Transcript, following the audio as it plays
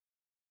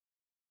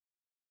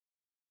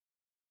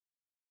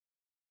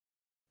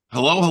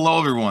Hello, hello,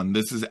 everyone.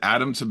 This is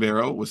Adam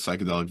Tabero with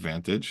Psychedelic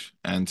Vantage,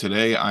 and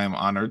today I am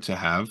honored to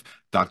have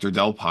Dr.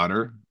 Del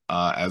Potter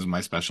as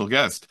my special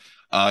guest.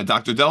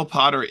 Dr. Del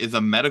Potter is a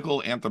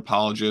medical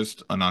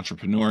anthropologist, an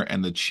entrepreneur,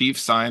 and the chief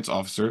science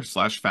officer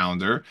slash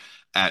founder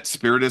at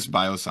Spiritus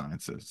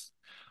Biosciences.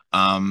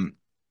 Um,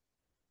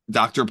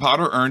 Dr.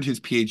 Potter earned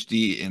his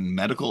PhD in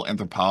medical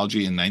anthropology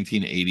in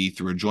 1980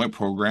 through a joint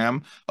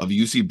program of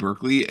UC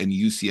Berkeley and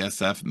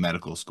UCSF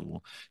Medical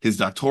School. His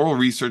doctoral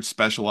research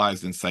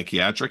specialized in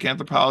psychiatric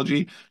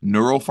anthropology,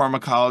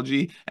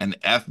 neuropharmacology, and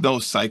ethno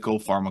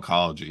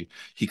psychopharmacology.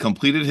 He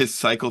completed his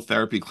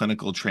psychotherapy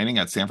clinical training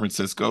at San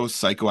Francisco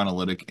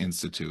Psychoanalytic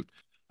Institute.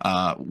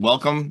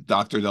 Welcome,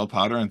 Dr. Del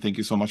Potter, and thank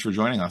you so much for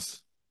joining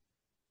us.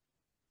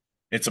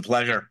 It's a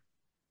pleasure.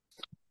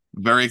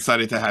 Very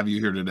excited to have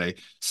you here today.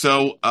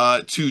 So,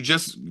 to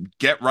just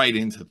get right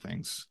into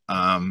things,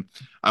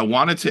 I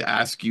wanted to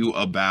ask you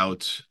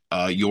about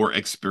your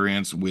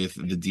experience with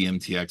the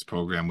DMTX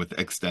program with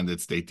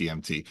extended state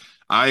DMT.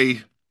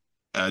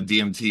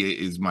 DMT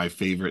is my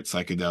favorite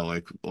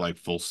psychedelic, like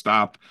full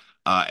stop.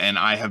 And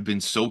I have been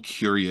so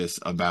curious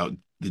about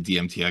the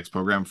DMTX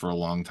program for a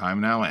long time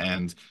now.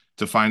 And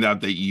to find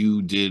out that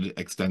you did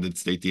extended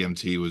state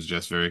DMT was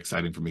just very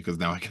exciting for me because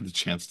now I get the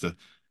chance to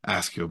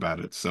ask you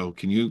about it. So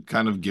can you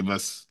kind of give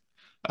us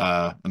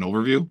an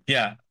overview?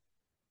 Yeah.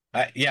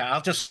 I'll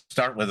just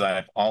start with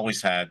I've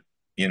always had,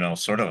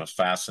 sort of a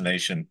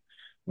fascination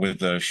with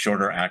the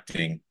shorter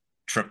acting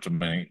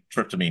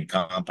tryptamine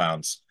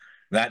compounds.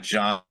 That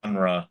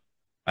genre,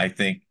 I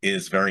think,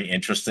 is very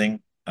interesting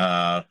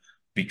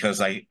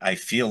because I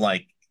feel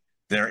like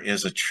there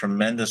is a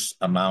tremendous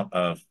amount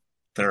of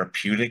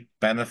therapeutic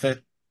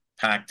benefit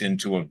packed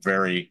into a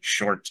very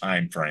short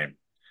time frame.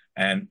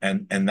 And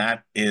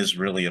that is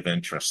really of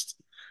interest.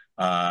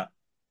 Uh,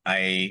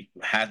 I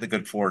had the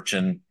good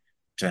fortune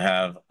to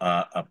have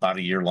about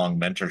a year-long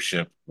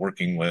mentorship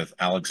working with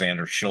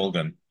Alexander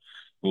Shulgin,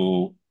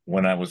 who,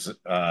 when I was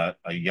a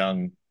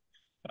young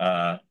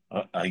kind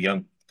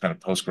of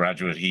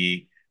postgraduate,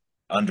 he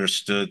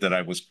understood that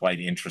I was quite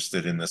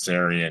interested in this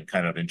area and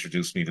kind of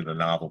introduced me to the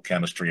novel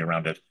chemistry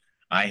around it.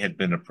 I had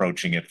been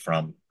approaching it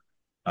from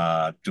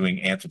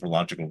doing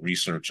anthropological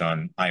research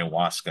on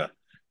ayahuasca,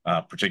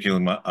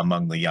 particularly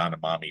among the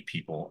Yanomami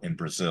people in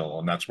Brazil.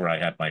 And that's where I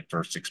had my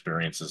first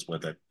experiences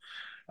with it.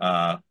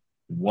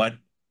 What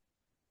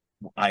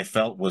I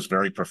felt was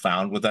very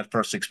profound with that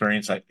first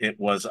experience, it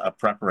was a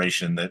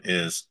preparation that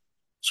is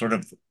sort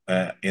of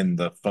in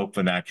the folk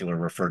vernacular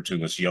referred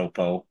to as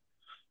yopo.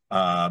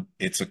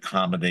 It's a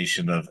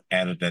combination of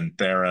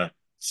Anadenthera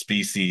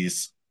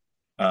species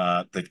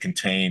that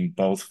contain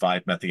both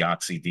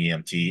 5-methoxy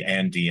DMT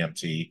and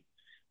DMT,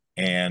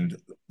 and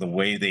the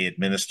way they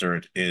administer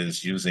it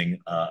is using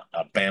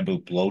a bamboo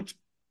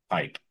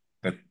blowpipe,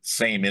 the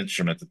same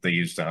instrument that they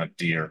use to hunt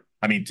deer.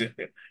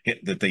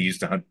 That they use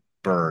to hunt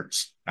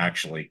birds,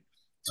 actually.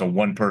 So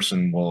one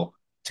person will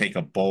take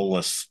a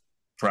bolus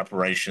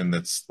preparation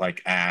that's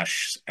like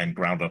ash and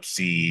ground up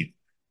seed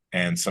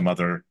and some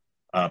other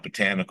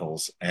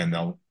botanicals, and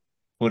they'll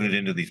put it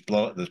into this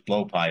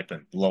blowpipe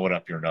and blow it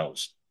up your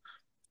nose.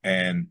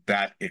 And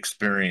that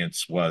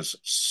experience was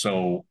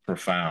so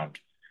profound.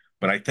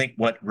 But I think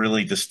what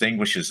really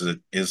distinguishes it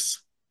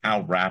is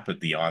how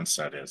rapid the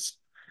onset is.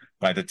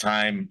 By the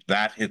time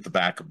that hit the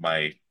back of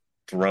my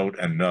throat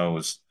and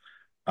nose,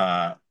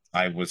 I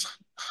was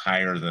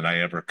higher than I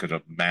ever could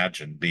have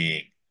imagined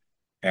being.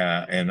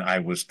 And I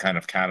was kind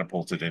of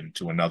catapulted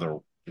into another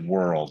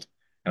world.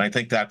 And I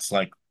think that's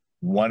like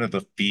one of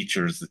the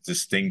features that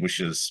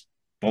distinguishes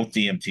both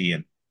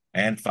DMT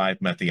and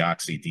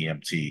 5-methoxy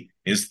DMT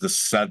is the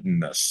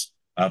suddenness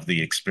of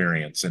the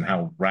experience and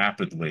how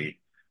rapidly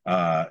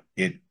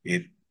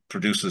it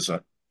produces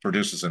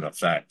an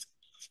effect.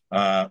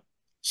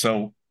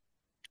 So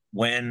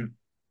when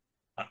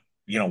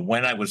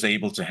when I was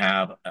able to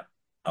have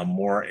a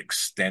more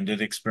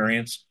extended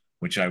experience,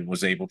 which I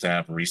was able to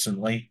have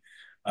recently,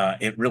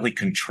 it really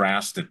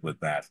contrasted with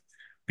that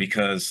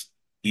because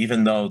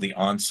even though the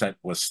onset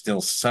was still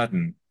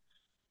sudden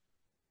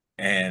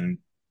and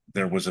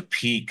there was a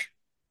peak,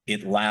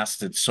 it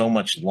lasted so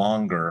much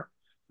longer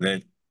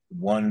that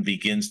one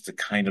begins to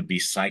kind of be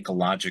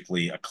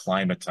psychologically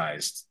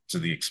acclimatized to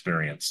the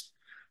experience,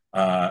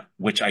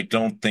 which I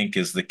don't think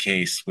is the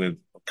case with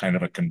kind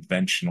of a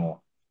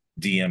conventional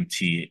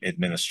DMT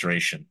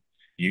administration.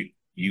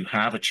 You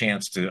have a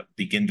chance to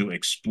begin to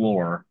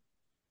explore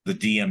the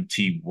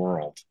DMT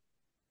world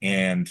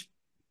and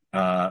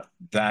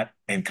that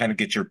and kind of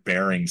get your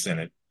bearings in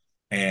it.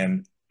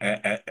 And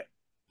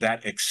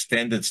that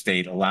extended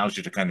state allows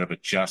you to kind of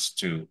adjust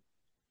to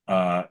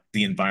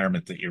the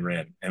environment that you're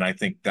in. And I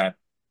think that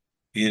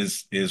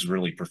is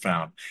really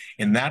profound.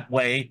 In that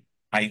way,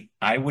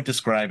 I would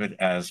describe it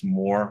as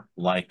more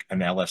like an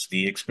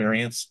LSD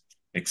experience,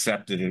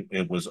 except that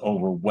it was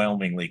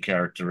overwhelmingly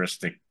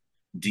characteristic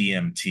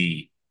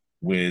DMT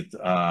with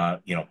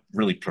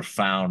really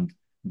profound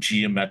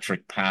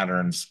geometric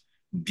patterns,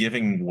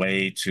 giving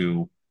way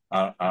to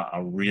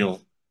a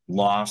real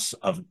loss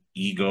of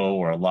ego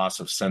or a loss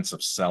of sense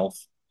of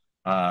self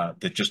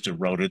that just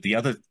eroded.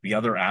 The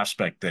other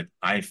aspect that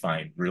I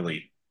find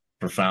really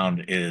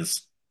profound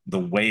is the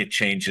way it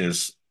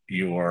changes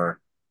your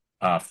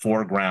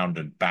foreground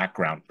and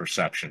background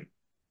perception.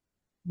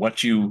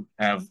 What you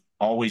have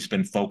always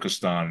been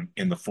focused on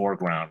in the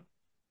foreground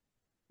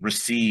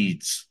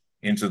recedes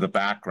into the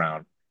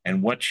background,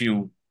 and what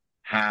you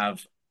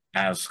have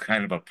as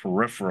kind of a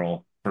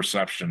peripheral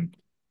perception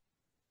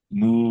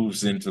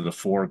moves into the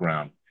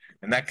foreground.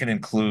 And that can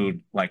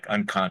include like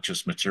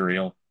unconscious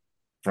material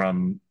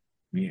from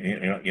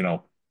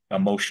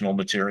emotional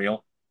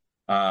material,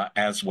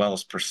 as well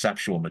as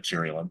perceptual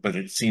material. But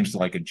it seems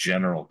like a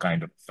general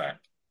kind of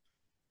effect.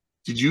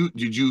 Did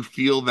you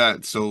feel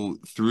that so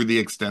through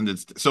the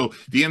so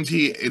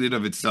DMT in and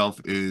of itself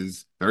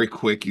is very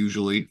quick,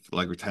 usually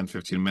like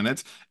 10-15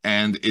 minutes,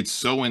 and it's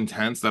so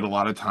intense that a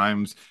lot of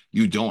times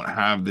you don't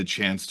have the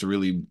chance to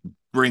really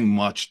bring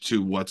much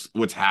to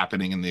what's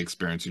happening in the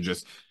experience.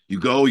 You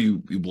go,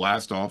 you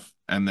blast off,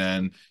 and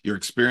then you're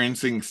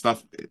experiencing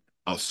stuff,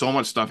 so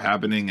much stuff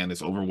happening, and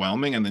it's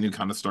overwhelming, and then you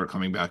kind of start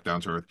coming back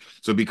down to earth.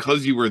 So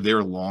because you were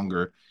there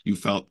longer, you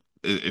felt,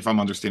 if I'm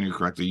understanding you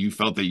correctly, you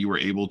felt that you were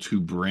able to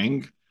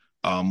bring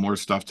more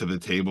stuff to the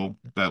table,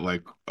 that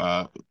like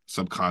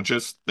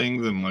subconscious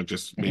things, and like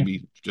just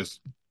maybe just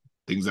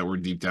things that were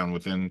deep down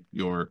within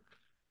your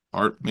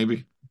heart,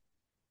 maybe.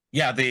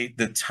 Yeah, the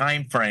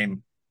time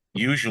frame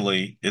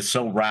usually is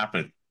so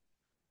rapid.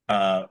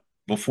 Uh,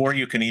 Before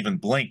you can even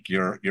blink,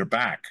 you're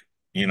back.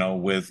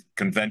 With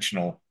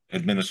conventional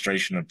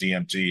administration of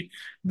DMT,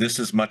 this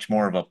is much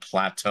more of a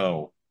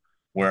plateau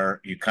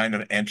where you kind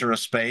of enter a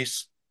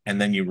space and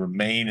then you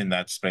remain in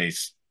that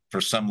space for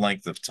some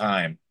length of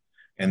time.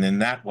 And in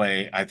that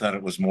way, I thought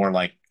it was more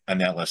like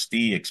an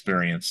LSD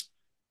experience,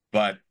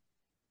 but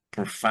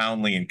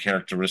profoundly and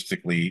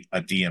characteristically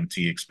a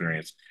DMT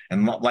experience.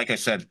 And like I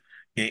said,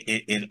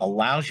 it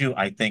allows you,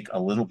 I think, a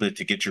little bit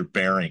to get your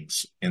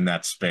bearings in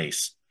that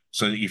space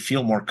so that you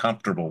feel more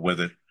comfortable with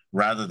it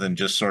rather than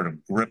just sort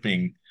of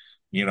gripping,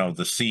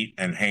 the seat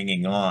and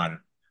hanging on.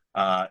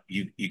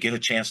 You get a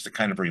chance to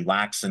kind of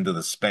relax into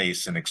the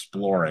space and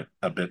explore it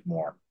a bit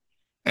more.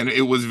 And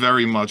it was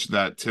very much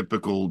that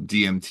typical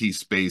DMT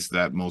space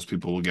that most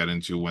people will get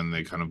into when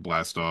they kind of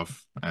blast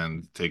off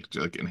and take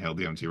like inhale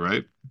DMT,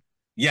 right?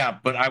 Yeah,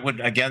 but I would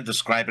again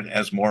describe it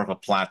as more of a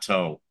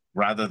plateau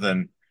rather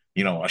than,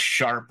 a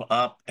sharp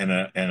up and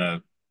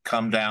a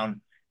come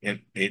down.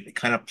 It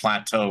kind of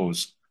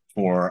plateaus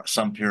for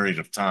some period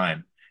of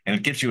time, and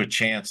it gives you a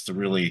chance to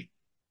really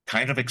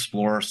kind of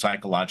explore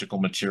psychological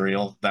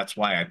material. That's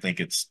why I think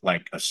it's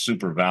like a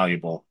super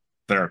valuable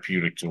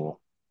therapeutic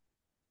tool.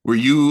 Were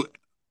you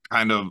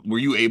were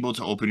you able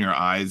to open your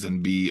eyes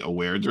and be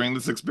aware during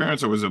this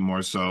experience, or was it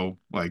more so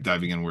like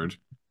diving inward?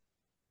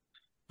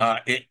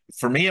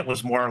 For me, it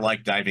was more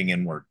like diving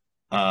inward.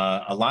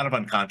 A lot of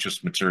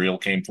unconscious material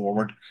came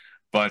forward,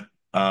 but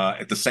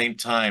at the same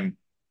time,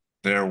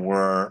 there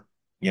were,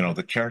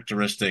 the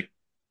characteristic,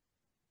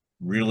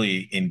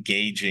 really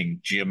engaging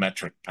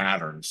geometric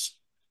patterns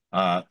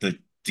that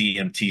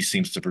DMT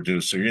seems to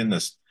produce. So you're in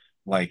this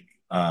like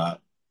the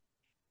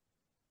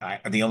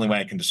only way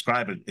I can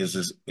describe it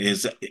is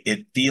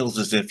it feels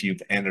as if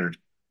you've entered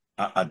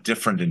a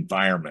different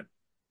environment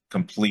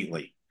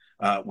completely.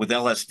 With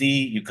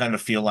LSD, you kind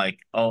of feel like,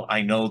 oh,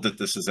 I know that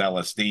this is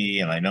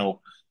LSD, and I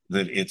know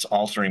that it's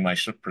altering my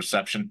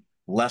perception.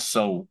 Less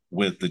so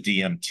with the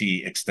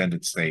DMT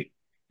extended state.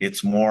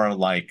 It's more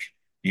like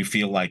you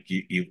feel like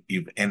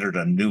you've entered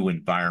a new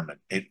environment.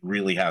 It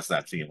really has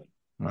that feeling.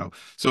 Wow.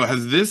 So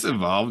has this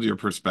evolved your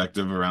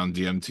perspective around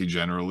DMT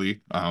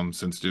generally,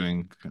 since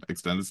doing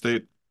extended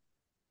state?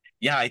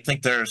 Yeah, I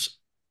think there's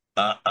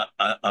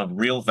a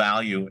real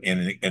value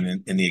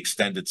in the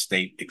extended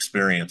state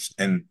experience,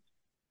 and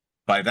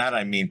by that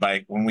I mean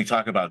by when we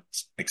talk about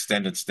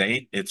extended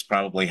state, it's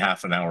probably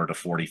half an hour to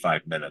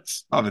 45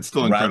 minutes, Oh, it's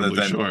still rather incredibly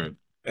than short.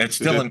 it's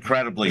still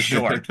incredibly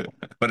short,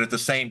 but at the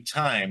same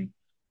time,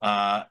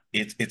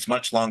 it's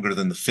much longer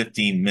than the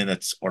 15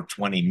 minutes or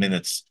 20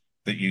 minutes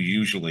that you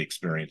usually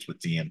experience with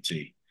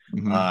DMT.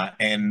 Mhm.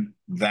 And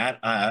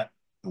that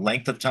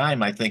length of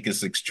time, I think,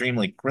 is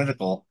extremely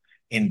critical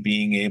in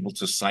being able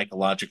to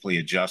psychologically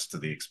adjust to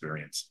the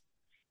experience.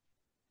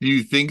 Do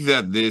you think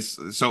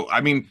that so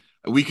I mean,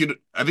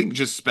 I think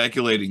just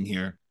speculating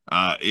here,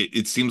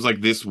 it seems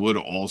like this would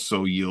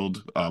also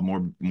yield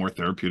more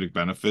therapeutic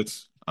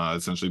benefits,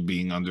 essentially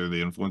being under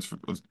the influence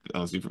of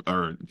LSD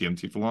or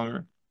DMT for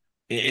longer.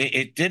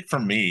 It did for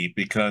me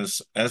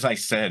because, as I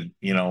said,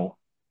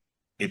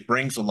 it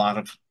brings a lot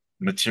of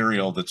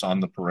material that's on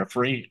the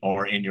periphery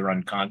or in your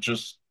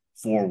unconscious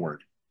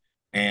forward.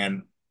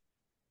 And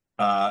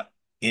uh,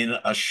 in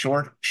a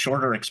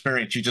shorter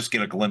experience, you just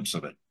get a glimpse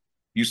of it.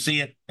 You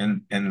see it,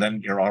 and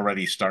then you're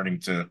already starting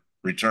to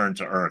return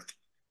to Earth.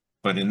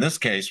 But in this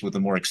case, with a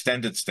more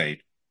extended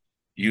state,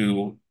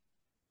 you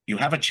you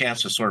have a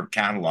chance to sort of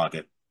catalog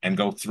it and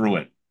go through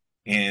it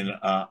in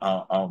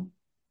a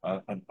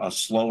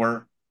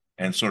slower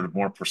and sort of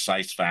more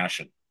precise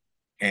fashion.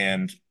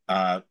 And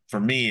for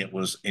me, it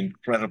was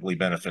incredibly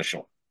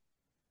beneficial.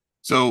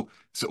 So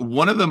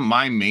one of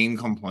my main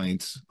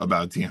complaints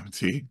about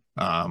DMT,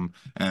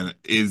 and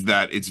is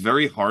that it's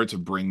very hard to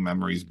bring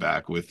memories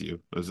back with you.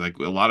 It's like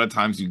a lot of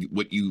times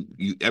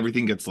you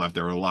everything gets left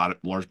there, or a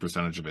large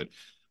percentage of it.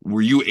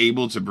 Were you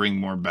able to bring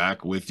more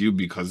back with you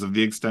because of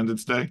the extended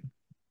stay?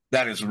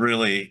 That is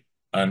really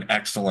an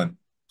excellent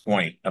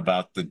point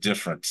about the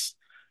difference,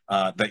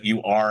 that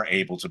you are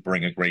able to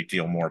bring a great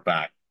deal more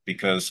back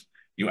because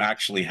you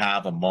actually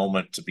have a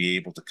moment to be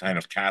able to kind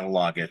of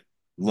catalog it,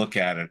 look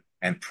at it,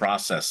 and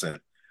process it.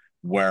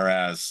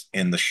 Whereas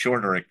in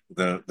the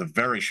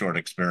very short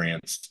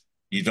experience,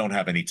 you don't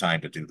have any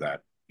time to do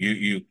that.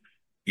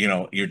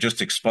 You're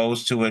just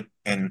exposed to it,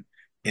 and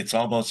it's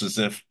almost as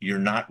if you're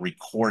not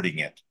recording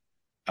it.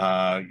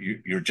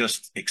 You're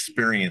just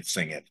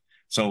experiencing it.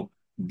 So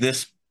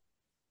this,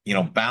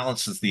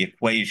 balances the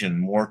equation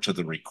more to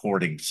the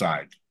recording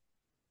side.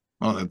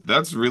 Oh,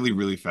 that's really,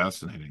 really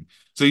fascinating.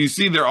 So you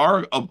see, there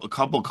are a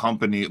couple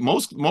companies.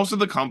 Most of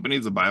the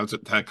companies, the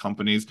biotech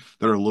companies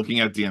that are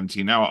looking at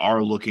DMT now,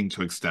 are looking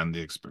to extend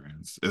the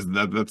experience.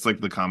 That's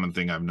like the common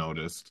thing I've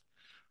noticed.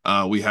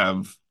 We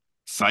have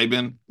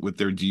Cybin with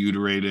their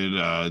deuterated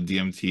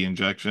DMT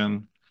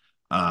injection.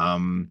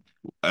 Um,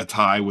 a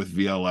tie with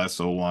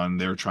VLS-01.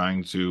 They're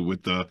trying to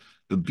with the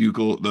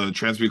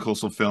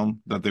transmucosal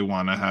film that they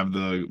want to have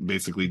the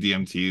basically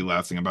DMT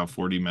lasting about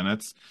 40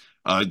 minutes.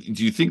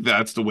 Do you think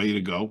that's the way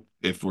to go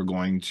if we're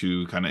going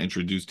to kind of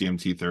introduce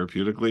DMT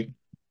therapeutically?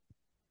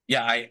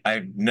 Yeah,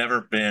 I've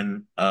never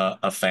been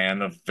a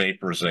fan of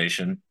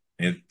vaporization.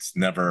 It's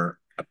never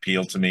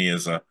appealed to me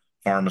as a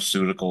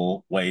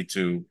pharmaceutical way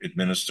to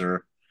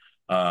administer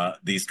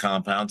these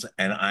compounds.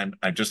 And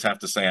I just have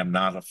to say I'm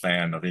not a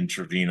fan of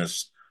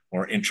intravenous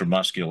or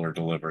intramuscular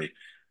delivery.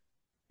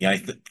 Yeah,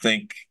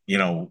 think,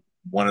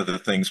 one of the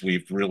things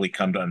we've really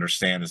come to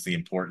understand is the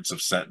importance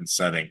of set and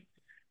setting.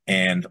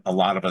 And a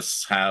lot of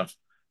us have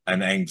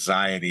an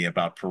anxiety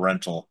about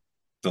parental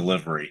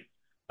delivery,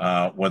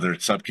 whether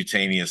it's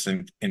subcutaneous,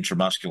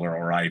 intramuscular,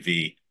 or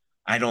IV.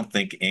 I don't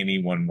think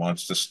anyone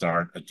wants to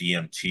start a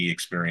DMT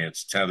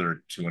experience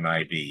tethered to an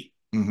IV.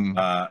 Hmm.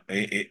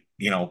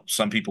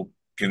 Some people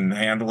can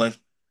handle it,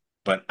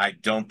 but I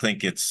don't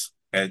think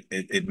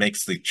it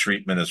makes the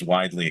treatment as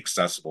widely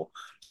accessible.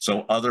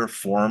 So other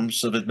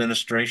forms of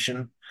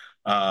administration,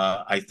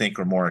 I think,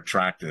 are more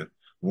attractive.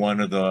 One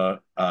of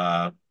the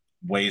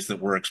ways that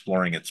we're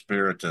exploring at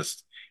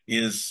Spiritus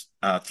is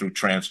through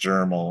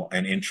transdermal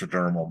and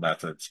intradermal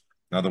methods.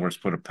 In other words,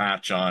 put a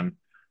patch on,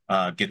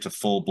 get to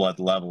full blood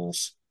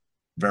levels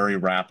very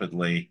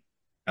rapidly,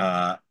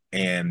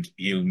 and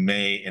you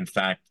may, in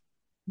fact,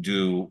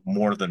 do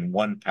more than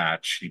one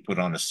patch. You put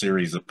on a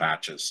series of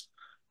patches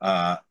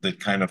that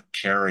kind of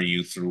carry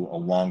you through a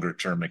longer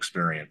term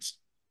experience.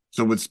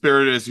 So with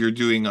Spiritus, you're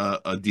doing a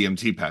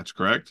DMT patch,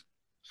 correct?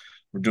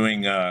 We're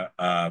doing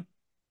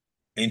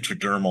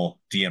intradermal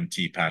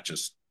DMT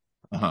patches.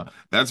 Uh-huh.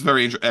 That's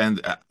very interesting.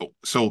 And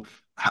so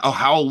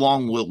how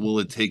long will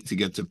it take to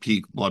get to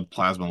peak blood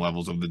plasma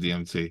levels of the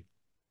DMT?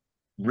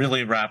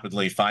 Really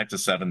rapidly, 5 to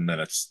 7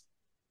 minutes.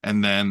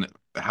 And then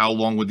how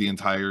long would the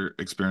entire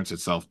experience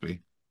itself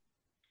be?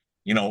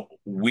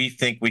 We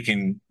think we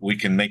can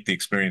make the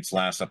experience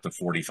last up to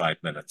 45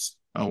 minutes.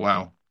 Oh,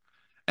 wow.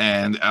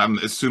 And I'm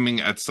assuming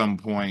at some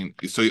point,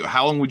 so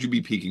how long would you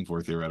be peaking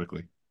for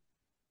theoretically?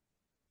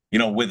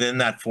 Within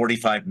that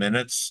 45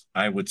 minutes,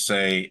 I would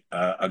say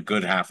a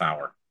good half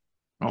hour.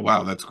 Oh,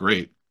 wow, that's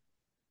great.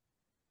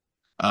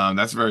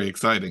 That's very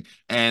exciting.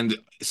 And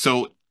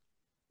so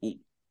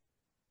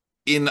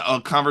in a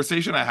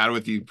conversation I had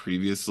with you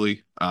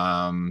previously,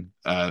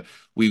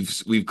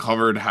 we've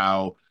covered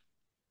how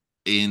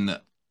in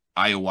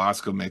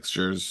ayahuasca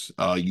mixtures,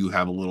 you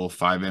have a little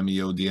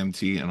 5-MeO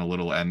DMT and a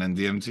little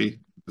N-DMT.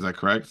 Is that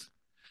correct?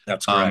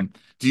 That's correct.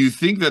 Do you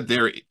think that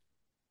there,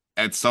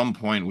 at some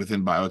point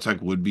within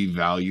biotech, would be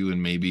value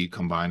in maybe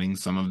combining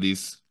some of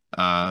these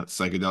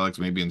psychedelics,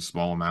 maybe in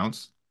small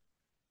amounts?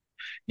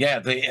 Yeah,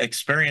 the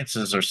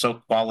experiences are so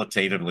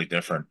qualitatively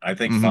different. I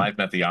think Hmm.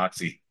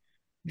 5-methoxy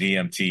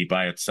DMT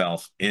by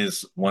itself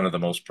is one of the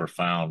most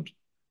profound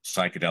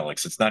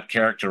psychedelics. It's not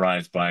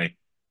characterized by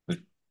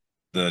the,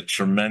 the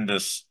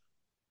tremendous,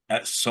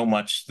 so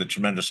much the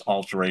tremendous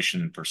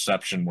alteration in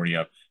perception where you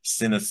have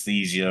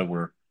synesthesia,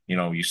 where,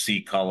 you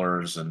see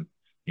colors and,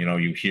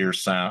 you hear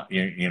sound,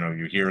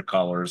 you hear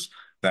colors,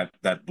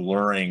 that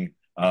blurring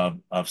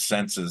of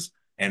senses,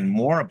 and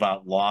more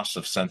about loss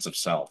of sense of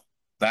self.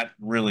 That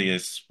really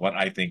is what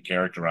I think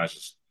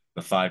characterizes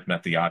the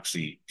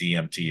 5-methoxy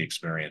DMT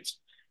experience.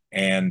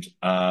 And,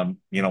 I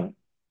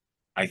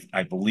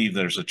believe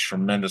there's a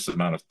tremendous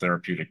amount of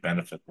therapeutic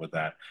benefit with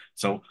that.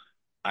 So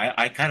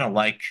I kind of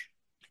like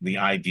the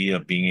idea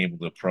of being able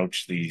to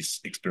approach these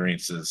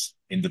experiences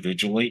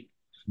individually.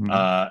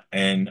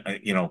 And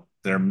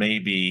there may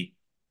be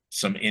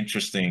some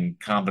interesting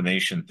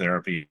combination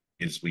therapy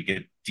as we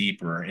get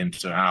deeper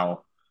into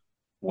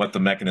what the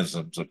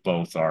mechanisms of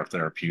both are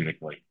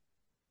therapeutically.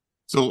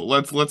 So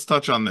let's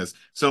touch on this.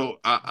 So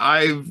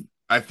I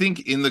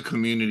think in the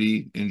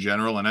community in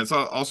general, and it's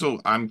also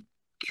I'm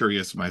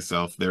curious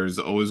myself, there's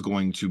always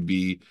going to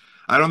be,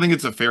 I don't think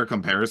it's a fair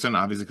comparison,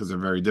 obviously, because they're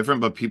very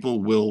different, but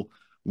people will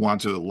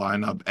want to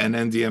line up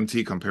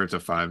N-DMT compared to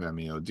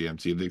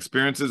 5-MeO-DMT. The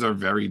experiences are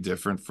very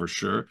different for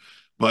sure,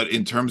 but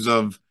in terms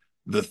of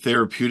the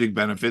therapeutic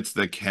benefits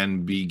that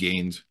can be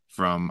gained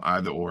from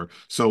either or.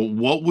 So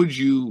what would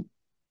you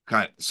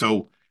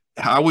so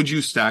how would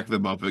you stack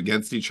them up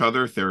against each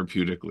other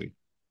therapeutically?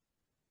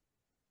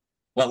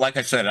 Well, like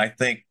I said, I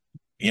think,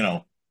 you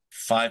know,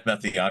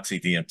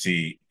 5-methoxy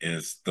DMT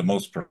is the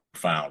most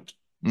profound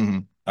Hmm.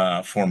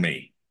 for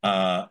me,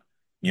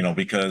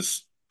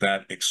 because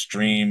that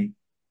extreme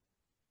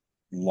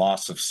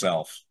loss of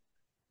self,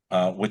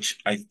 which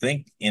I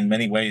think in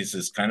many ways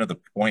is kind of the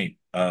point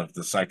of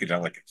the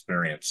psychedelic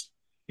experience.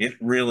 It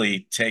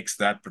really takes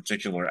that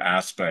particular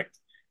aspect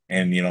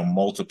and,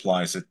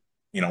 multiplies it,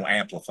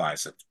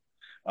 amplifies it.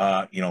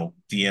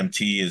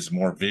 DMT is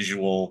more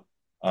visual,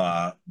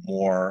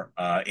 more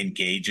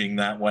engaging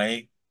that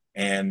way.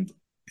 And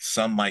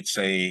some might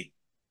say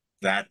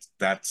that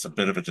that's a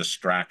bit of a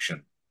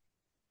distraction.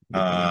 Hit the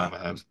nail Uh, on the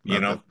head. you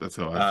know, That's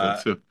how I feel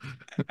uh, too.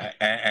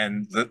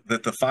 and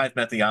the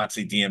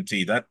 5-methoxy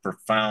DMT, that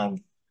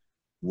profound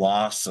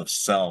loss of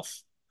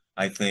self,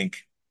 I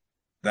think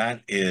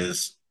that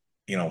is,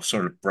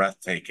 sort of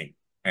breathtaking.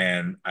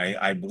 And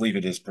I believe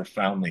it is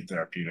profoundly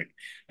therapeutic.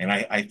 And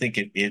I think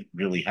it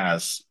really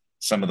has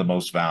some of the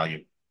most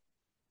value.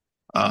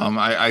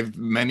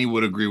 Many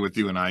would agree with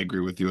you, and I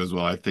agree with you as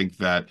well. I think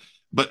that,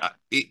 but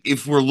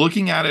if we're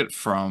looking at it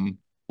from,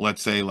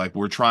 let's say, like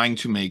we're trying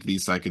to make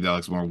these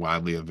psychedelics more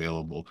widely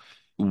available,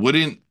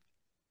 wouldn't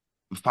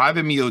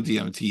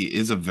 5-MeO-DMT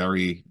is a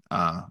very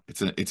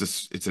it's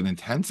an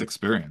intense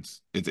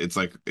experience. It's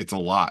like it's a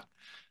lot.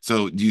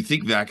 So do you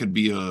think that could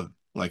be a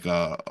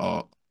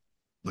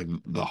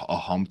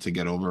hump to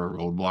get over, a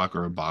roadblock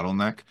or a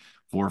bottleneck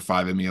for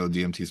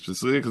 5-MeO-DMT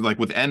specifically? Because like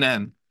with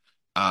NN,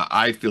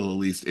 I feel at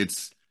least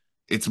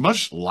it's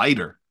much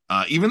lighter.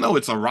 Even though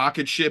it's a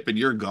rocket ship and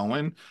you're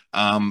going,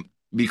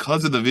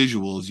 because of the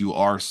visuals, you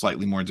are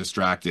slightly more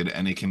distracted,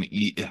 and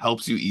it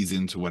helps you ease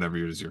into whatever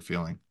it is you're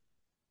feeling.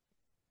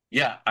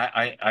 Yeah,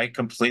 I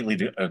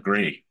completely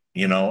agree.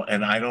 And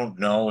I don't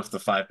know if the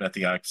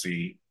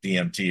 5-methoxy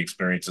DMT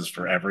experience is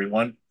for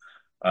everyone,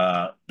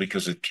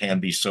 because it can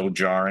be so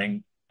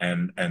jarring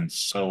and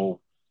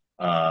so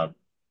uh,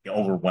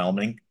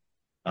 overwhelming.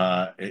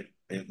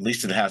 At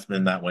least it has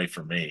been that way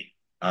for me.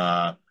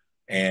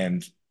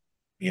 And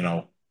you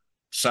know,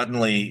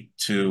 suddenly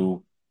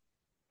to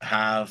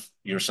have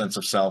your sense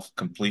of self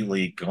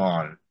completely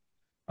gone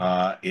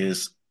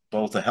is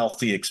both a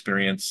healthy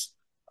experience,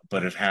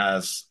 but it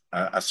has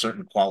a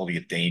certain quality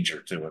of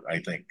danger to it, I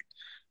think,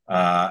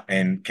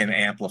 and can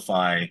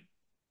amplify,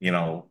 you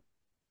know,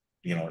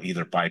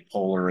 either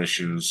bipolar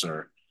issues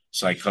or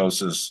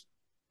psychosis.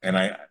 And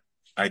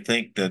I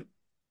think that,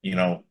 you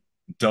know,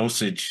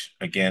 dosage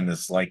again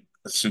is like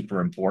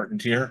super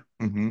important here.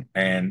 Hmm.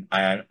 And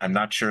I'm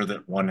not sure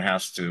that one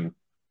has to,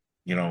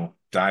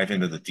 dive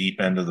into the deep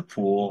end of the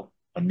pool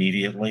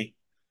immediately.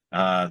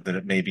 That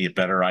it may be a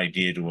better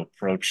idea to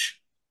approach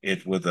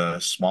it with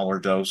a smaller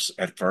dose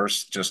at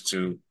first, just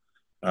to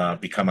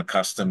become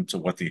accustomed to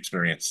what the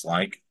experience is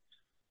like.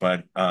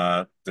 But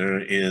there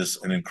is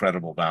an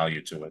incredible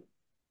value to it.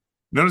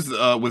 Notice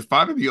with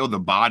 5-MeO, the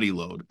body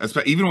load,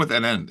 even with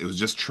NN, it was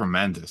just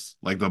tremendous.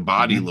 Like the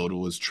body Mm-hmm. load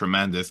was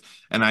tremendous.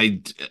 And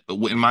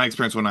in my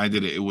experience when I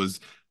did it, it was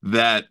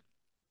that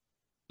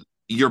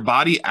your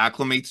body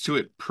acclimates to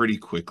it pretty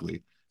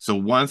quickly. So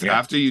once Yeah,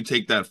 after you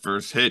take that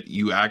first hit,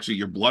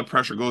 your blood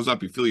pressure goes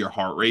up, you feel your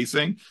heart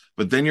racing,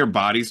 but then your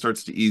body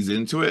starts to ease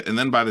into it. And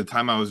then by the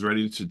time I was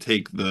ready to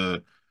take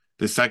the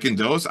second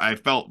dose, I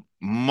felt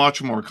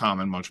much more calm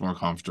and much more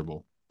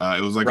comfortable.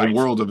 It was like a right.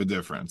 world of a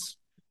difference.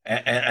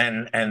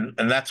 And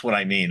that's what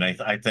I mean.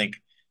 I think,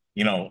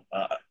 you know,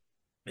 uh,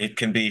 it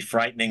can be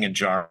frightening and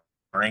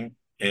jarring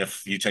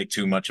if you take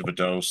too much of a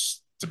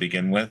dose to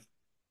begin with.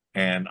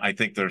 And I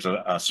think there's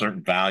a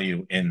certain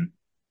value in,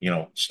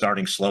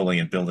 starting slowly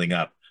and building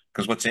up.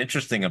 Because what's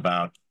interesting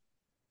about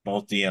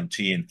both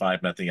DMT and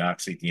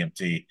 5-methoxy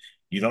DMT,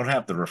 you don't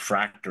have the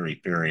refractory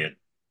period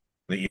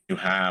that you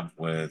have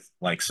with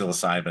like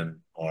psilocybin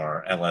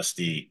or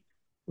LSD,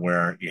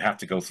 where you have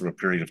to go through a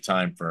period of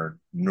time for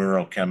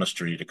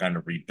neurochemistry to kind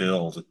of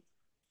rebuild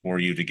for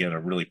you to get a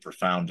really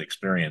profound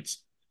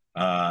experience.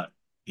 Uh,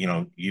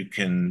 you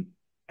can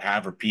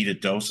have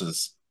repeated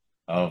doses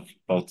of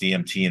both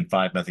DMT and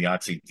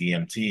 5-methoxy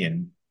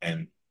DMT,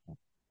 and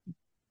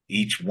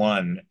each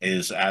one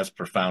is as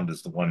profound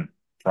as the one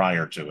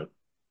prior to it.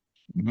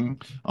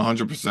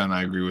 100%,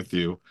 I agree with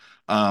you.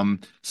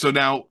 So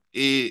now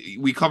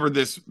we covered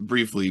this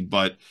briefly,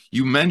 but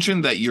you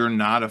mentioned that you're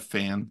not a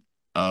fan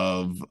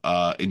of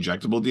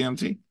injectable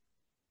DMT.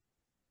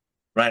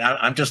 Right.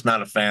 I'm just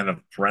not a fan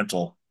of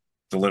parental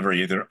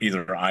delivery, either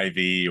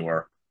IV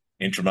or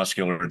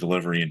intramuscular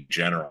delivery in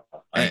general.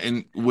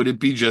 And would it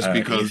be just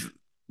because If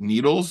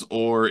needles,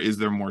 or is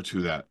there more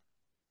to that?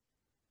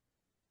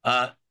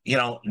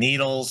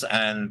 needles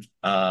and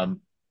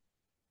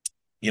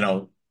you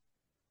know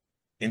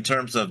in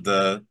terms of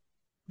the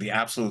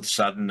absolute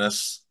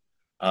suddenness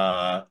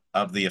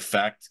of the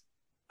effect,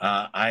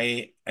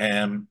 I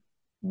am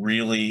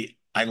really,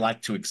 I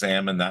like to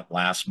examine that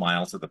last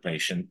mile to the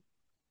patient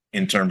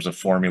in terms of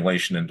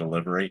formulation and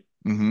delivery.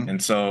 Hmm.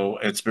 And so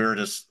at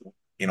Spiritus,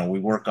 we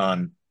work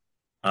on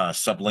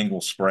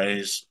sublingual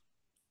sprays.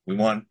 We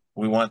want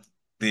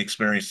the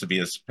experience to be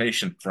as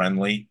patient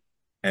friendly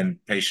and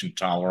patient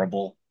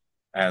tolerable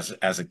as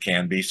it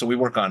can be. So we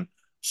work on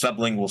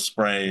sublingual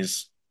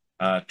sprays,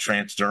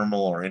 transdermal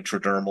or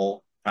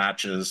intradermal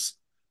patches,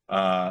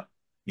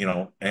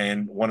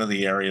 and one of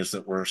the areas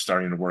that we're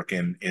starting to work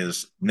in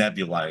is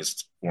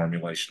nebulized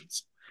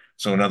formulations.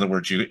 So in other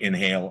words, you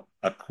inhale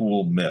a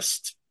cool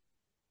mist.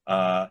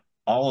 Uh,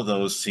 all of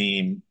those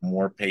seem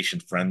more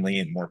patient friendly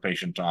and more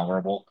patient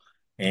tolerable.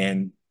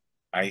 And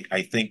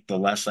I think the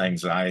less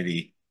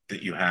anxiety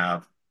that you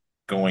have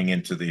going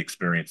into the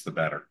experience, the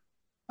better.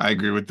 I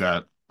agree with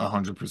that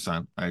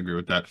 100%. I agree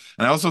with that.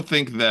 And I also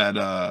think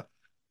that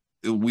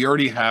we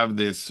already have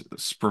this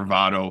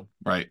Spravato,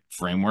 right,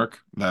 framework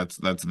that's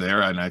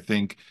there, and I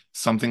think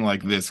something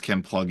like this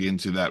can plug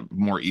into that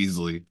more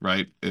easily,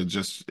 right?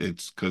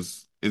 It's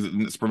because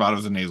Spravato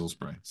is a nasal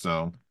spray,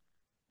 so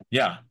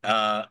Yeah.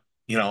 I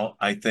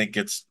think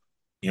it's,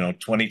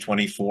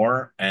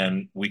 2024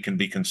 and we can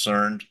be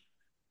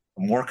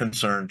more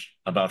concerned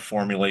about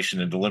formulation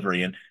and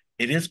delivery. And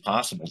it is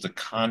possible to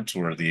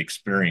contour the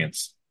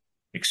experience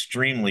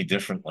extremely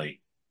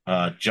differently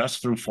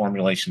just through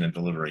formulation and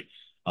delivery.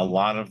 A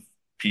lot of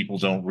people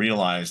don't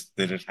realize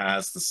that it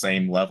has the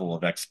same level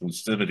of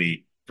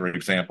exclusivity, for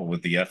example,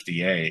 with the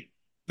FDA,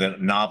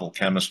 that novel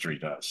chemistry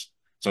does.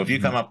 So if you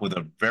mhm. come up with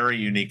a very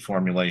unique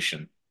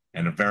formulation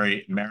and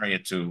marry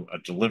it to a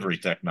delivery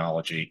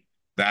technology,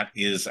 that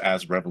is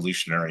as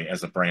revolutionary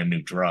as a brand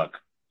new drug.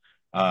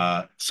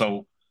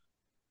 So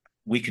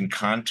we can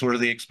contour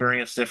the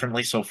experience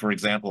differently. So, for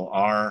example,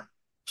 our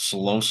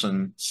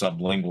psilocin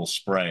sublingual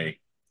spray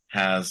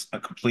has a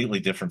completely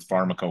different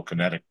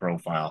pharmacokinetic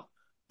profile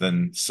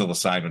than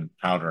psilocybin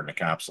powder in a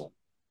capsule.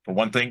 For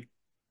one thing,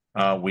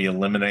 we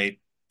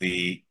eliminate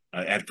the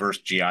adverse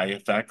GI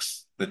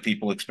effects that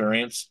people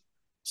experience.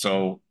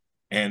 So,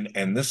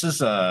 and this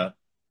is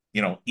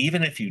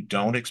even if you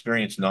don't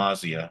experience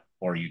nausea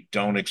or you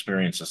don't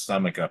experience a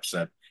stomach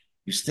upset,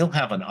 you still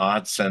have an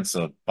odd sense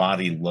of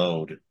body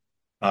load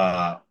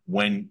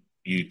when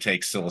you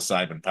take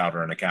psilocybin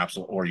powder in a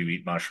capsule or you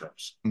eat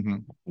mushrooms. Hmm.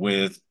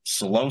 With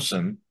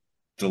psilocin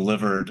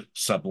delivered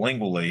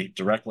sublingually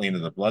directly into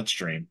the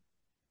bloodstream,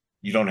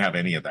 you don't have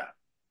any of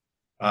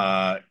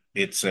that.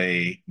 It's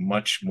a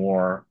much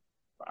more,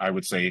 I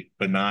would say,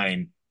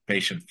 benign,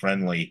 patient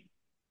friendly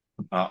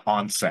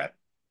onset.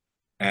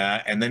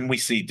 And then we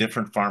see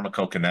different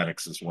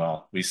pharmacokinetics as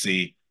well. We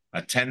see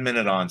a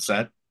 10-minute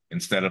onset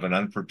instead of an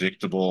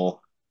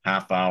unpredictable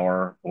half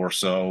hour or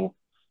so.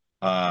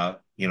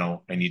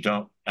 And you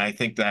don't, I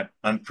think that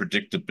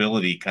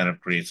unpredictability kind of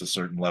creates a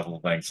certain level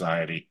of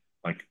anxiety,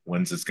 like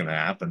when's this going to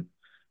happen?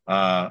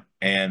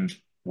 And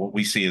what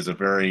we see is a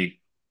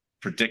very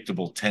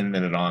predictable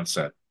 10-minute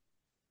onset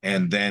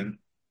and then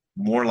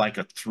more like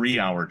a 3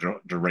 hour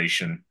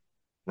duration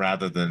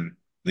rather than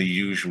the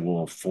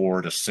usual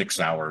 4 to 6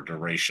 hour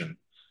duration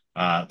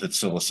that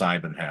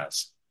psilocybin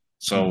has.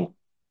 So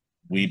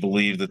we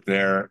believe that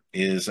there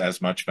is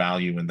as much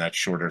value in that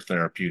shorter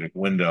therapeutic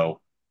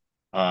window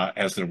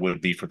as there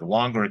would be for the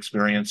longer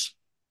experience.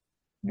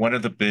 One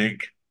of the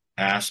big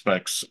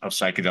aspects of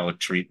psychedelic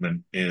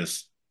treatment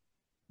is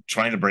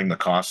trying to bring the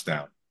cost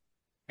down.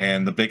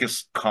 And the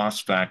biggest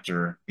cost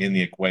factor in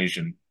the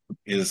equation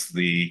is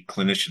the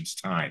clinician's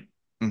time.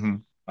 Hmm.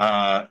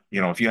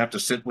 If you have to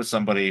sit with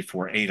somebody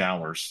for 8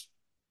 hours,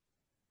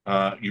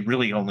 you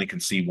really only can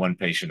see one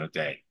patient a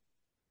day.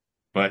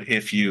 But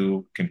if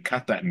you can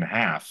cut that in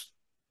half,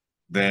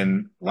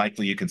 then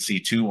likely you can see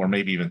two or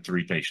maybe even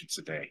three patients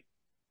a day.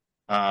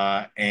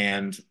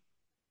 And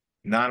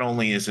not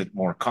only is it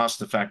more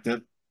cost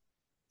effective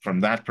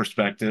from that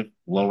perspective,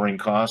 lowering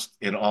cost,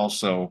 it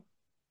also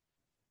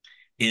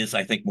is,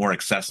 I think, more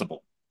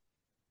accessible.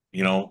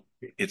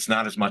 It's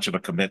not as much of a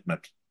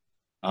commitment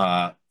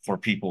for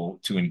people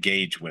to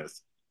engage with.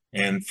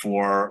 And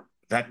for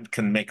that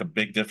can make a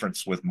big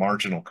difference with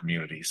marginal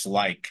communities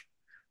like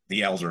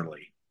the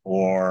elderly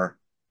or,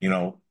 you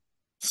know,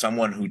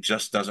 someone who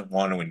just doesn't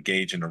want to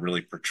engage in a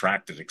really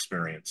protracted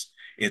experience.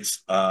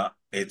 It's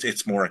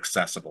more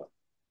accessible.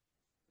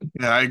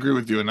 Yeah, I agree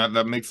with you, and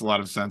that makes a lot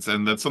of sense.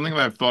 And that's something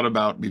that I've thought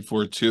about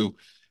before too,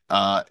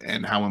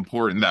 and how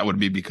important that would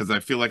be because I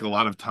feel like a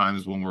lot of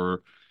times when we're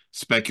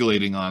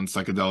speculating on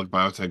psychedelic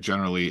biotech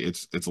generally,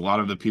 it's a lot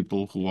of the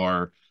people who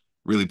are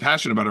really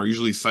passionate about it are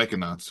usually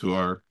psychonauts who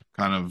are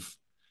kind of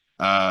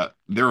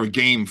they're a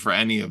game for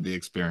any of the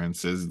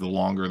experiences, the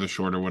longer, the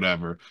shorter,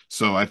 whatever.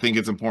 So I think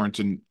it's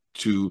important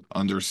to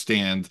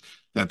understand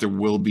that there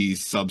will be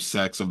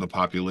subsects of the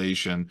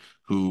population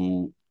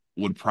who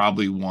would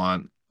probably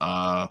want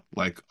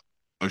like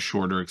a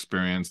shorter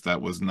experience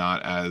that was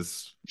not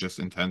as just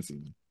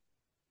intensive.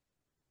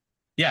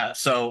 Yeah,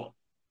 so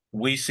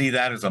we see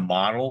that as a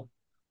model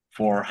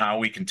for how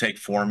we can take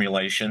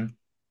formulation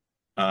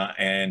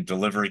and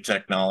delivery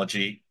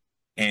technology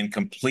and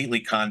completely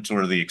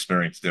contour the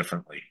experience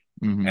differently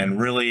Hmm. and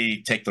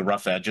really take the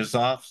rough edges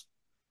off,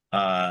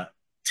 uh,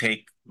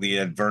 take the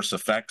adverse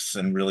effects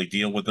and really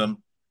deal with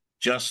them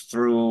just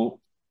through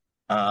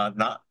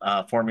not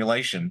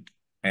formulation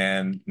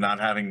and not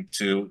having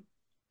to,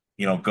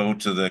 go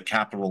to the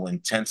capital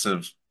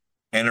intensive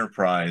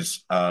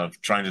enterprise of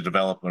trying to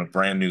develop a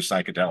brand new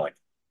psychedelic.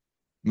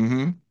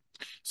 Hmm.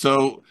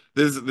 So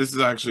this is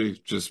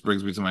actually just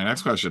brings me to my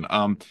next question.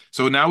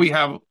 So now we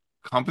have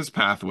Compass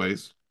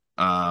Pathways.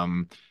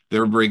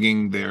 They're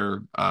bringing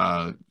their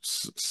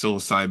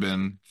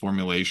psilocybin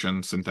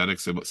formulation, synthetic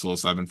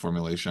psilocybin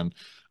formulation,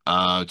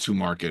 to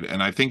market,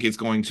 and I think it's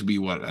going to be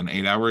what, an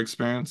 8-hour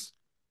experience?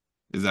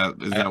 Is that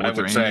I what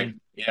they're would say, aiming?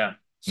 yeah.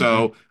 Mm-hmm.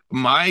 So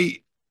my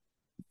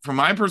from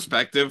my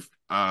perspective,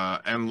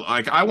 and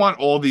like I want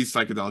all these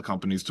psychedelic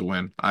companies to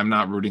win. I'm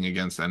not rooting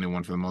against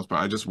anyone for the most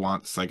part. I just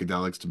want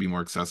psychedelics to be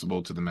more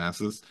accessible to the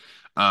masses.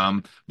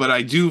 But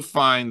I do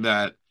find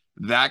that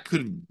that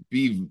could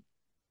be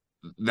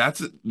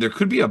there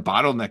could be a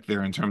bottleneck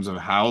there in terms of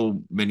how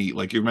many,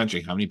 like you're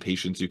mentioning, how many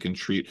patients you can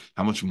treat,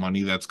 how much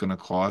money that's going to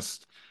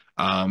cost.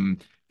 Um,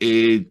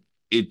 it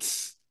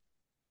it's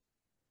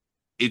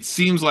it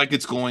seems like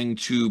it's going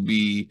to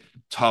be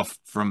tough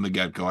from the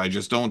get-go. I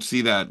just don't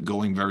see that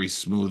going very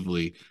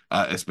smoothly,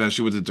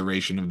 especially with the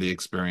duration of the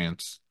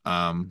experience.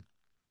 You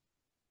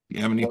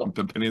have any Well,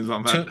 opinions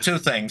on that? two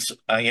things.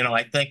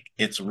 I think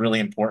it's really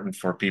important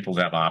for people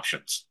to have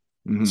options.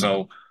 Hmm.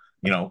 So,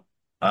 you know,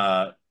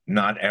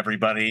 not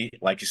everybody,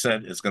 like you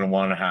said, is going to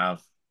want to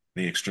have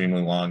the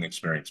extremely long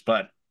experience,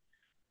 but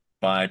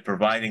by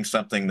providing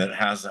something that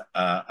has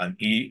an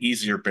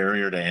easier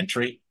barrier to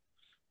entry,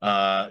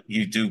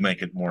 you do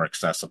make it more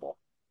accessible.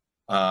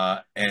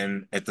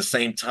 And at the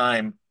same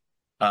time,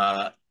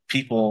 uh,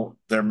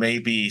 there may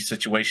be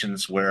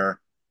situations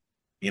where,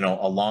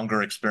 a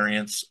longer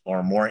experience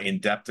or more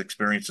in-depth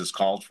experience is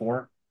called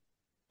for.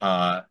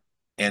 Uh,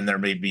 and there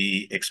may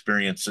be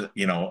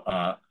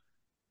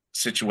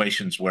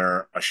situations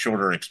where a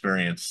shorter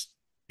experience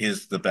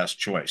is the best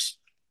choice.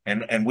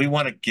 And we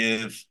want to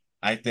give,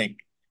 I think,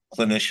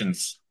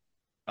 clinicians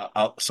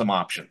some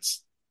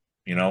options.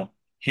 You know,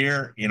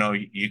 here,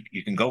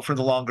 you can go for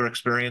the longer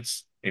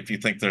experience if you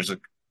think there's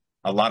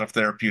a lot of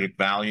therapeutic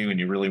value and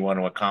you really want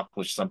to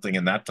accomplish something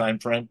in that time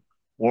frame,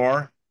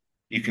 or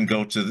you can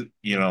go to,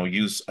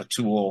 use a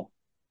tool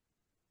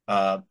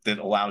that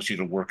allows you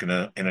to work in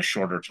a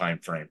shorter time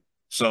frame.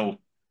 So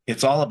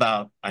it's all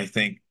about, I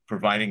think,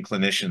 providing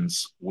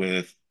clinicians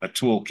with a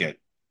toolkit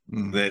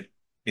Mm. that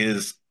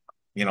is,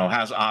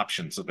 has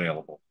options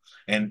available.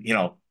 And,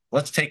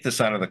 let's take this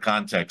out of the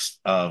context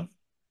of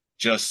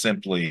just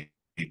simply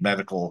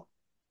medical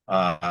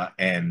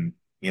and,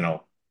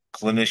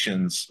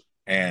 clinicians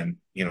and,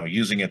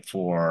 using it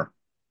for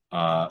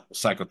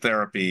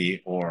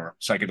psychotherapy or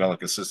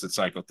psychedelic assisted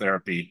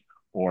psychotherapy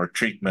or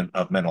treatment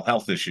of mental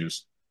health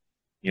issues.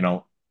 You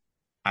know,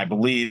 I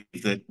believe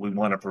that we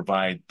want to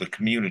provide the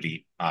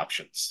community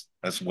options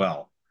as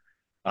well.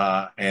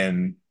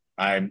 And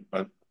I'm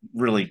a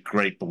really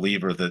great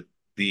believer that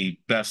the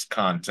best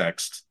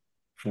context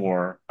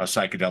for a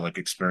psychedelic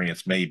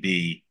experience may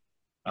be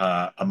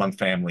among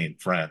family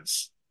and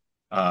friends.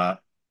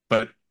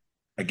 But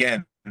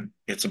again,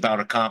 it's about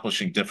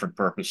accomplishing different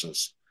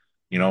purposes.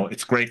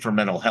 It's great for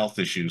mental health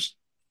issues,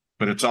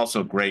 but it's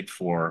also great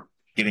for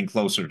getting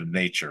closer to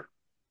nature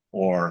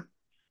or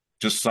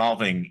just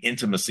solving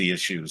intimacy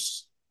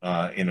issues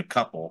in a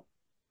couple,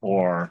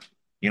 or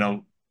you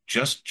know,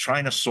 just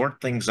trying to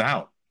sort things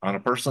out on a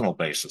personal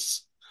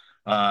basis.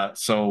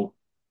 So,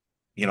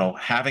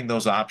 having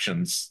those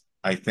options,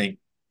 I think,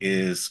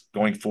 is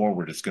going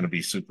forward is going to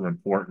be super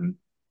important,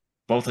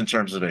 both in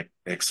terms of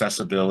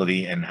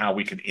accessibility and how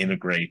we can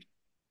integrate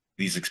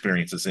these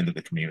experiences into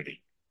the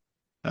community.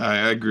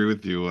 I agree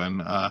with you.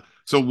 And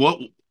so what,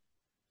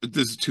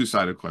 this is a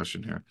two-sided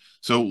question here.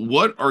 So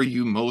what are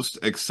you most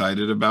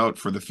excited about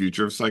for the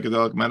future of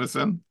psychedelic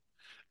medicine?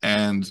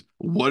 And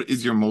what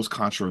is your most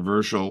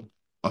controversial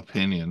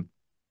opinion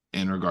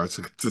in regards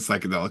to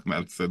psychedelic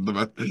medicine?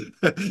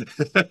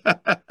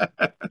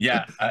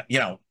 Yeah,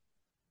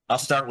 I'll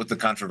start with the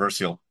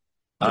controversial,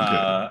 Okay.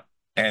 uh,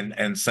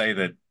 and say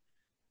that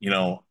you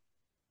know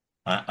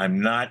I'm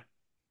not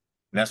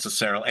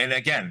necessarily. And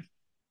again,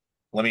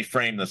 let me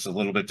frame this a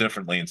little bit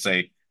differently and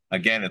say,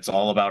 again, it's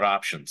all about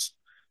options.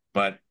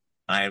 But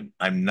I'm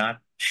not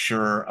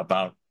sure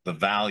about the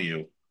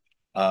value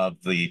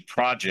of the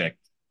project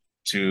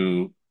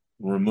to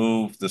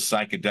remove the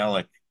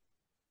psychedelic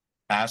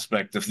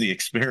aspect of the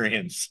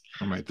experience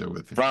I'm right there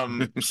with you. from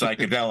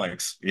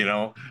psychedelics.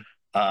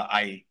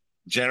 I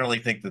generally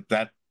think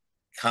that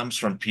comes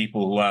from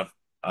people who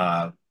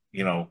have,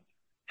 you know,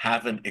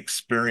 haven't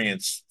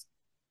experienced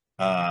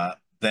uh,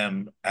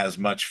 them as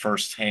much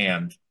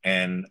firsthand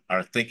and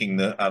are thinking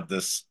of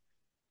this.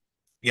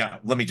 Yeah,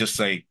 let me just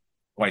say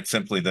quite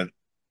simply that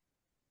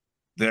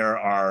there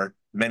are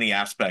many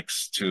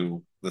aspects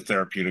to the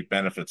therapeutic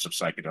benefits of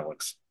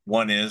psychedelics.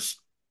 One is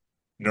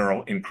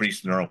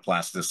increased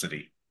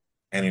neuroplasticity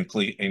and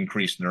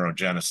increased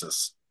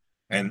neurogenesis.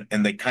 And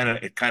it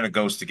kind of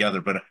goes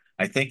together. But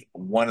I think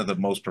one of the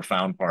most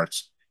profound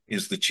parts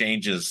is the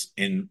changes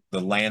in the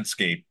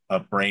landscape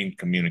of brain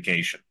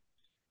communication.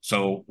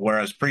 So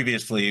whereas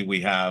previously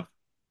we have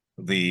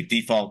the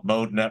default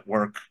mode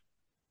network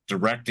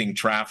directing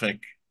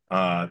traffic,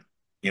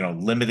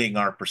 limiting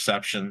our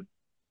perception,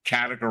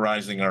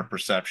 categorizing our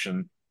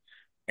perception,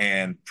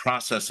 and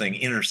processing,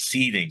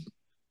 interceding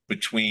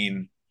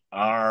between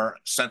our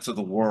sense of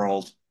the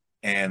world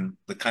and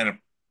the kind of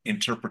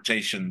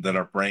interpretation that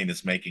our brain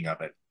is making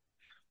of it.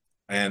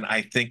 And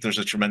I think there's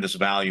a tremendous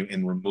value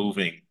in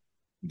removing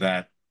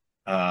that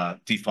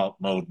default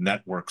mode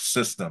network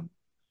system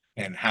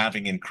and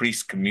having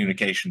increased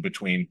communication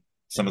between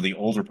some of the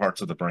older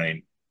parts of the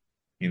brain,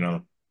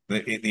 the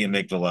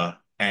amygdala,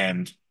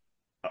 and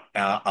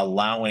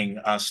allowing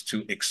us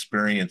to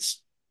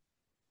experience,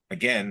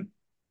 again,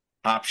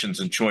 options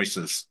and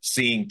choices,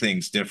 seeing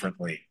things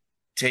differently,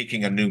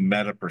 taking a new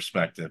meta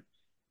perspective.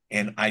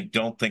 And I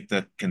don't think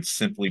that can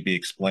simply be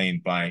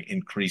explained by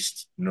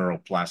increased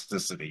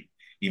neuroplasticity,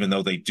 even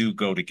though they do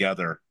go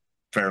together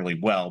fairly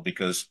well,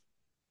 because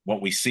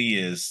what we see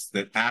is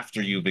that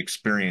after you've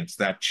experienced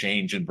that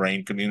change in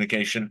brain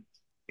communication,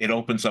 it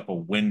opens up a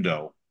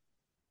window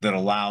that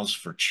allows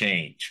for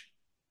change,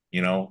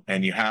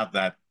 and you have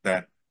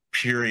that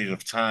period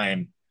of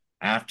time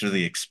after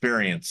the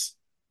experience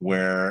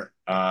where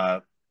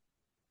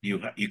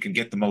you can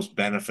get the most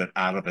benefit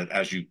out of it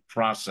as you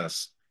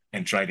process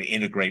and try to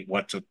integrate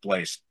what took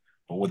place.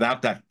 But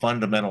without that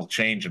fundamental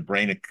change in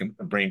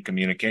brain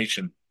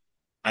communication,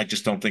 I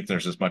just don't think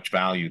there's as much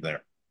value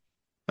there.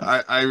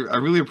 I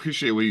really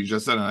appreciate what you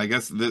just said, and I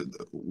guess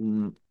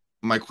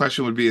my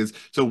question would be is,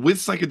 so with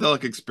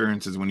psychedelic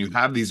experiences, when you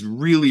have these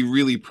really,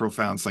 really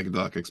profound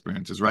psychedelic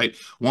experiences, right?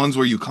 Ones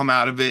where you come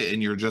out of it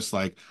and you're just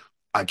like,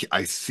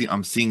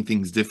 I'm seeing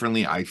things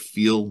differently. I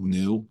feel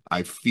new.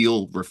 I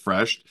feel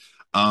refreshed.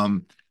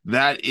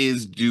 That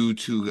is due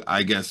to,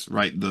 I guess,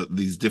 right,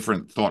 these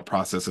different thought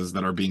processes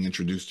that are being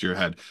introduced to your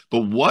head.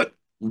 But what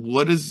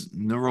does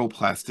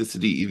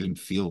neuroplasticity even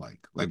feel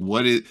like? Like,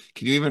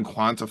 can you even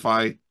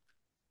quantify,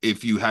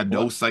 if you had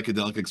no Well,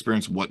 psychedelic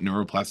experience, what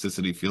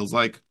neuroplasticity feels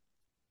like?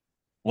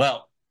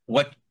 well,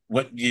 what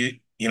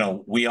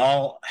we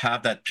all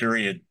have that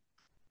period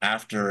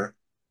after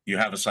you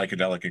have a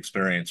psychedelic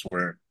experience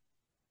where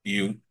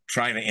you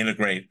try to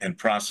integrate and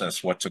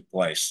process what took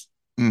place.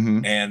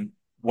 Mm-hmm. And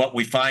what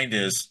we find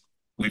is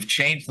we've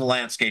changed the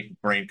landscape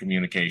of brain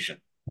communication,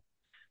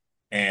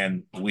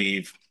 and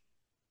we've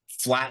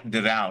flattened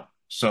it out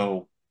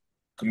so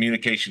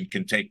communication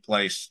can take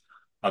place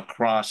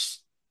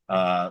across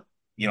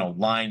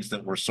lines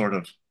that were sort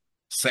of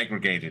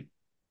segregated.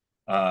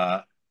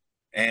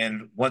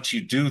 And once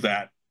you do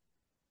that,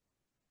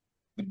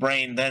 the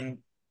brain then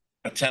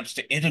attempts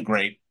to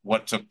integrate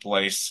what took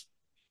place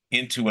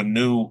into a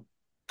new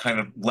kind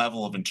of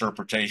level of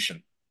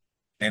interpretation.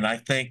 And I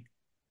think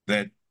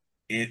that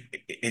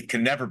it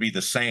can never be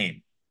the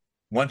same.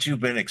 Once you've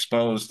been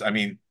exposed, I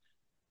mean,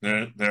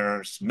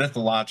 there's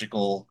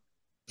mythological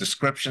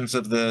descriptions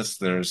of this.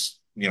 There's,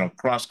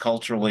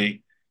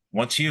 cross-culturally,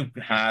 once you've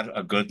had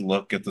a good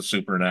look at the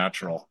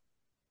supernatural,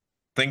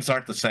 things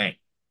aren't the same.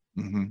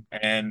 Mm-hmm.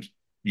 And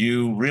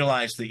you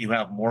realize that you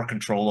have more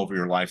control over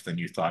your life than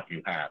you thought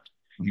you had.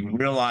 Mm-hmm. You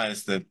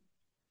realize that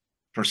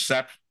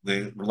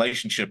the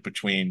relationship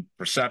between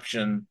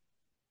perception,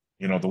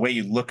 the way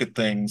you look at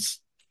things,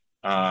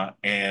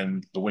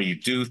 and the way you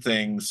do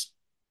things,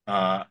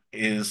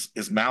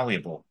 is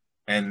malleable,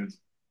 and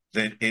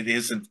that it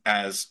isn't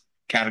as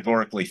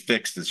categorically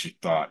fixed as you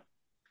thought.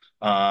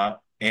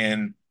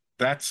 And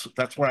that's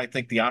where I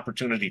think the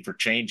opportunity for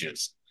change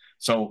is.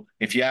 So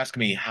if you ask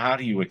me, how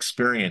do you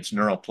experience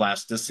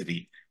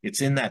neuroplasticity?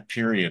 It's in that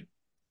period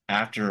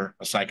after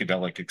a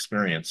psychedelic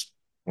experience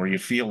where you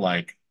feel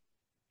like,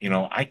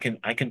 I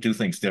can do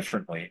things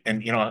differently.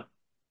 And,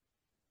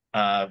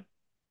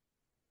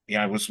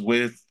 I was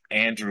with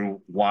Andrew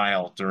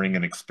Weil during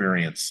an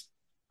experience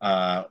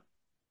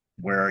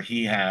where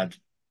he had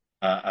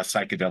a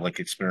psychedelic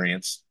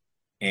experience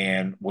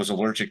and was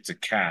allergic to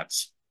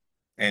cats.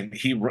 And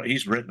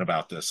he's written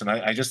about this. And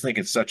I just think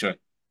it's such a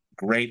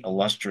great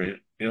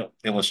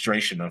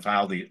illustration of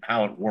how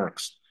it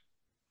works.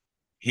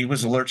 He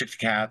was allergic to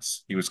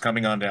cats. He was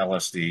coming onto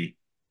LSD.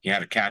 He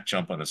had a cat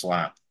jump on his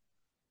lap.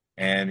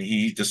 And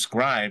he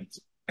described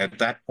at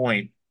that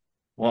point,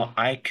 well,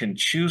 I can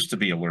choose to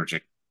be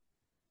allergic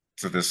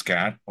to this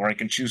cat, or I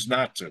can choose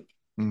not to.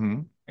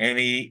 Mm-hmm. And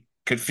he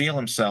could feel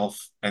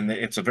himself, and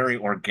it's a very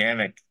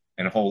organic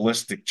and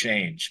holistic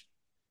change.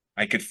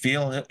 He could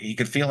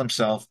feel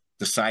himself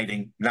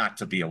deciding not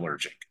to be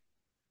allergic.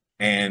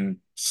 And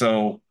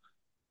so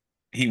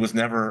he was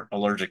never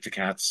allergic to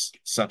cats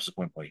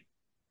subsequently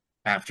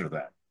after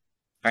that.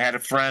 I had a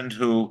friend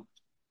who,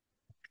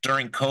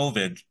 during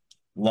COVID,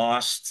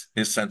 lost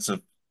his sense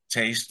of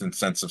taste and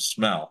sense of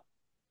smell,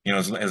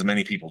 as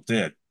many people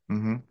did.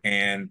 Mm-hmm.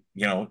 And,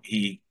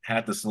 he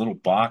had this little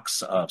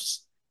box of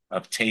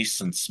of tastes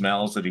and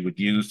smells that he would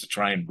use to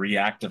try and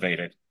reactivate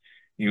it.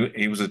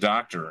 He was a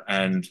doctor,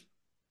 and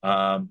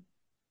um,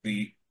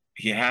 the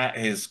he had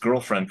his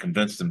girlfriend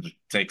convinced him to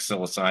take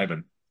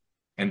psilocybin.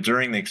 And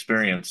during the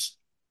experience,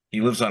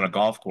 he lives on a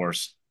golf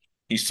course.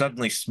 He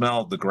suddenly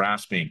smelled the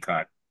grass being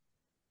cut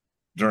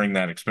during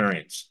that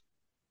experience.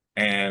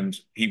 And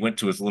he went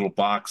to his little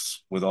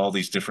box with all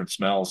these different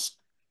smells,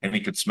 and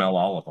he could smell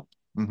all of them.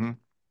 Hmm.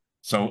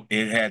 So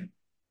it had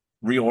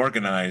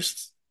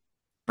reorganized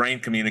brain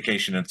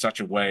communication in such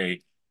a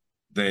way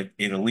that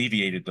it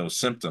alleviated those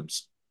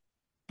symptoms.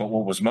 But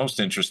what was most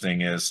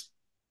interesting is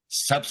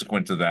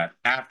subsequent to that,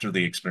 after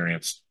the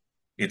experience,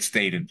 it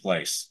stayed in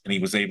place and he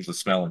was able to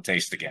smell and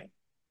taste again.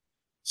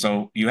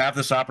 So you have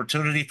this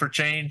opportunity for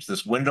change,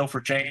 this window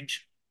for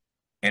change,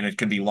 and it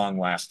can be long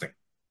lasting.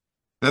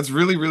 That's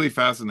really, really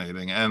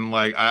fascinating. And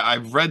like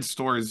I've read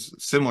stories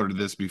similar to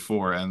this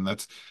before, and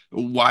that's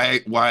why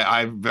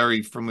I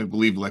very firmly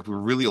believe like we're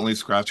really only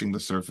scratching the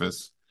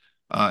surface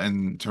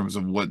in terms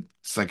of what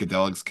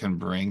psychedelics can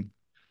bring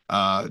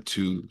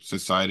to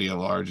society at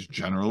large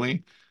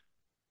generally.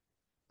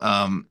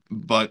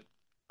 But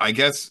I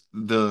guess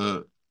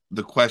the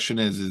question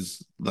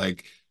is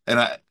like,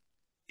 and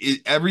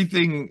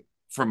everything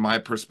from my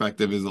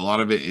perspective is a lot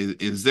of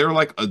it is there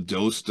like a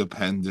dose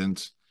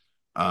dependent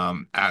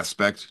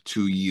aspect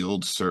to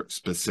yield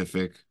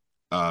specific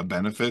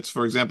benefits?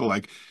 For example,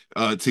 like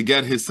to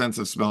get his sense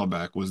of smell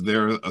back, was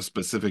there a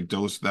specific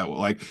dose that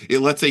like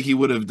let's say he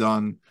would have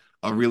done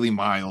a really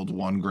mild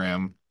 1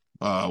 gram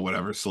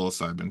whatever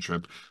psilocybin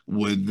trip,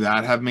 would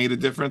that have made a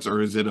difference,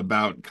 or is it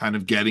about kind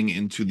of getting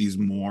into these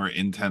more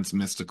intense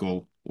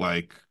mystical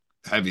like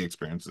heavy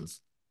experiences?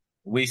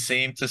 We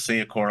seem to see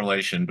a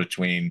correlation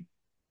between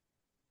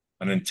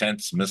an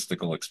intense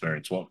mystical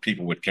experience, what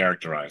people would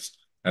characterize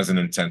as an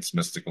intense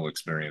mystical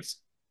experience,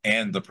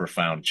 and the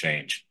profound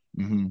change.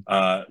 Hmm.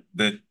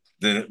 That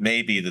it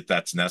may be that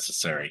that's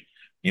necessary.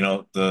 You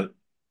know, the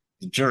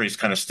jury's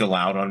kind of still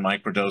out on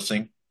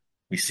microdosing.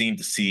 We seem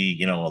to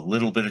see, a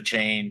little bit of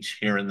change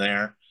here and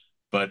there,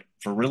 but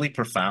for really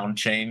profound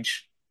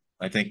change,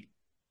 I think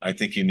I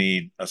think you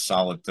need a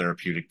solid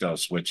therapeutic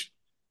dose, which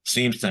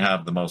seems to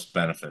have the most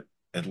benefit,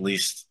 at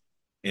least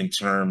in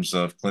terms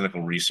of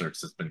clinical research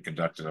that's been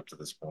conducted up to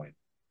this point.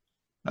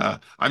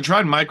 I've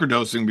tried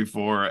microdosing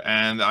before,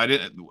 and I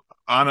didn't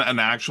on an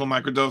actual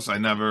microdose.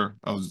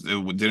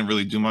 It didn't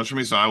really do much for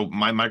me. So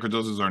my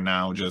microdoses are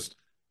now just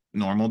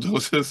normal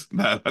doses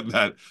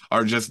that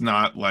are just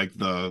not like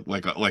the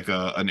like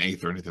a an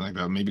eighth or anything like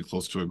that. Maybe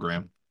close to 1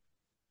 gram.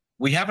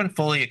 We haven't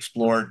fully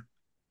explored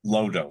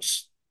low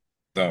dose,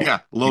 though.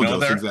 Yeah, low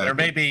dose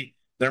exactly.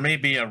 There may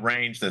be a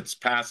range that's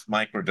past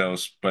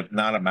microdose, but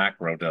not a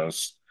macro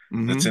dose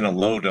that's Hmm. in a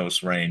low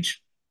dose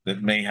range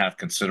that may have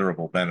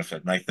considerable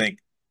benefit. And I think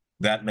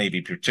that may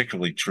be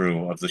particularly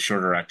true of the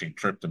shorter acting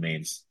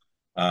tryptamines,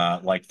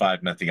 like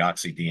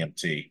 5-methoxy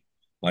DMT.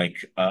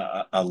 Like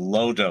a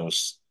low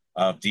dose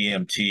of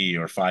DMT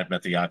or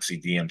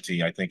 5-methoxy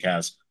DMT, I think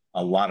has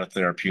a lot of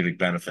therapeutic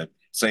benefit.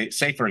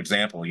 Say for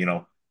example,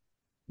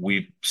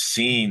 we've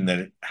seen that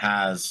it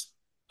has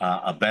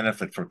a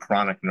benefit for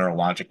chronic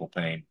neurological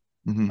pain,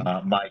 Hmm.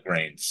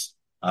 migraines,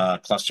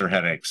 cluster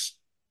headaches,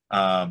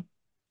 but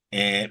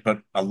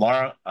a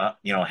lot,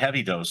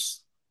 heavy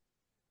dose,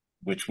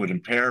 which would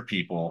impair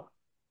people,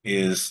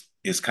 is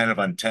kind of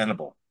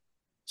untenable.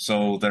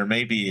 So there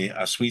may be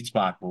a sweet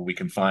spot where we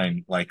can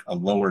find like a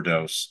lower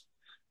dose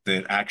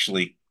that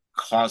actually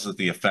causes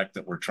the effect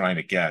that we're trying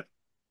to get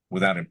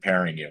without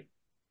impairing you.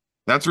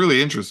 That's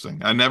really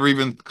interesting. I never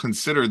even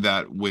considered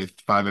that with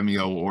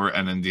 5-MeO or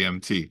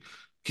NN-DMT.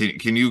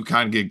 Can you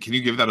can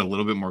you give that a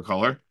little bit more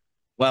color?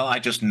 Well, I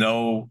just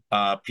know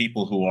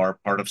people who are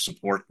part of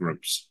support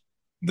groups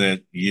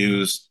that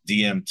use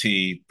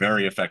DMT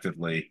very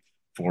effectively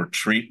for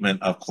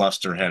treatment of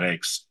cluster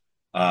headaches,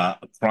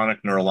 chronic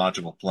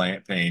neurological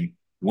pain,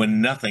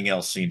 when nothing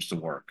else seems to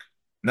work.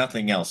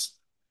 Nothing else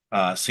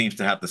seems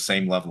to have the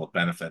same level of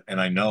benefit.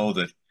 And I know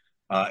that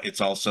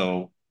it's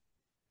also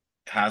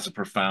has a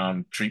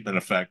profound treatment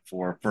effect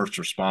for first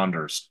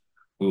responders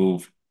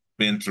who've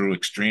been through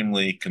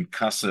extremely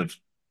concussive,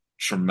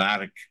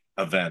 traumatic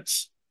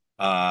events.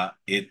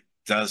 It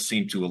does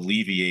seem to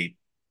alleviate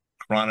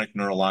chronic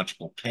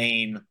neurological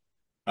pain,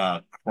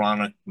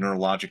 chronic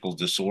neurological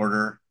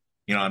disorder.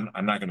 I'm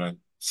not going to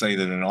say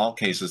that in all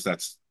cases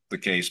that's the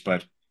case,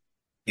 but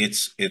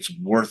it's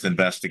worth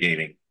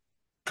investigating.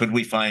 Could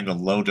we find a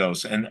low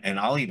dose? And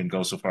I'll even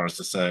go so far as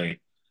to say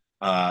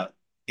uh,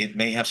 it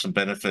may have some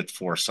benefit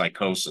for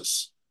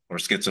psychosis or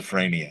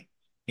schizophrenia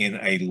in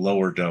a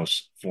lower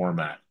dose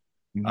format.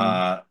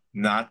 Hmm.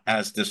 Not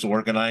as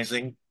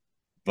disorganizing,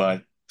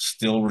 but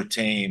still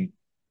retain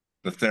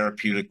the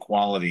therapeutic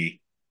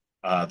quality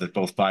that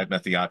both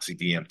 5-methoxy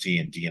DMT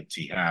and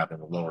DMT have in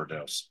the lower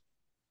dose.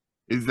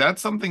 Is that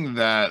something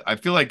that I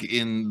feel like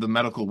in the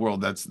medical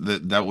world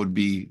that would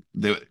be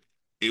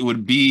it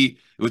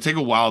would take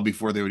a while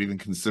before they would even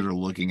consider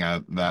looking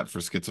at that for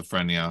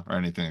schizophrenia or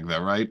anything like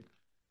that, right?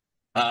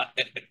 Uh,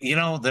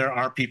 there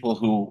are people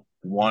who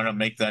want to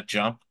make that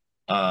jump.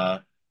 Uh,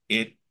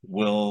 it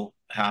will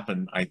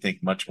happen, I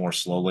think, much more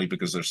slowly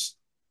because there's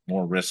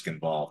more risk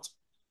involved.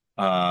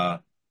 Uh,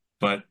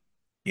 but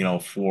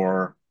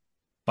for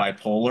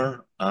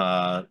bipolar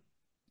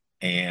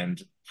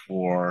and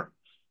for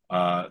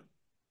uh,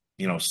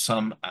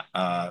 some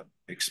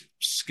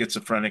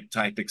schizophrenic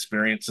type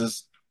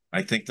experiences,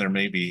 I think there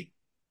may be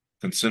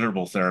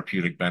considerable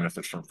therapeutic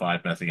benefit from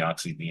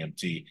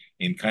 5-methoxy-DMT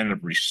in kind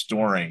of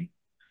restoring,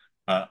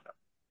 uh,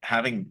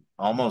 having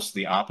almost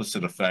the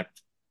opposite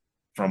effect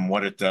from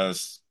what it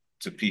does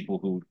to people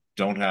who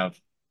don't have,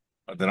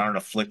 that aren't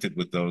afflicted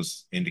with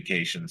those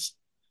indications.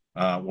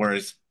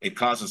 Whereas it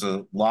causes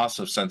a loss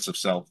of sense of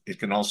self, it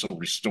can also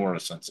restore a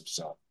sense of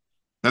self.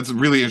 That's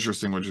really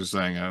interesting what you're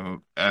saying,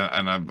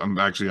 and I'm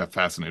actually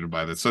fascinated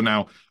by this. So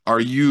now, are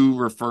you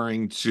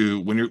referring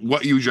to when you're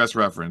what you just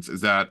referenced?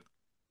 Is that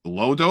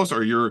low dose,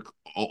 or you're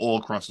all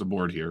across the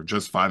board here,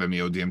 just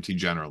 5-MeO DMT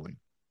generally?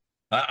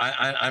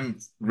 I'm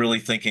really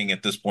thinking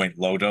at this point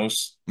low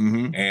dose,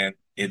 Mm-hmm. and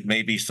it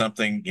may be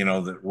something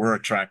that we're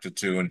attracted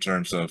to in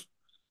terms of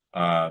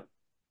uh,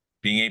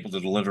 being able to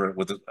deliver it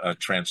with a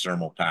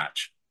transdermal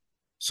patch.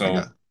 I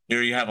got. So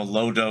here you have a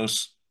low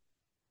dose,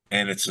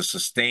 and it's a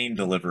sustained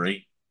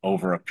delivery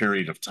over a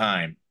period of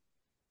time,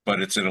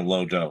 but it's at a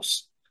low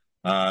dose.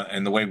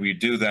 And the way we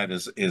do that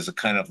is a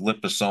kind of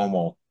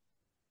liposomal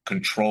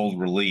controlled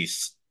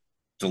release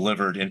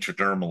delivered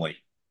intradermally.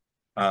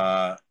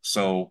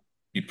 So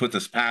you put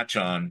this patch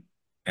on,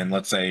 and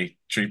let's say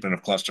treatment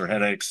of cluster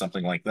headaches,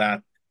 something like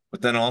that.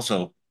 But then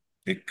also,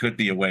 it could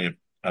be a way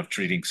of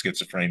treating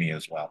schizophrenia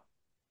as well.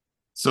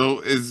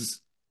 So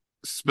is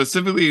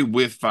specifically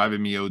with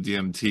 5-MeO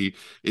DMT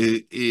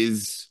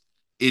is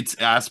its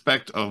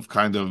aspect of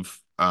kind of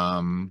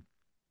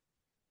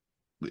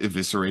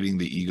eviscerating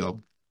the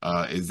ego.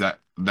 Is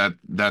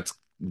that's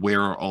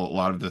where a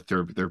lot of the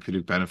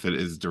therapeutic benefit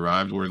is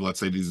derived, where let's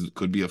say these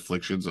could be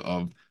afflictions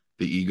of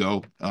the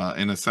ego,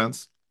 in a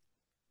sense.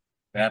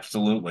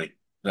 Absolutely.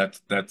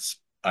 That's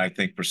I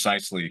think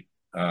precisely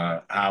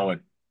how it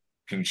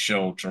can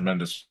show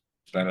tremendous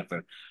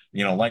benefit.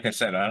 Like I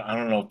said, I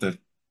don't know if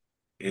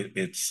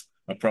it's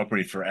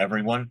appropriate for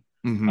everyone,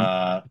 Hmm.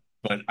 uh,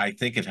 but I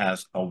think it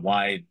has a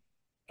wide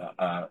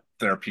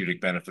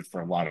therapeutic benefit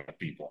for a lot of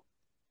people.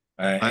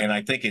 I, And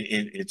I think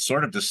it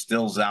sort of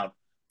distills out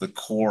the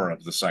core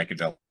of the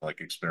psychedelic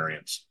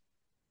experience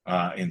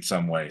in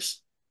some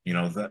ways.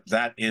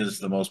 That is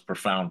the most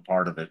profound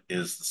part of it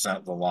is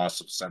the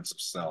loss of sense of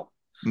self.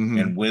 mhm.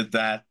 And with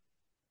that,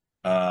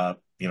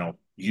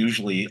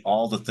 usually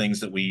all the things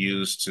that we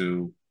use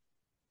to,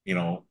 you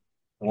know,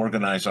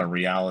 organize our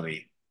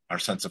reality, our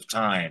sense of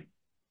time,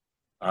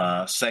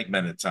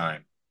 segmented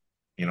time,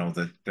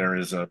 that there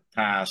is a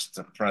past,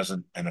 a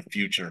present, and a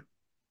future.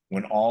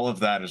 When all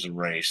of that is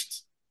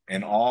erased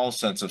and all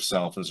sense of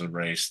self is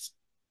erased,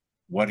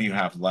 what do you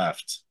have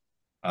left?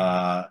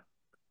 Uh,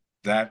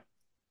 that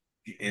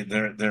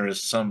there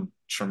is some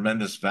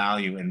tremendous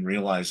value in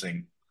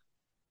realizing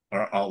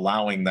or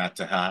allowing that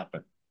to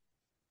happen.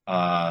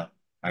 Uh,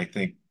 I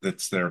think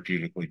that's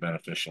therapeutically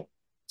beneficial.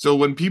 So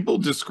when people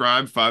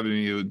describe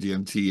 5-MeO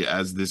DMT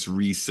as this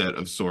reset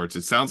of sorts,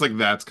 it sounds like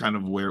that's kind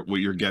of where what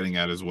you're getting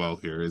at as well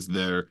here. Is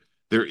there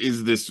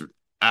is this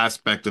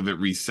aspect of it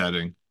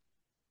resetting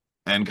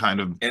and kind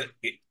of It,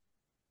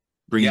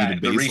 bringing you to yeah,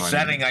 the baseline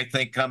resetting again. I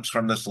think comes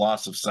from this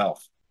loss of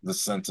self, the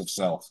sense of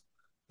self.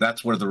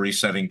 That's where the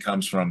resetting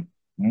comes from,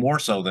 more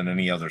so than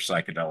any other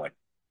psychedelic.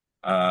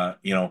 Uh,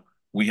 you know,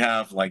 we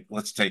have like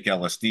let's take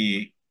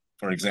LSD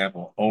for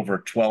example. Over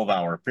a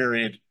 12-hour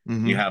period,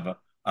 you Hmm. have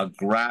a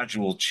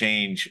gradual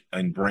change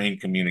in brain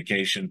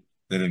communication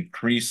that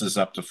increases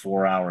up to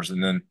 4 hours,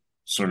 and then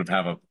sort of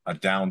have a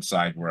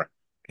downside where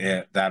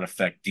that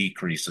effect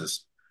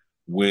decreases.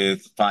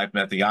 With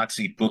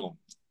 5-methoxy, boom,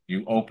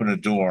 you open a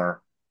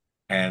door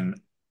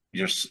and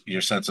your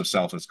sense of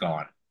self is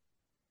gone.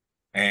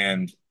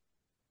 And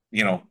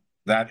you know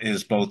that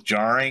is both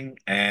jarring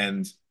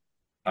and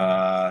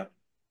uh,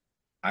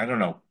 I don't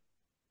know,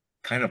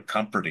 kind of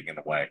comforting in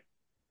a way,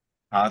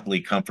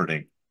 oddly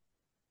comforting.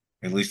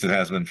 At least it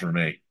has been for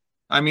me.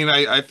 I mean,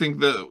 I think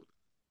the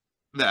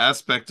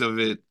aspect of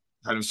it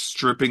kind of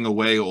stripping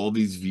away all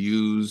these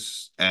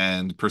views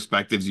and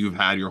perspectives you've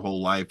had your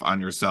whole life on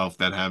yourself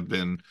that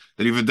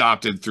you've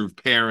adopted through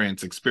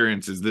parents,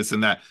 experiences, this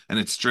and that, and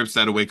it strips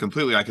that away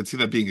completely. I could see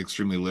that being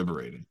extremely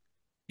liberating.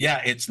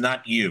 Yeah, it's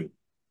not you.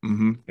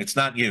 Hmm. It's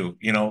not you.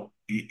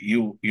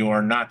 You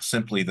are not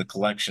simply the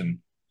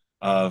collection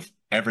of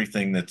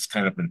everything that's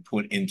kind of been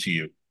put into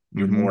you.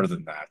 You're Hmm. more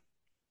than that.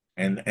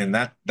 And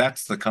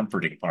that's the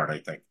comforting part, I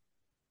think.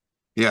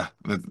 Yeah,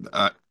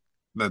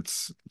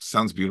 that's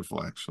sounds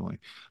beautiful, actually.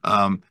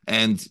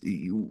 And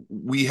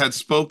we had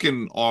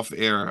spoken off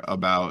air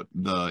about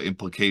the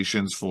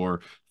implications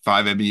for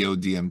 5-MeO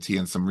DMT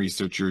and some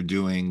research you're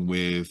doing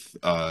with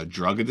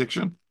drug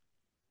addiction.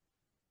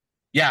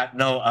 Yeah,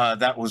 no,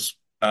 that was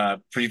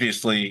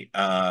previously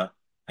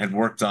had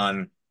worked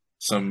on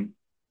some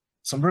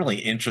some really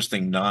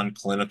interesting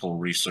non-clinical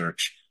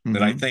research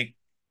that I Hmm. think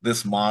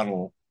this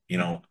model,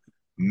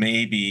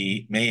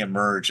 may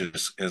emerge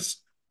as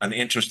an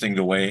interesting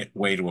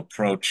way to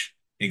approach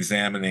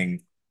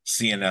examining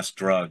CNS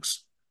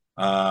drugs.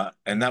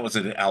 And that was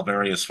at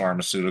Alvarius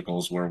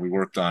Pharmaceuticals, where we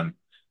worked on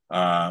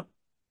uh,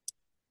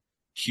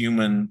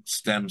 human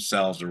stem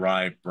cell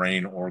derived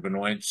brain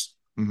organoids,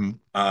 Hmm.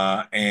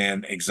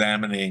 and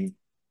examining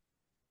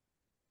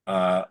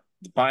the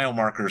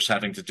biomarkers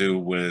having to do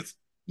with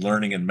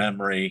learning and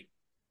memory,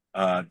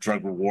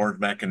 drug reward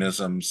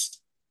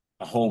mechanisms,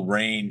 a whole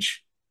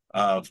range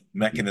of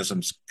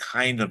mechanisms,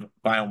 kind of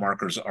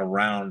biomarkers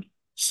around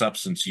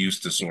substance use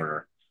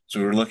disorder. So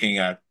we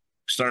were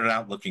started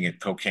out looking at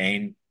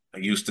cocaine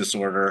use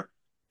disorder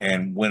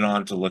and went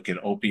on to look at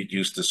opiate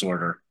use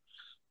disorder.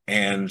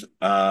 And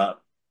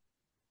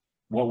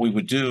what we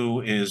would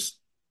do is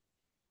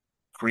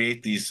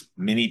create these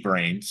mini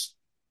brains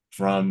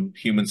from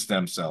human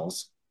stem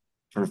cells,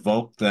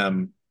 provoke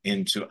them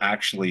into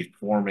actually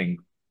forming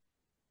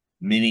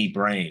mini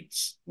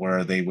brains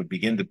where they would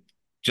begin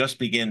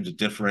to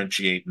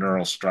differentiate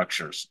neural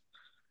structures.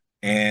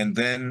 And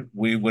then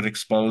we would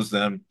expose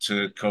them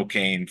to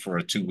cocaine for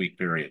a 2 week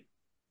period.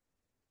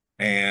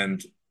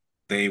 And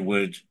they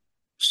would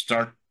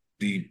start,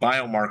 the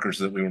biomarkers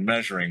that we were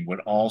measuring would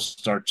all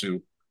start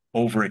to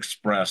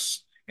overexpress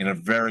in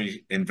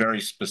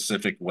very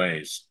specific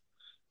ways.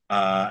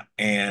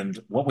 And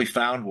what we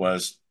found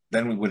was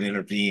then we would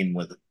intervene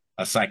with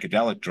a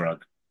psychedelic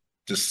drug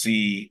to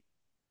see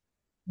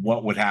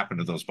what would happen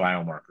to those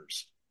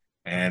biomarkers.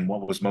 And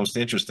what was most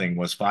interesting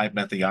was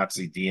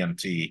 5-methoxy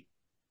DMT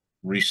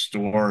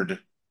restored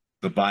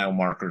the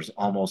biomarkers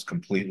almost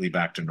completely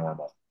back to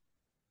normal.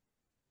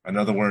 In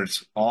other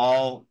words,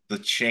 all the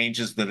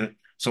changes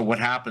so what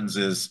happens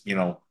is,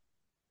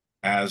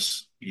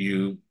 as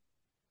you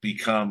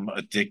become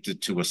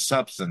addicted to a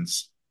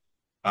substance,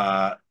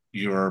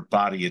 your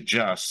body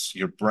adjusts,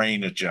 your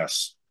brain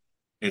adjusts.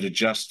 It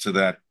adjusts to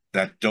that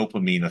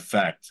dopamine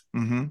effect,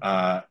 Hmm.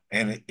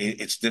 and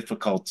it's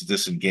difficult to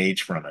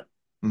disengage from it.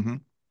 Hmm.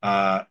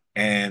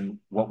 And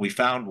what we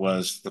found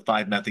was the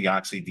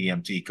 5-methoxy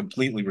DMT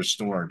completely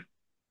restored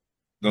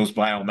those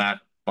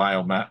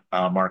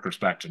biomarkers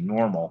back to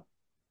normal,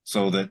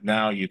 so that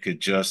now you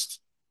could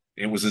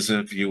it was as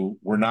if you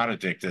were not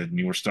addicted and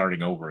you were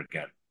starting over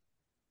again,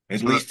 at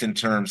So least in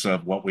terms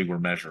of what we were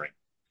measuring.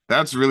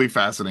 that's really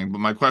fascinating. But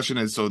my question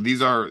is, so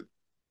these are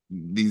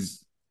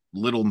these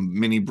little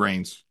mini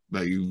brains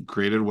that you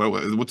created.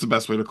 What's the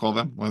best way to call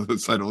them? Well,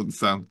 I don't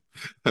sound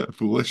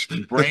foolish.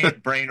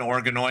 Brain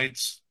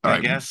organoids, All I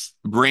right, guess.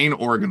 brain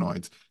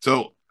organoids.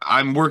 So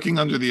I'm working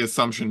under the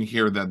assumption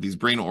here that these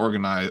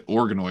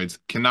organoids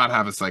cannot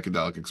have a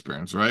psychedelic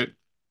experience, right?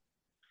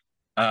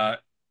 uh,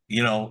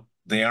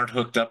 they aren't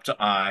hooked up to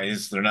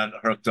eyes. They're not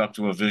hooked up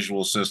to a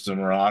visual system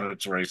or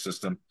auditory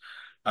system.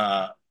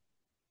 Uh,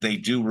 they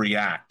do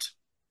react.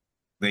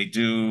 They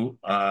do.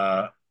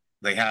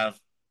 They have,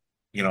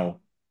 you know,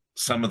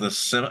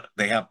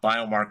 they have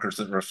biomarkers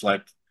that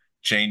reflect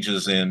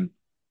changes in,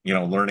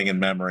 learning and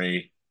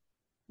memory,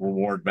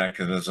 reward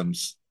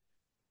mechanisms,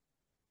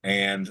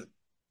 and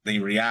they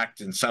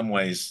react in some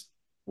ways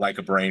like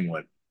a brain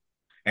would.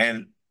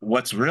 And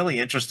what's really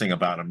interesting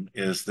about them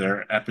is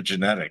they're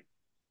epigenetic.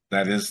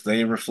 That is,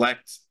 they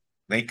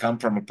come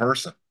from a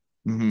person.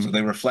 So Hmm.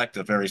 they reflect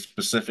a very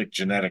specific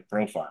genetic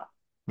profile.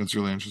 That's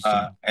really interesting.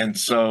 And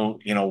so,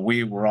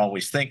 we were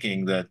always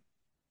thinking that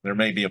there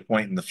may be a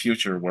point in the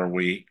future where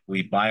we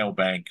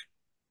biobank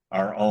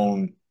our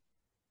own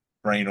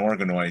brain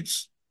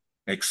organoids,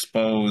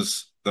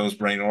 expose those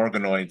brain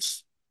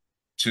organoids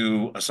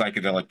to a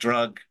psychedelic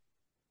drug,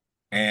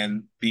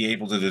 and be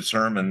able to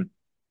determine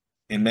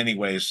in many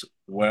ways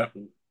what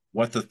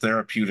the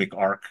therapeutic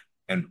arc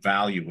and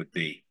value would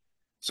be.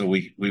 So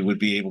we would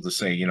be able to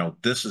say,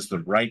 this is the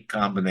right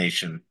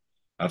combination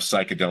of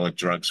psychedelic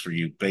drugs for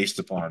you based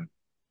upon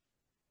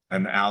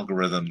an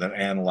algorithm that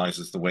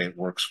analyzes the way it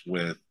works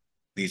with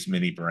these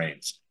mini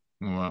brains.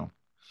 Wow.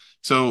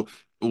 So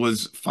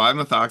was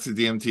 5-methoxy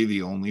DMT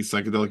the only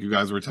psychedelic you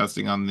guys were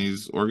testing on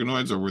these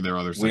organoids, or were there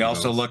other We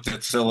also psychedelics? looked at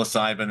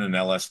psilocybin and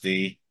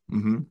LSD,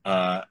 Hmm.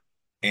 uh,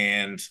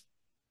 and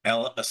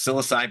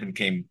psilocybin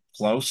came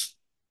close,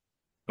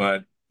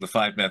 but the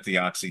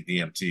 5-methoxy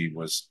DMT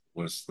was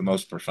the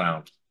most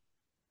profound,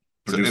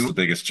 So produced the and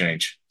biggest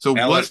change. so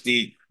what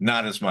LSD,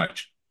 not as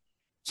much.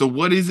 so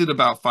what is it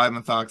about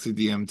 5-methoxy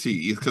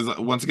DMT? Because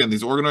once again,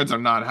 these organoids are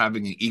not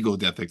having an ego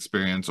death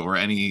experience or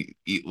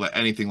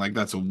anything like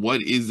that. So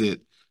what is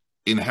it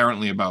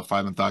inherently about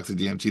 5-methoxy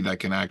DMT that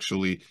can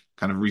actually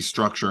kind of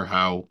restructure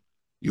how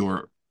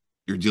you're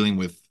you're dealing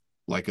with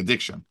like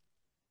addiction?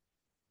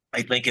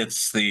 I think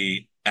it's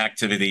the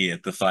activity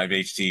at the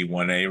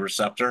 5-HT1A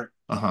receptor,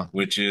 Uh-huh.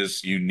 which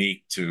is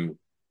unique to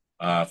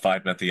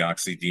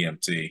 5-methoxy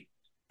DMT,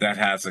 that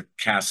has a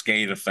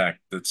cascade effect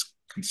that's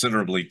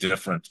considerably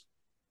different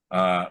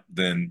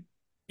than,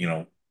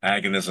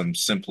 agonism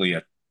simply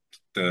at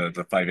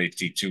the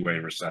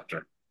 5-HT2A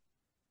receptor.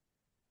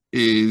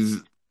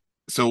 Is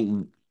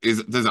so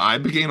is does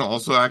ibogaine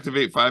also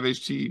activate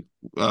 5-HT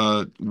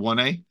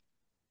 1A?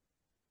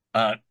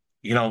 Uh,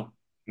 you know,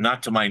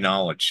 Not to my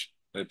knowledge.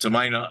 To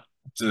my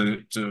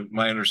to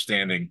my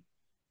understanding,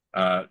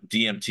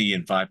 DMT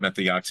and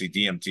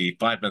 5-methoxy-DMT,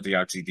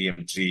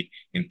 5-methoxy-DMT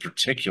in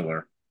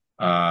particular,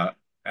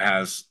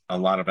 has a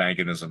lot of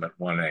agonism at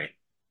 1A.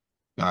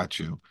 Got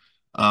you.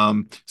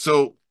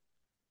 So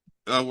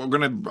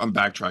I'm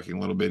backtracking a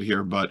little bit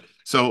here, but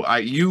so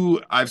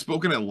I've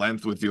spoken at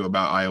length with you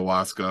about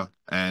ayahuasca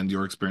and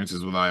your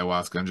experiences with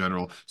ayahuasca in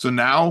general. So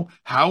now,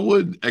 how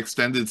would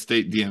extended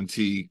state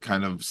DMT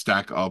kind of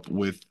stack up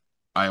with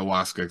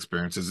ayahuasca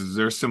experiences? Is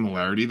there a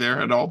similarity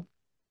there at all?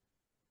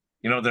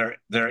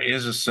 There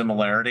is a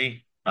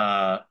similarity,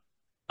 a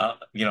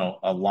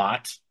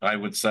lot, I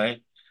would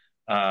say.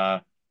 Uh,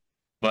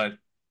 but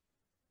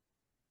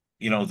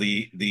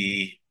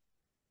the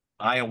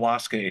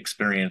ayahuasca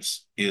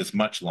experience is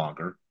much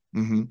longer.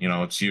 Hmm.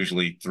 It's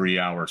usually 3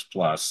 hours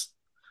plus,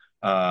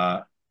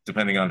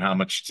 depending on how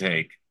much you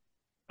take.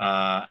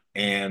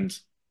 And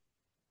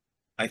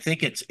I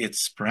think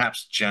it's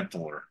perhaps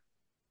gentler,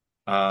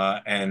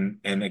 and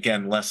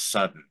again less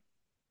sudden.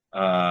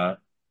 Uh,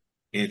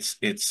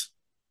 it's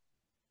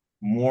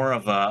more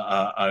of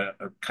a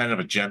kind of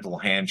a gentle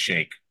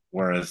handshake,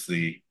 whereas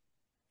the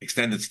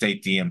extended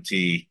state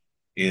DMT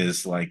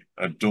is like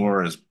a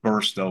door is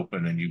burst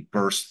open and you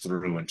burst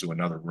through into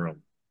another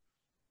room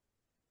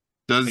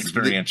Does the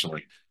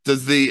experientially.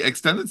 does the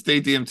extended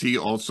state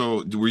DMT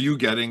also, were you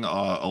getting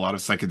a lot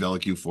of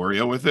psychedelic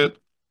euphoria with it?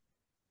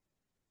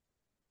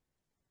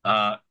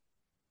 Uh,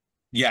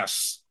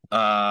 yes,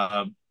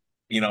 but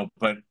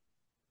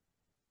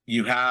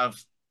you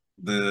have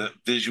the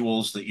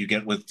visuals that you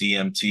get with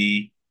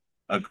DMT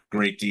a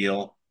great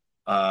deal.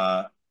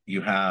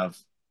 You have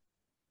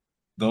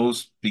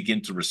those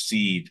begin to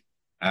recede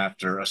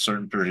after a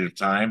certain period of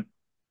time,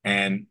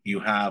 and you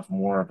have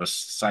more of a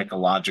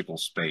psychological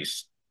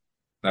space.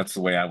 That's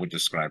the way I would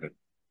describe it.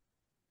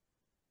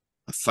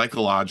 A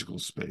psychological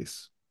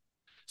space.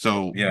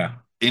 So Yeah.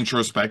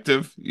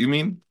 introspective, you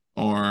mean?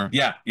 Or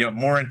Yeah.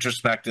 More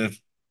introspective,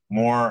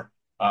 more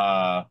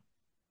able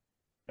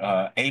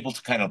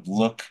to kind of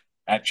look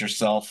at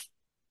yourself.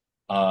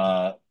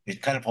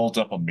 It kind of holds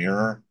up a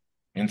mirror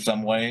in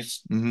some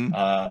ways, hmm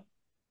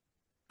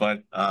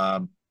but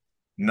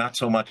not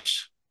so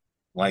much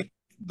like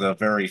the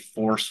very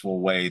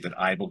forceful way that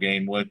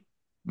ibogaine would,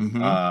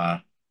 hmm uh,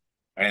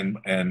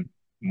 and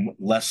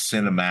less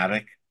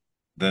cinematic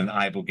than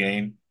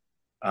ibogaine,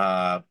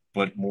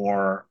 but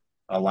more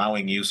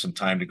allowing you some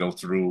time to go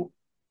through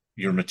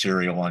your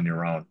material on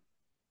your own.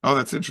 Oh,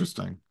 that's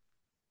interesting.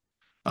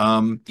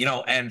 Um,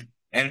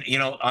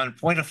 On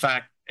point of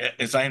fact,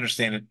 as I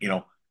understand it,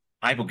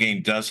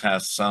 ibogaine does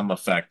have some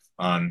effect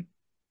on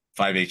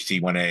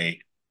 5-HT1A,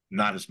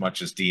 not as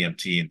much as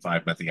DMT and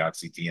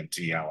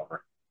 5-methoxy-DMT,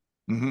 however.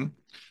 hmm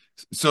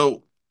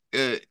So,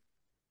 uh,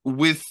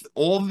 with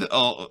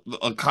all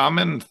a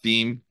common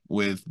theme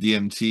with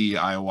DMT,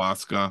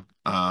 ayahuasca,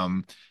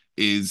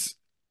 is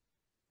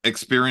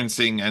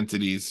experiencing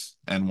entities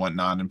and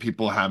whatnot, and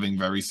people having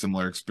very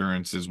similar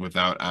experiences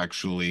without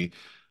actually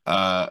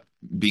uh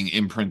being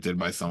imprinted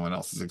by someone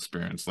else's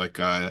experience. Like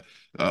a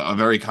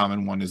very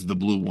common one is the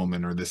blue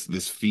woman, or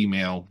this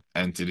female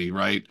entity,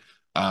 right?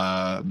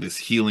 This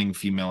healing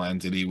female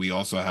entity. We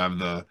also have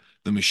the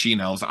machine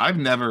elves. I've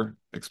never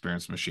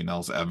experienced machine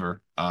elves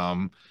ever.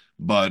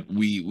 But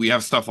we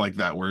have stuff like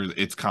that where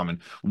it's common.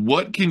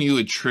 What can you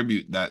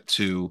attribute that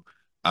to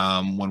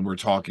when we're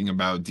talking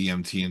about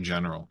DMT in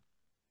general?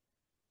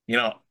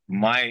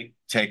 My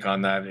take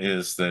on that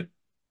is that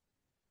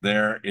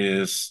there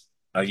is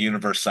a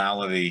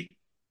universality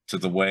to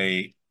the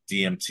way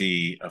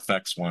DMT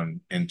affects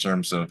one in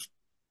terms of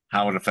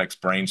how it affects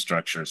brain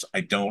structures.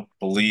 I don't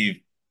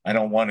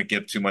want to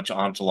give too much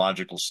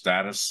ontological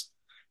status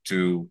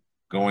to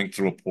going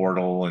through a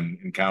portal and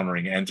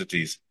encountering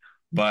entities,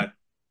 but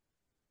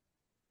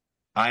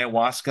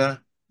ayahuasca,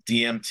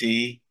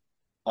 DMT,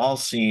 all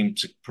seem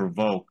to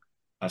provoke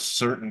a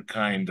certain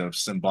kind of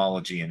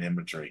symbology and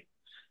imagery.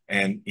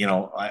 And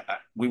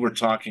we were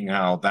talking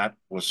how that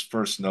was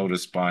first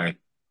noticed by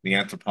the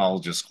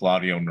anthropologist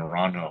Claudio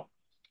Naranjo,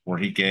 where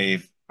he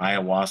gave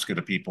ayahuasca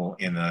to people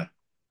in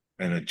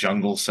a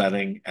jungle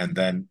setting and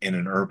then in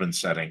an urban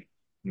setting,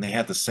 and they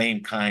had the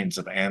same kinds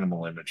of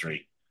animal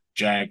imagery: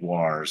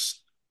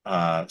 jaguars,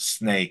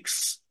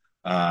 snakes.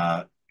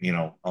 A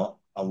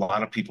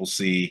lot of people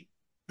see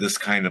this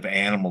kind of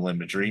animal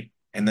imagery,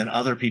 and then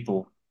other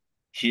people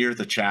hear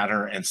the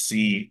chatter and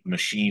see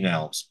machine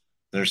elves.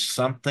 There's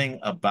something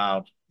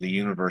about the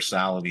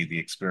universality of the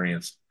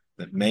experience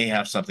that may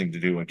have something to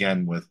do,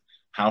 again, with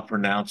how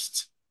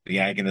pronounced the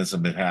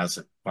agonism it has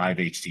at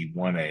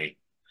 5-HT1A,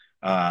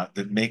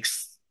 that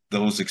makes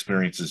those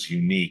experiences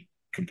unique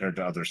compared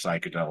to other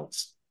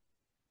psychedelics.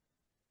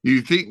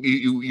 You think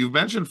you've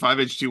mentioned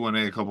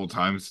 5-HT1A a couple of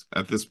times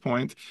at this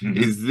point.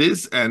 Mm-hmm. Is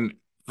this, and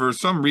for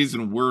some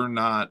reason we're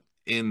not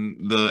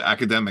in the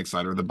academic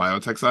side or the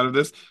biotech side of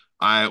this.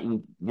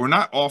 We're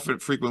not often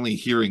frequently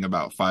hearing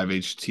about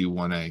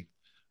 5-HT1A.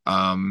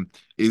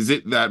 Is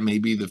it that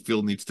maybe the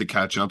field needs to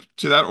catch up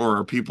to that, or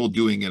are people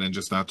doing it and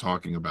just not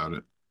talking about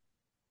it?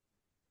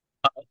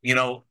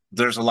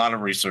 There's a lot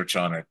of research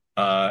on it.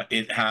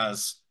 It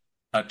has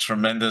a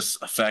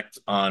tremendous effect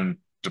on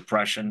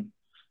depression.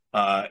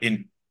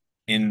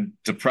 In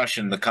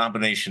depression, the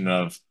combination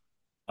of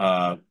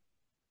uh,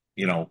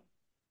 you know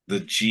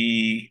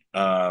the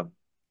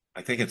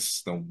I think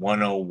it's the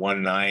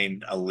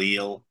 1019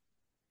 allele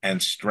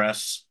and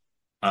stress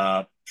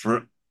uh,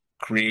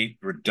 create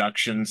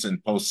reductions in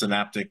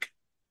postsynaptic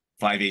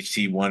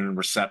 5-HT1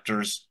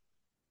 receptors.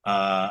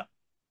 Uh,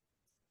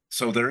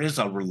 so there is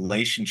a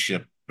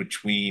relationship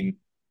between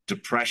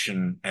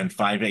depression and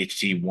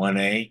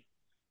 5-HT1A.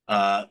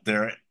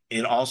 There,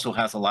 it also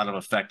has a lot of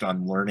effect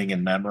on learning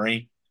and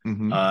memory.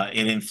 Hmm.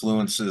 It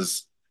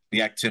influences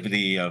the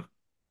activity of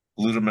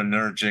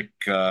glutamatergic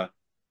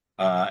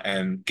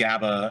and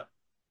GABA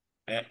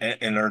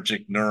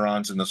energic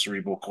neurons in the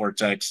cerebral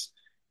cortex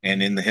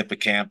and in the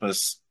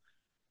hippocampus.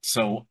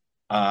 So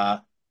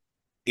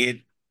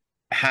it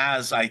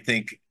has, I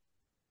think,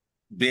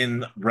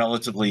 been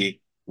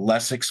relatively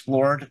less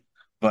explored,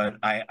 but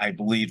I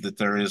believe that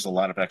there is a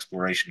lot of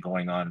exploration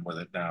going on with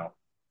it now.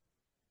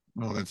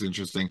 Oh, that's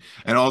interesting.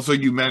 And also,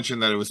 you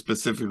mentioned that it was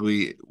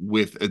specifically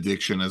with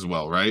addiction as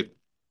well, right?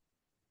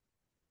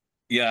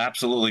 Yeah,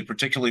 absolutely,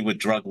 particularly with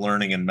drug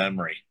learning and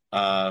memory.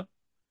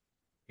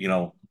 You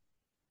know,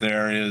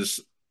 there is,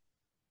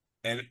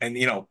 and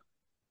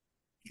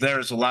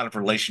there's a lot of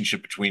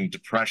relationship between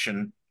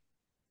depression,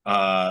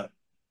 uh,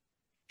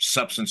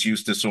 substance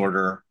use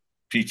disorder,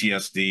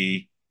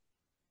 PTSD.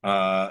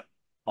 Uh,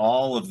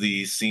 all of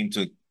these seem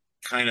to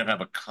kind of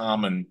have a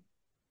common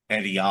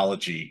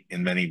etiology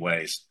in many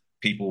ways.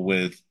 People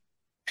with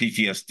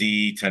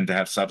PTSD tend to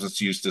have substance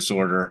use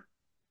disorder.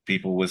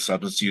 People with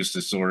substance use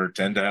disorder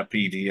tend to have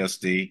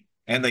PTSD,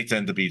 and they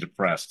tend to be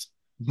depressed.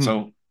 Mhm.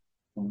 So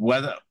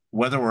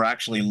whether we're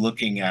actually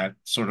looking at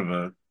sort of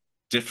a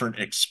different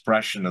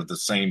expression of the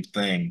same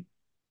thing,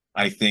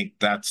 I think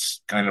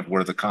that's kind of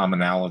where the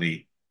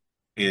commonality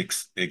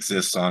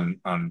exists on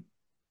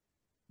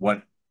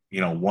what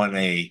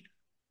 1A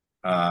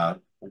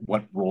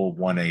what role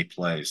 1A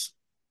plays.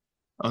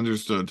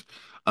 Understood.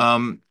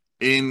 Um,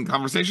 in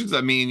conversations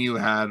that me and you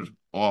had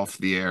off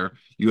the air,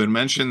 you had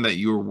mentioned that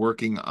you were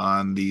working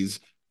on these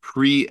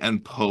pre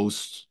and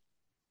post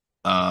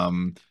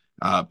um,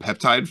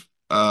 peptide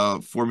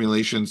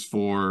formulations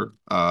for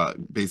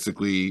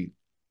basically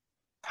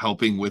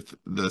helping with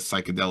the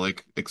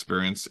psychedelic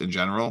experience in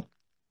general.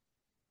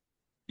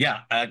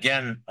 Yeah,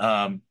 again,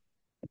 I'm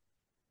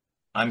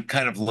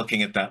kind of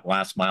looking at that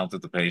last mile to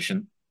the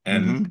patient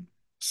and Hmm.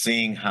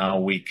 seeing how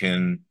we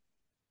can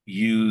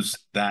use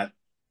that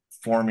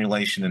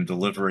formulation and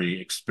delivery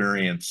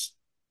experience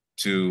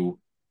to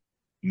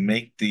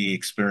make the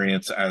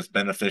experience as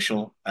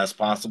beneficial as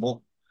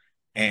possible.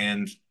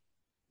 And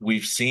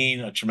we've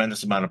seen a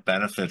tremendous amount of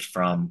benefit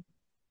from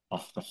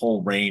the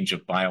whole range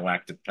of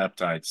bioactive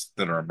peptides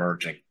that are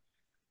emerging.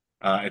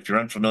 If you're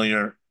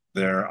unfamiliar,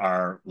 there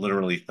are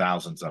literally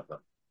thousands of them.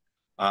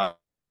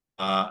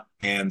 Uh,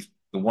 and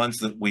the ones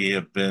that we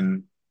have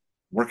been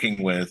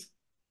working with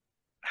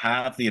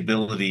have the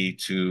ability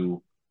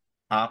to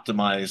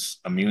optimize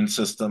immune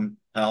system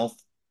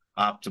health,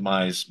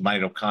 optimize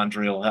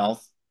mitochondrial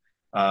health,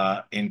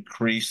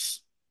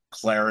 increase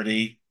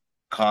clarity,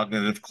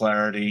 cognitive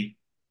clarity,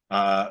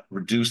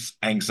 reduce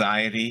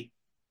anxiety.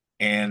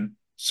 And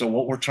so,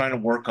 what we're trying to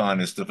work on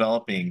is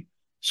developing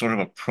sort of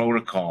a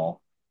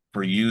protocol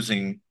for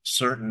using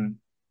certain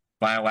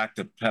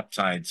bioactive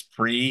peptides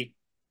pre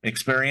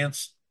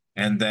experience,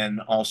 and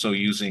then also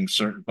using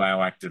certain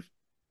bioactive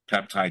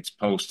peptides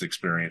post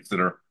experience that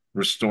are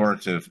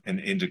restorative and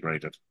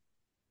integrative.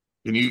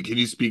 Can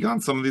you speak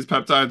on some of these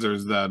peptides, or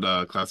is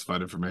that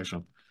classified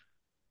information?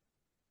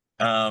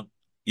 Uh,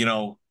 you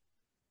know,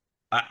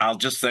 I'll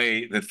just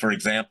say that, for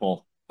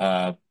example,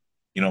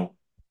 you know,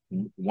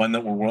 one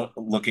that we're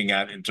looking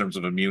at in terms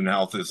of immune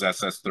health is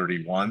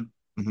SS31.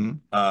 Hmm.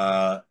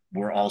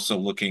 We're also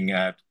looking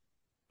at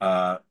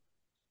uh,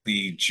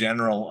 the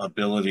general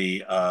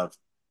ability of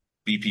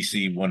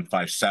BPC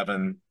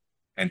 157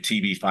 and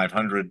TB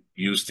 500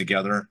 used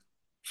together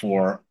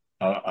for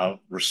a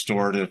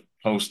restorative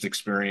post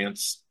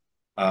experience,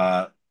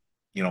 uh,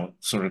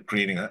 sort of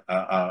creating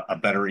a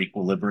better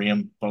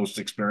equilibrium post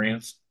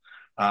experience.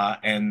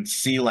 And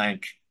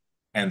CLANC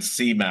and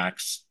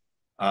CMAX,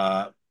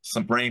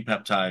 some brain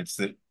peptides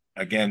that,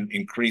 again,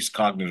 increase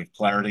cognitive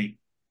clarity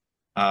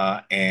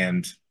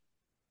and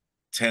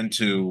tend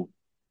to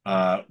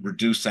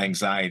reduce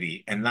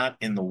anxiety, and not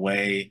in the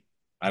way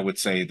I would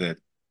say that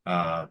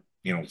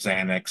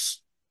Xanax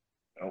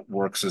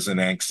works as an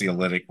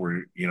anxiolytic,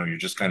 where you're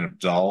just kind of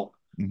dull.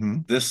 Hmm.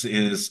 This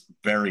is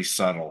very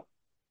subtle.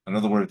 In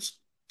other words,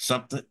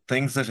 something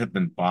things that have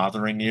been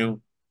bothering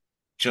you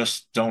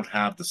just don't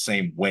have the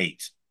same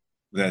weight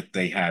that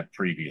they had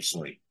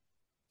previously.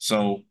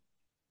 So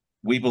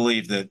we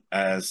believe that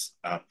as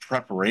a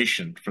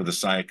preparation for the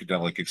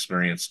psychedelic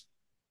experience,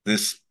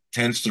 this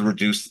tends to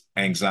reduce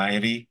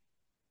anxiety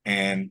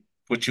and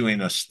put you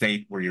in a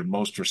state where you're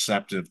most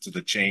receptive to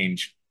the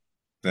change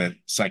that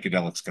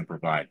psychedelics can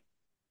provide.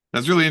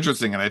 That's really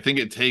interesting, and I think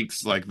it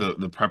takes like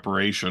the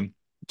preparation.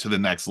 to the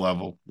next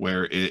level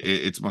where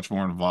it's much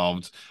more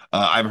involved.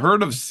 I've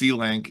heard of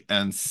C-Lank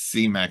and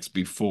C-Mex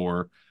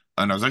before,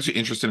 and I was actually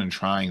interested in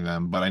trying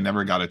them, but I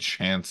never got a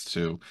chance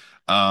to.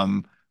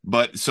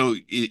 But so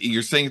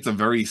you're saying it's a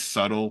very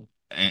subtle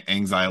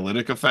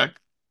anxiolytic effect?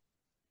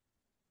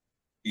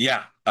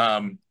 Yeah.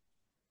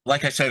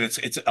 Like I said,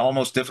 it's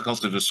almost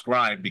difficult to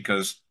describe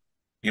because,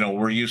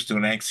 we're used to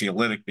an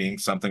anxiolytic being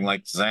something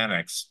like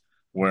Xanax,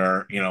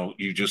 where,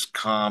 you just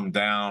calm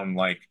down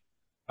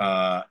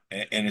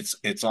and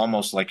it's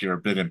almost like you're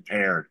a bit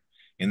impaired.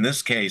 In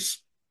this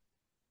case,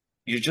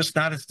 you're just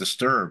not as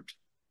disturbed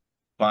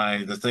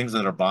by the things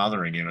that are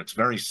bothering you. It's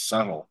very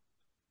subtle.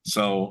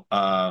 So,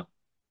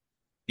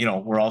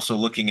 we're also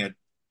looking at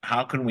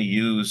how can we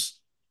use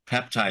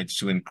peptides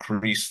to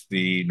increase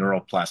the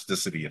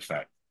neuroplasticity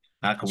effect?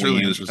 How can It's we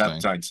really use interesting.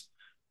 peptides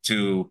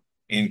to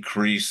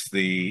increase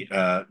the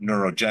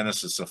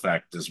neurogenesis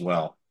effect as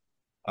well?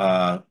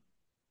 Uh,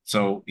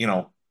 so,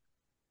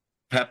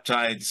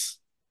 peptides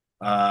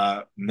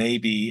may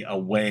be a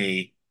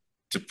way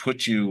to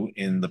put you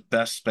in the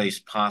best space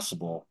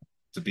possible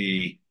to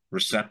be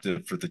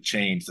receptive for the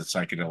change that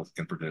psychedelics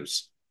can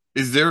produce.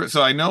 Is there,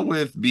 so I know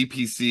with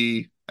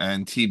BPC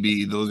and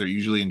TB, those are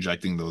usually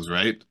injecting those,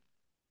 right?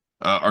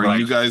 Are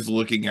you Right. guys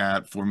looking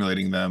at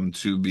formulating them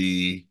to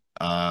be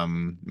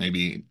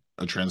maybe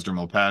a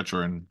transdermal patch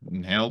or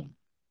inhaled?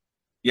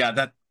 Yeah,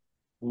 that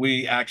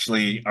we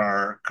actually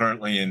are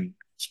currently in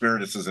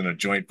Spiritus is in a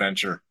joint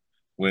venture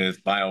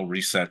with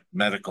BioReset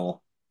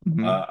Medical,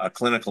 Hmm. a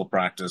clinical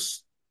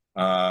practice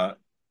uh,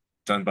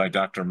 done by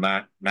Dr.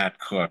 Matt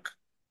Cook.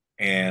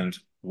 And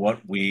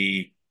what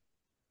we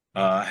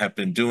have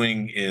been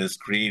doing is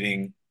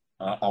creating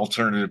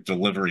alternative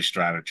delivery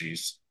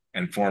strategies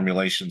and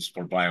formulations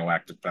for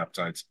bioactive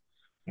peptides.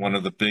 One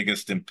of the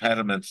biggest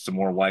impediments to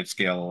more wide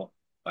scale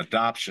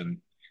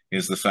adoption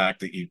is the fact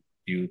that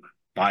you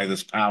buy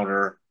this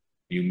powder,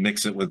 you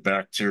mix it with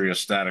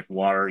bacteriostatic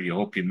water, you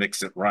hope you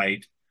mix it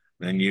right,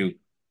 then you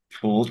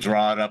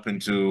draw it up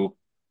into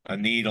a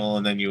needle,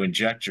 and then you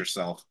inject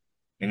yourself.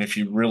 And if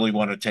you really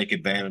want to take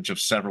advantage of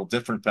several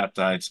different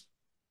peptides,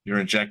 you're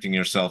injecting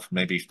yourself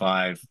maybe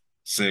 5,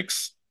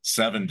 6,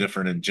 7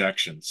 different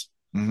injections,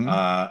 Hmm.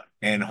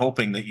 and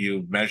hoping that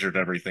you measured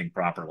everything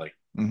properly.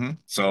 Hmm.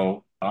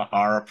 So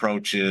our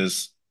approach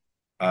is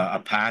a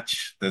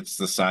patch that's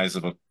the size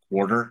of a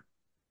quarter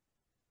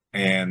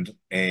and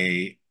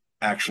a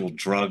actual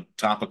drug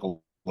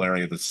topical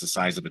area that's the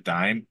size of a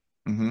dime.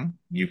 Hmm.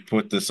 You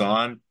put this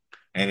on,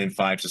 and in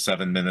 5 to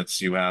 7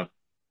 minutes, you have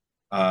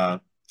uh,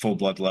 full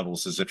blood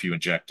levels as if you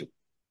injected.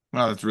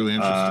 Wow, that's really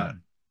Uh,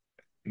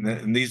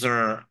 interesting. and these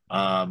are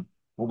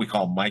what we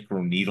call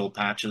micro needle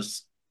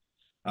patches.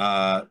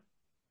 Uh,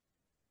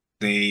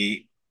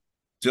 they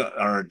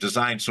are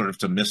designed sort of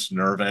to miss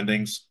nerve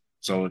endings,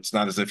 so it's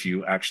not as if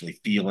you actually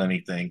feel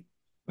anything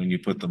when you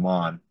put them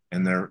on.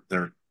 And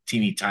they're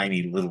teeny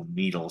tiny little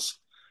needles,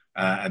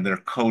 and they're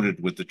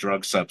coated with the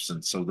drug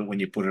substance, so that when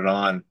you put it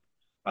on,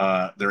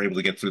 they're able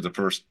to get through the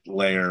first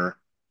layer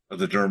of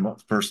the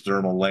first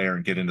dermal layer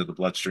and get into the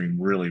bloodstream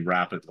really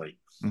rapidly.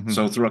 Hmm.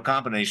 So through a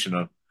combination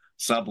of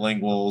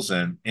sublinguals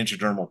and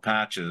intradermal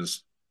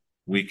patches,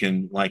 we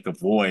can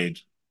avoid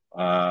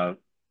uh,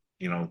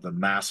 the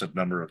massive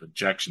number of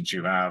injections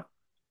you have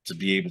to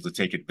be able to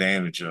take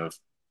advantage of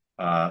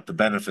the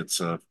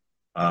benefits of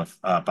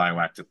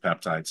bioactive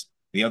peptides.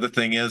 The other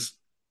thing is,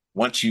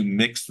 once you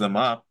mix them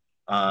up,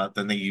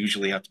 then they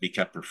usually have to be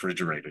kept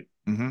refrigerated.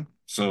 Hmm.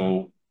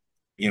 So,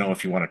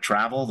 if you want to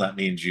travel, that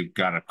means you've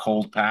got a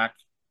cold pack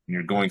and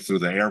you're going through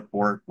the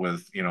airport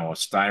with, a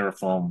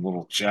styrofoam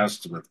little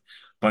chest with a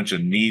bunch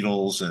of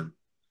needles and,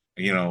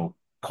 you know,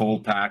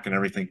 cold pack and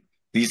everything.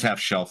 These have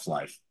shelf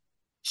life.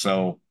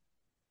 So,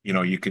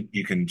 you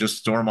can just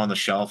store them on the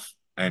shelf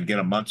and get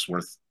a month's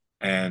worth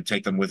and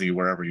take them with you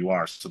wherever you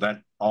are. So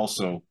that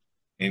also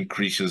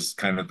increases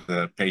kind of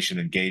the patient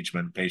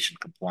engagement, patient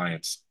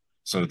compliance,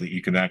 so that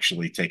you can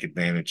actually take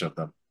advantage of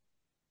them.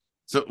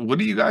 So what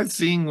are you guys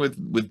seeing with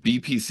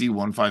BPC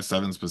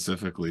 157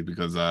 specifically?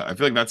 Because I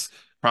feel like that's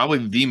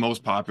probably the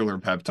most popular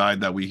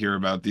peptide that we hear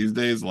about these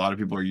days. A lot of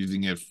people are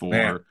using it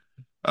Man,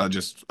 for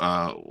just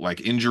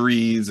like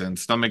injuries and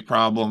stomach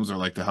problems, or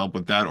like to help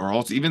with that, or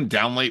also even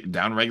down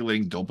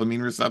regulating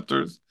dopamine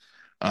receptors.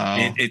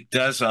 Uh, it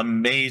does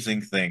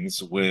amazing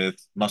things with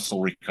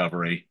muscle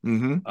recovery.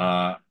 hmm.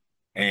 Uh,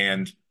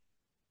 and,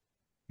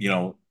 you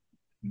know,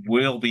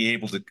 we'll be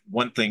able to,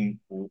 one thing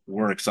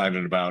we're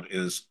excited about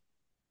is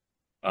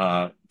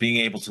being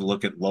able to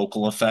look at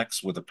local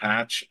effects with a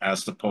patch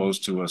as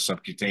opposed to a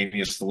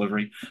subcutaneous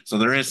delivery. So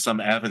there is some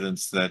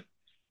evidence that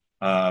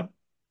uh,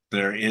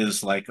 there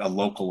is like a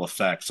local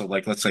effect. So,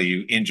 like, let's say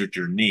you injured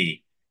your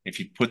knee. If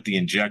you put the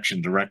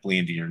injection directly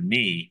into your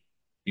knee,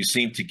 you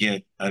seem to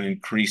get an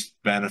increased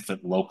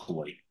benefit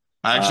locally.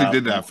 I actually Uh,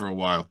 did that for a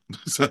while.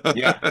 So,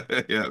 yeah,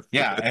 yes.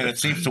 yeah, and it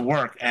seems to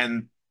work.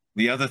 And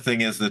the other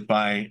thing is that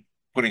by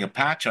putting a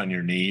patch on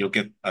your knee, you'll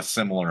get a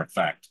similar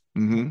effect.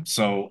 Hmm.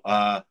 So,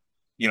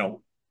 you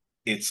know,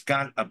 it's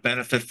got a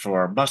benefit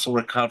for muscle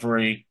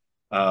recovery,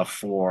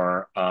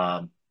 for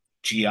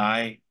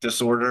GI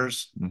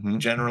disorders Hmm.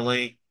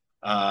 generally,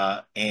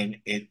 and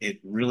it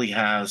really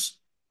has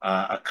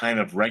a kind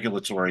of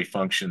regulatory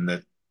function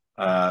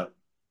that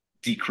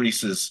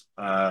decreases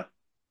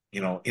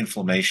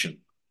inflammation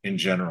in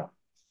general.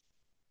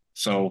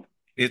 So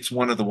it's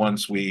one of the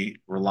ones we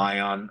rely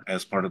on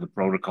as part of the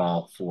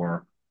protocol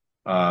for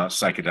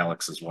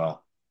psychedelics as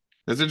well.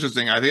 That's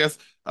interesting. I guess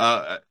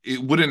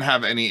it wouldn't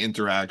have any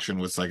interaction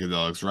with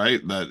psychedelics, right?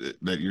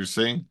 That you're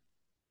saying.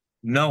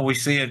 No, we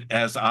see it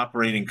as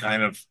operating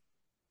kind of,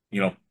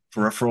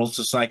 peripheral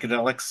to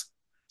psychedelics.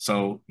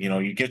 So,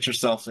 you get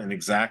yourself in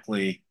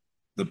exactly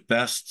the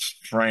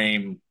best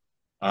frame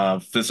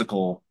of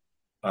physical,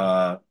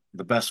 the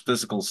best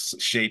physical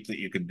shape that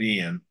you could be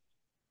in,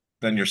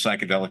 then your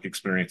psychedelic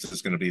experience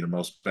is going to be the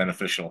most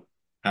beneficial,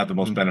 have the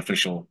most Mhm.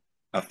 beneficial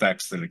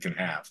effects that it can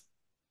have.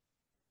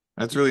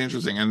 That's really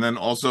interesting. And then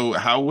also,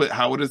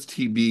 how does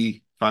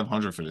TB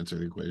 500 fit into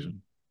the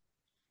equation?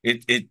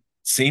 It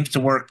seems to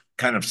work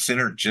kind of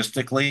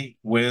synergistically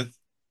with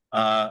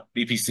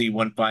BPC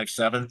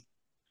 157,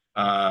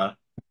 uh,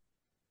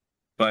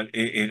 but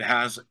it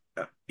has,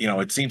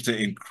 it seems to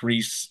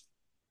increase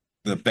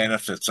the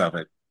benefits of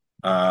it.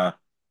 Uh,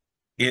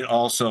 it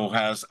also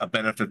has a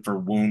benefit for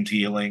wound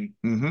healing.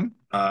 Hmm.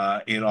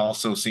 It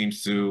also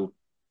seems to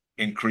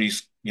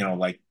increase,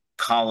 like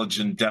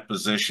collagen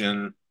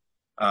deposition.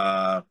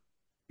 Uh,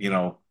 you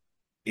know,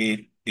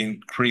 it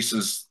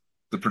increases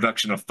the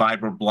production of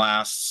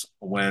fibroblasts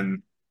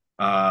when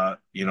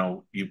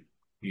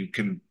you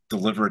can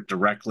deliver it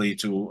directly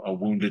to a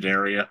wounded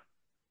area.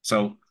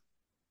 So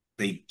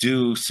they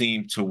do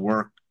seem to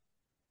work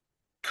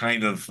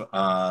kind of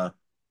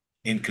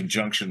in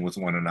conjunction with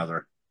one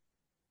another.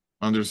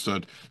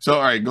 Understood. So,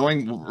 all right,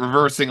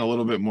 reversing a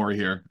little bit more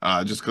here,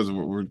 just because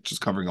we're just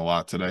covering a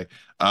lot today.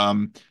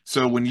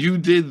 So when you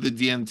did the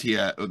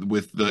DMT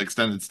with the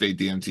extended state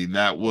DMT,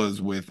 that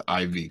was with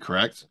IV,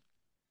 correct?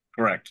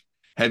 Correct.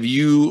 Have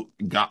you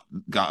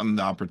gotten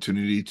the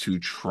opportunity to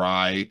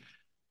try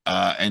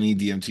any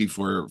DMT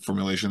for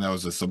formulation that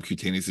was a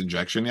subcutaneous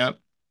injection yet?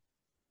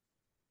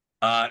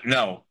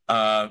 No,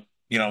 I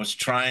was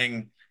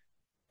trying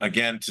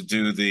again to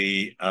do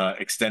the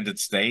extended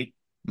state,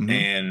 Hmm.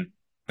 and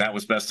that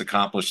was best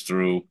accomplished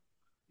through,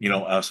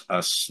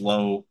 a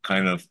slow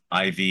kind of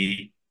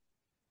IV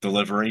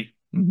delivery.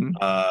 Hmm.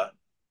 Uh,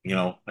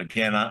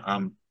 again,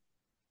 I'm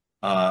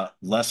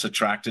less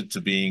attracted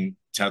to being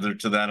tethered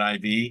to that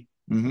IV.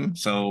 Hmm.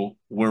 So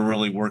we're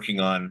really working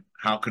on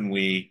how can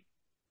we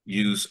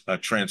use a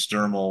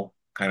transdermal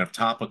kind of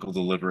topical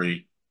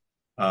delivery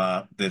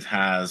that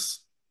has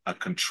a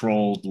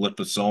controlled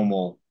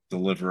liposomal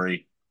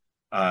delivery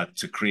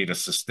to create a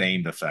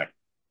sustained effect.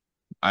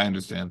 I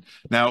understand.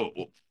 Now,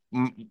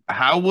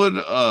 how would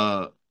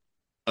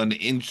an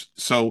inch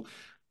so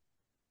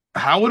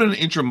how would an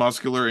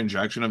intramuscular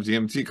injection of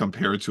DMT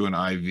compare to an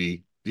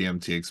IV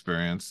DMT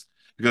experience?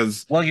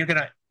 Because Well, you're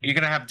gonna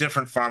have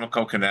different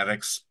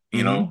pharmacokinetics.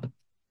 Mhm.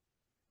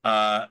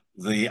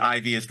 The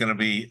IV is going to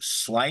be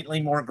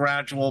slightly more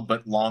gradual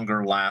but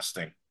longer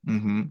lasting,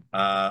 Hmm.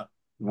 uh,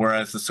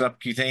 whereas the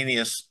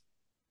subcutaneous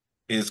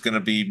is going to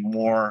be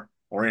more,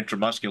 or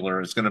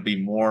intramuscular is going to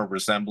be more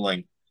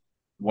resembling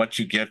what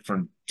you get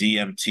from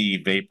DMT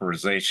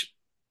vaporization.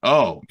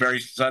 Oh, Very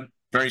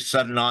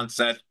sudden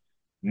onset,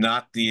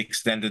 not the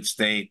extended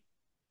state.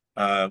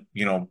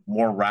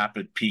 More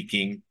rapid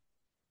peaking.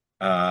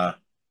 Uh,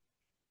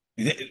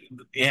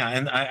 yeah,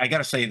 and I got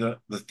to say the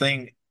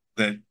thing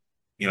that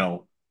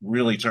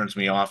really turns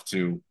me off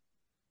to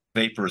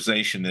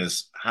vaporization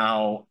is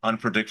how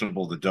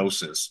unpredictable the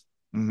dose is.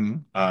 hmm.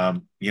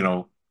 Um, you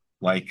know,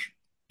 like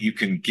you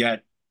can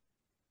get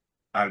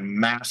a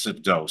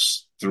massive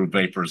dose through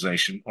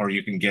vaporization, or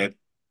you can get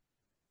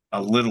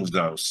a little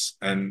dose,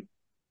 and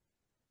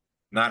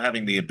not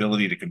having the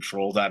ability to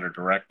control that or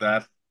direct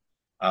that,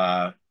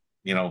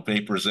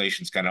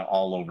 vaporization is kind of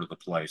all over the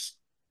place.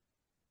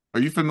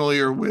 You're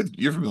familiar with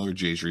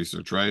Jay's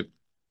research, right?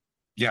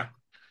 Yeah.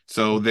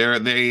 So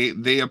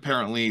they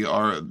apparently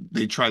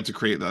they tried to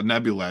create a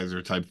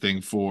nebulizer type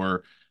thing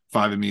for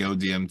 5-MeO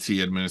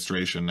DMT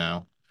administration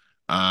now.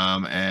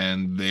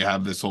 And they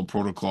have this whole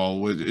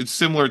protocol. It's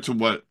similar to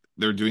what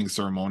they're doing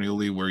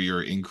ceremonially, where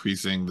you're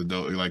increasing the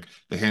dose, like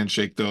the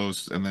handshake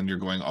dose, and then you're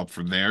going up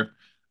from there.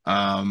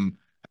 Um,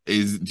 do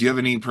you have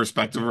any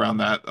perspective around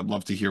that? I'd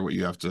love to hear what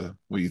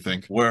you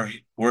think.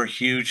 We're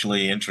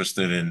hugely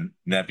interested in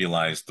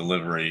nebulized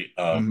delivery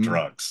of Hmm.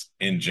 drugs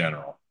in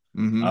general.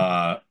 Hmm.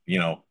 Uh, you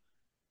know,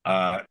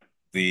 uh,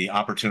 the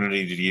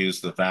opportunity to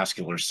use the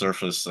vascular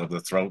surface of the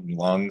throat and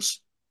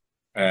lungs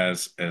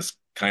as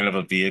kind of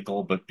a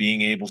vehicle, but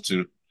being able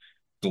to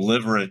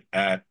deliver it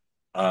at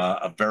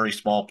a very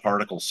small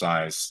particle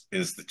size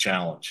is the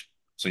challenge.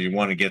 So you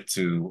want to get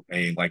to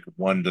a like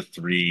 1 to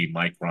 3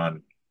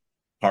 micron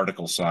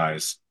particle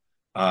size,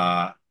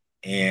 uh,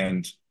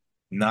 and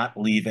not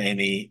leave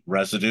any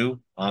residue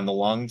on the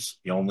lungs.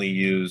 You only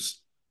use,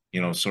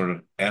 sort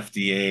of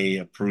FDA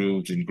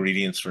approved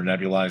ingredients for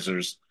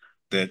nebulizers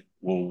that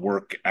will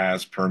work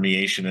as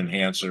permeation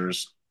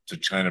enhancers to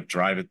kind of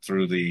drive it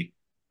through the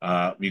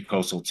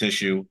mucosal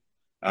tissue,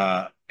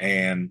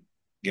 and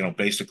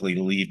basically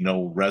leave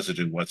no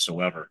residue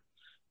whatsoever.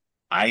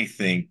 I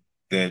think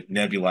that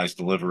nebulized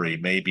delivery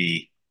may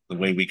be the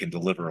way we can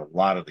deliver a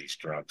lot of these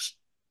drugs.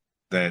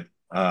 That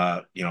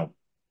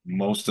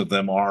most of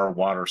them are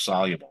water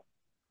soluble,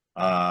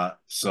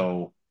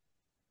 so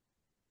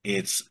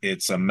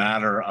it's a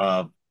matter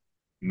of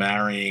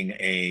marrying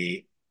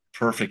a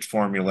perfect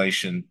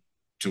formulation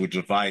to a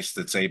device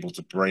that's able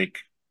to break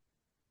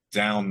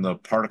down the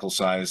particle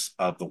size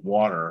of the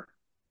water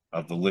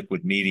of the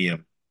liquid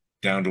medium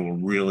down to a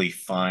really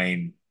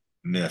fine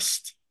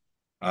mist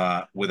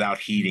without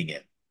heating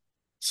it.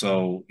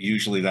 So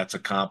usually that's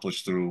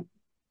accomplished through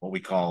what we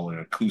call an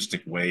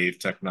acoustic wave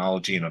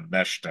technology and a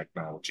mesh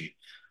technology.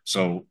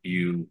 So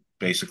you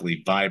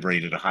basically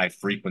vibrate at a high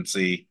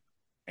frequency,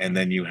 and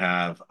then you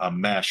have a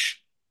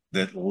mesh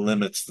that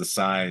limits the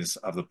size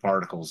of the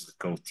particles that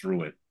go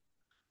through it.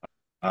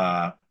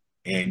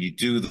 And you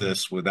do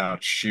this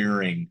without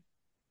shearing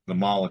the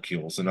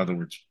molecules. In other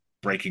words,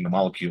 breaking the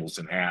molecules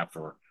in half,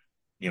 or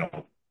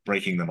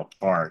breaking them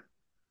apart.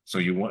 So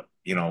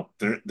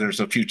there's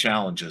a few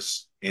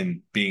challenges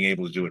in being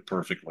able to do it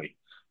perfectly,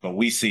 but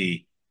we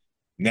see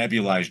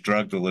nebulized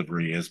drug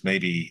delivery as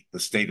maybe the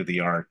state of the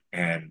art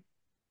and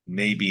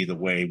maybe the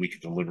way we could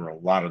deliver a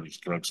lot of these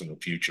drugs in the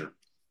future.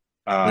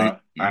 You're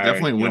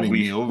definitely winning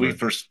me We over.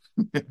 first,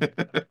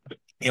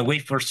 we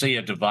foresee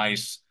a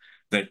device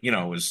that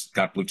has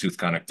got Bluetooth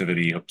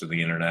connectivity hooked to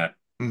the internet,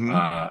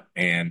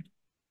 and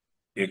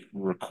it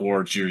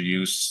records your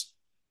use.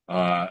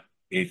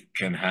 It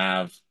can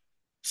have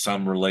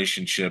some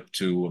relationship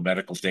to a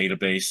medical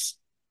database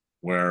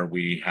where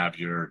we have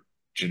your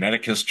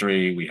genetic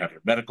history, we have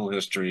your medical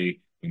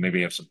history, we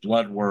maybe have some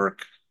blood work,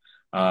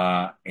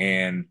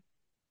 and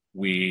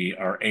we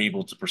are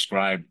able to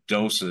prescribe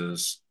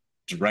doses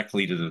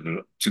directly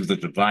to the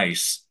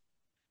device,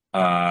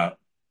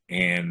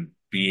 and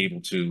be able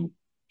to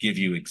give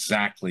you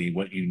exactly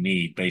what you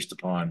need based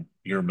upon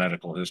your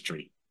medical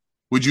history.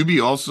 Would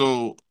you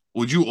also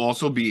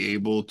be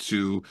able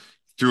to,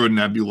 through a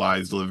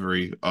nebulized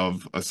delivery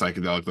of a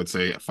psychedelic, let's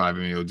say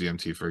 5-MeO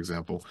DMT, for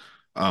example,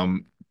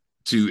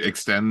 to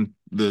extend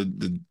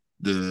the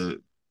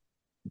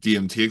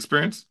DMT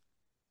experience?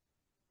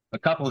 A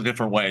couple of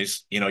different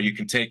ways. You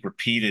can take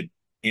repeated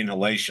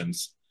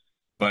inhalations,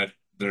 but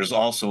there's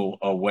also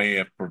a way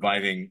of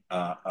providing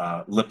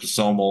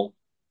liposomal,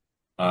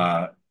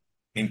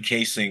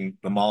 encasing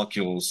the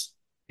molecules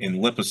in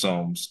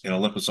liposomes, in a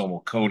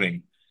liposomal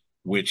coating,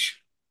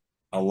 which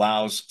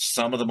allows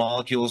some of the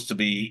molecules to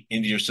be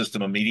into your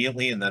system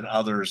immediately, and then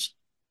others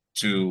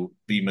to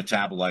be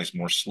metabolized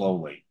more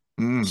slowly.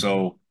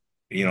 So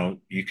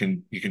you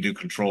can do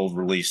controlled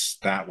release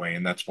that way,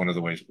 and that's one of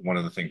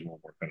the things we're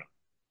working on.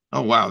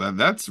 Oh wow,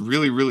 that's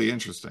really, really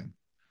interesting.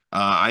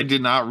 I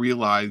did not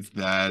realize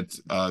that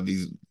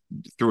these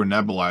through a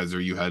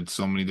nebulizer you had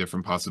so many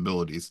different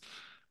possibilities.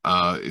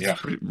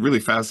 It's really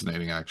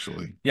fascinating,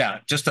 actually. Yeah,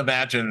 just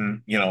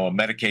imagine, a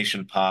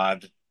medication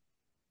pod.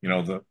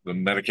 The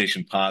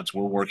medication pods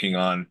we're working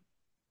on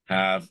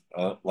have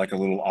like a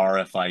little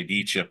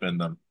RFID chip in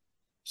them.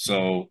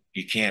 So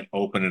you can't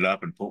open it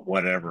up and put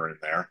whatever in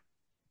there.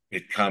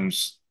 It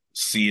comes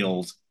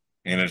sealed,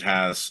 and it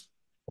has,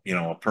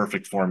 a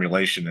perfect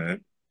formulation in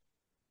it.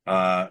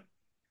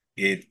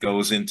 It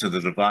goes into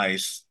the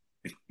device.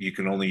 You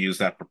can only use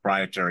that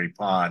proprietary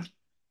pod,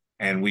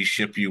 and we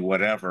ship you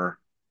whatever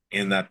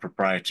in that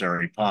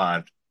proprietary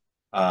pod.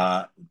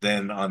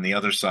 Then on the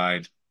other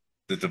side,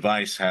 the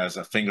device has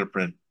a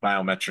fingerprint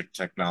biometric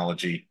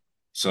technology.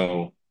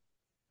 So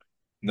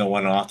no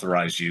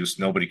unauthorized use.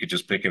 Nobody could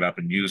just pick it up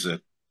and use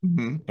it.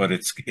 But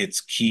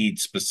it's keyed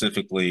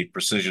specifically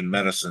precision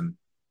medicine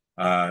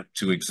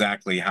to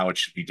exactly how it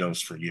should be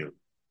dosed for you.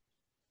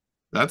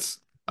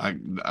 I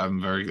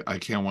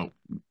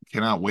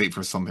cannot wait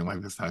for something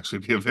like this to actually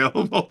be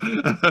available.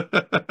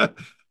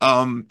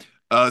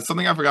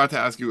 Something I forgot to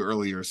ask you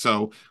earlier.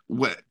 So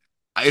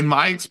in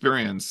my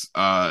experience,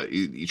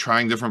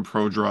 trying different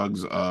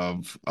prodrugs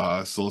of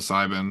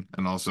psilocybin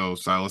and also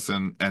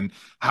psilocin, and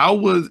how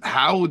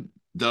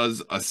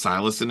does a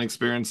psilocin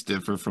experience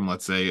differ from,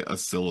 let's say, a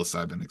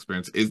psilocybin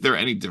experience? Is there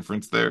any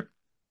difference there?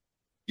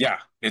 Yeah,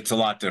 it's a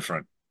lot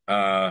different.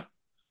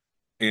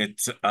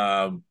 It's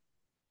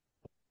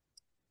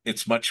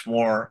much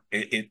more.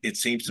 It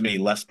seems to me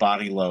less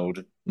body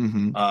load,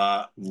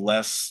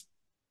 less.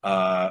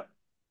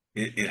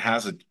 It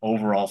has an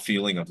overall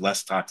feeling of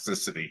less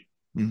toxicity.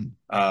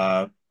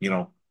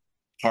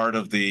 Part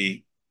of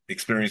the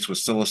experience with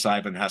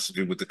psilocybin has to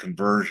do with the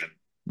conversion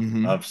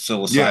of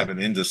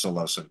psilocybin into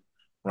psilocin,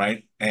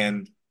 right?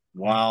 And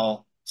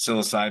while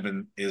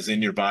psilocybin is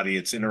in your body,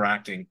 it's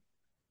interacting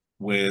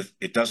with,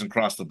 it doesn't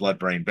cross the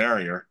blood-brain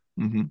barrier,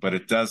 but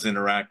it does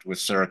interact with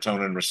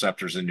serotonin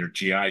receptors in your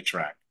GI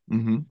tract,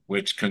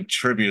 which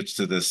contributes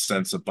to this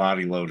sense of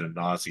body load and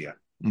nausea.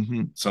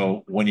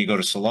 So when you go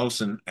to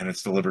psilocin and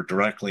it's delivered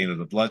directly into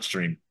the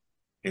bloodstream,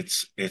 I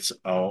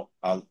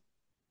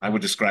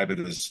would describe it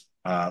as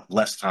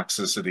less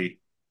toxicity,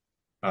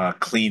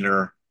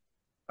 cleaner,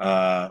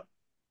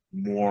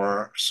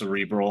 more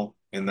cerebral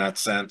in that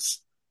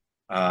sense.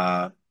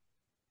 Uh,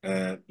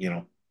 you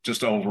know,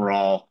 just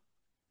overall,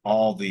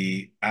 all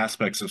the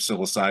aspects of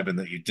psilocybin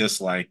that you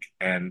dislike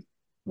and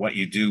what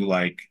you do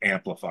like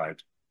amplified.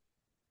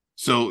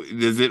 So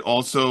does it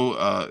also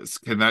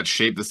can that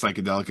shape the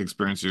psychedelic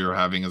experience you're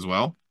having as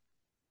well?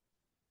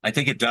 I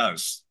think it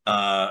does.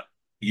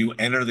 You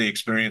enter the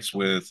experience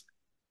with,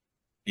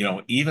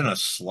 even a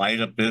slight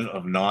a bit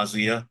of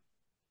nausea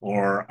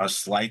or a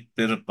slight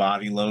bit of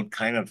body load,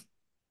 kind of,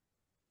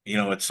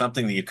 it's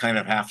something that you kind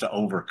of have to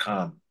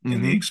overcome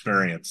in the Mm-hmm.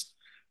 experience.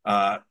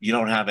 You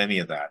don't have any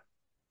of that.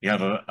 You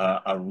have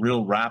a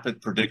real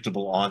rapid,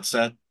 predictable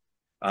onset.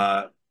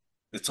 Uh,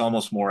 it's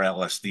almost more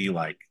LSD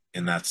like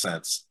in that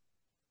sense.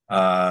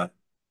 Uh,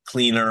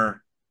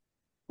 Cleaner,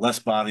 less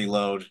body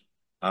load,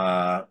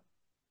 uh,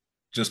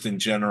 just in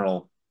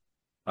general,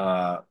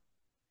 uh,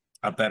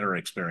 a better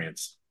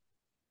experience.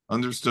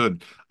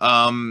 Understood.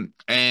 And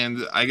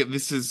I get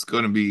this is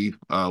going to be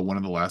one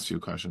of the last few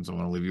questions I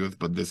want to leave you with,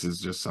 but this is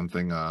just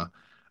something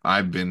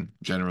I've been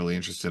generally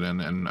interested in,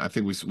 and I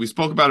think we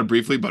spoke about it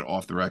briefly, but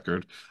off the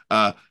record.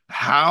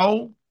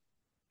 How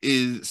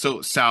is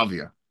so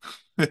salvia?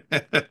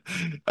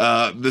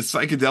 The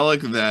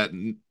psychedelic that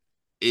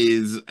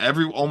is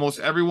almost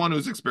everyone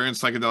who's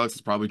experienced psychedelics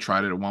has probably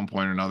tried it at one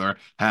point or another,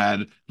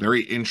 had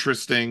very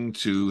interesting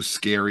to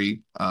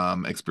scary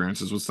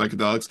experiences with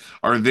psychedelics.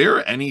 Are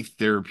there any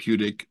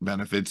therapeutic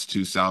benefits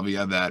to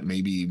salvia that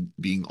may be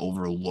being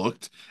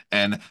overlooked?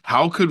 And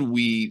how could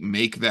we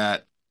make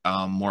that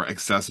more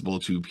accessible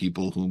to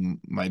people who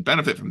might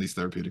benefit from these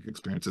therapeutic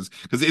experiences?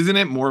 Because isn't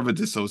it more of a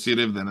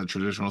dissociative than a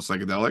traditional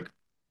psychedelic?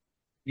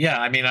 Yeah,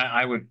 I mean,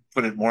 I would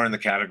put it more in the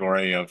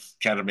category of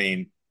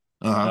ketamine,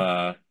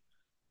 Uh-huh.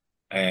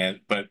 uh,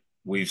 but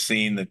we've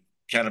seen that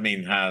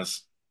ketamine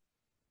has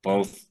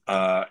both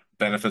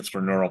benefits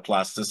for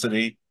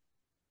neuroplasticity,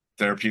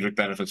 therapeutic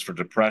benefits for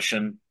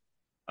depression,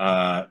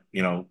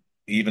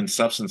 even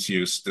substance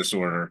use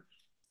disorder,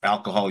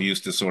 alcohol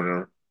use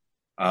disorder,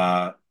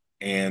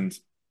 and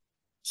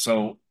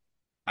so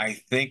I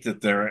think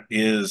that there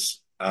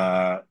is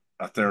a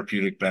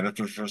therapeutic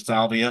benefit for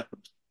salvia.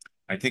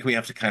 I think we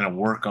have to kind of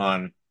work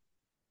on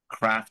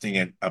crafting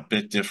it a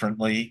bit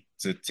differently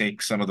to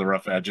take some of the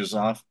rough edges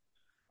off.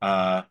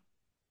 Uh,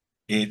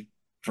 it,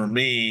 for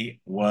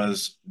me,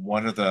 was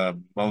one of the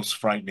most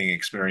frightening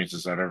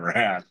experiences I've ever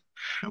had.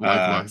 Uh,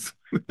 Likewise.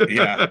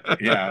 yeah,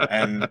 yeah,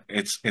 and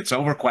it's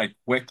over quite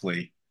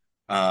quickly,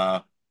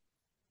 uh,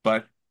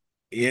 but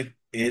it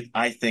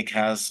I think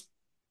has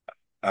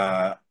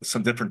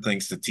some different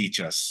things to teach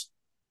us.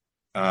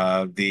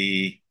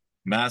 The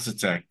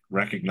Mazatec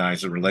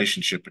recognized a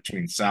relationship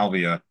between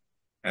salvia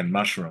and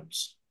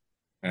mushrooms,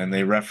 and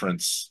they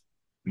reference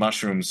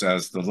mushrooms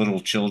as the little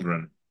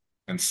children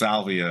and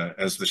salvia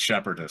as the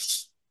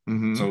shepherdess.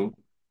 Hmm. So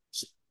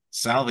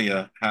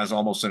salvia has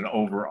almost an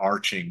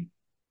overarching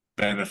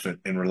benefit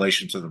in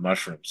relation to the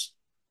mushrooms,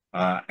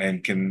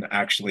 and can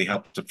actually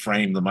help to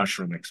frame the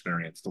mushroom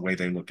experience, the way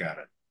they look at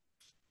it.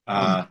 Oh,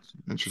 Uh,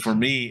 for interesting.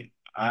 me,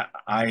 I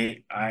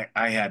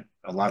had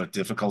a lot of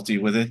difficulty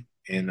with it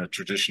in a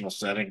traditional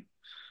setting,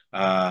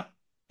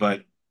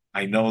 but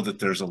I know that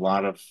there's a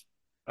lot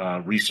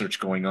of research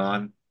going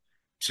on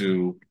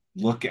to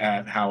look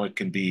at how it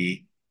can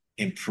be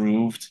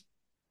improved,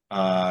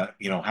 how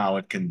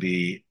it can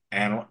be,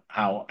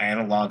 how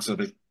analogs of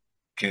it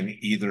can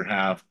either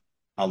have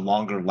a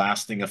longer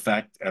lasting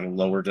effect at a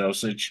lower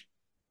dosage,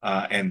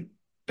 and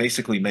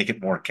basically make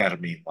it more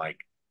ketamine like.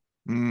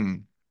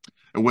 Mm.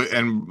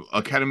 And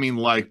a ketamine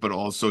like, but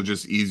also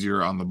just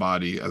easier on the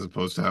body as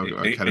opposed to how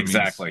ketamine's.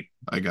 Exactly,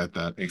 I got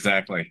that.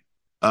 exactly.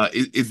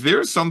 Is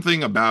there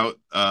something about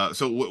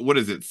so what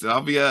is it?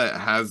 Salvia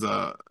has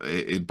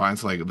it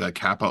binds to like the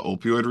kappa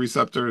opioid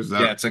receptor. Is Yeah,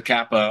 that it's a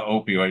kappa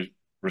opioid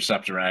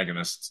receptor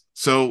agonist.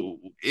 so?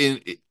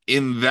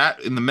 In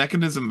the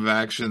mechanism of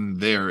action,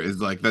 there is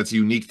like that's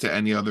unique to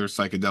any other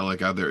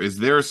psychedelic out there. Is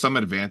there some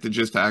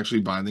advantages to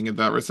actually binding at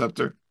that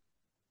receptor?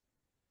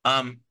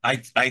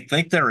 I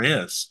think there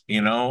is,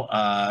 you know,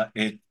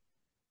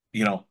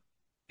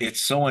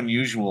 it's so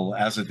unusual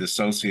as a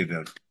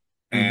dissociative,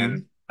 Mm-hmm.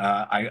 and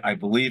I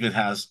believe it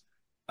has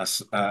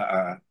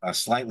a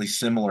slightly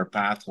similar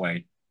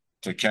pathway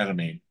to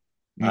ketamine,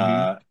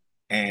 Mm-hmm.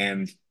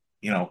 and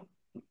you know,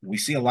 we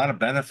see a lot of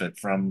benefit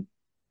from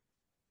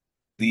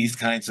these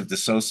kinds of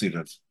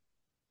dissociative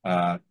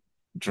uh,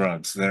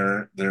 drugs.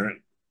 They're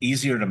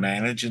easier to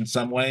manage in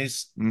some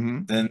ways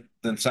Mm-hmm.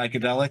 than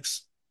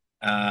psychedelics,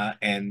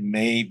 and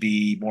may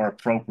be more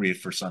appropriate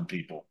for some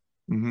people.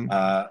 Mm-hmm.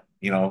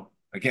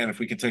 Again, if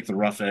we can take the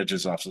rough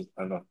edges off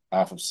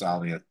of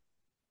salvia,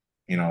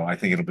 I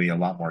think it'll be a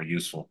lot more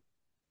useful.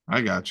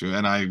 I got you,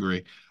 and I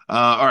agree.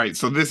 All right,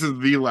 so this is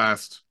the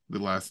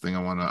last thing I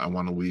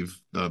want to leave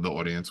the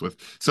audience with.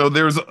 So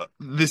there's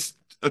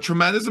a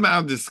tremendous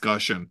amount of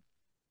discussion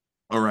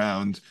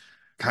around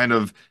kind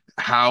of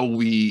how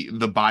the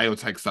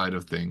biotech side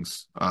of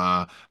things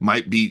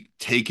might be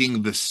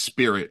taking the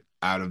spirit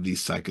out of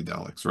these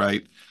psychedelics,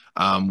 right?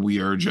 We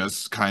are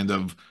just kind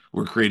of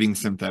we're creating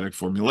synthetic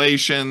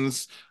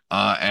formulations,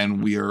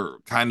 and we are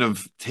kind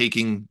of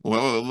taking,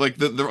 well, like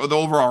the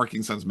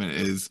overarching sentiment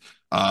is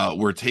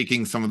we're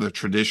taking some of the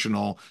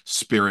traditional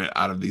spirit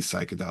out of these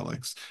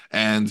psychedelics.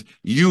 And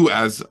you,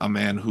 as a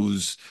man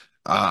who's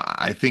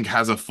I think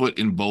has a foot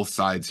in both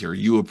sides here.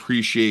 You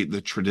appreciate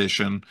the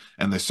tradition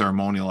and the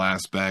ceremonial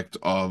aspect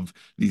of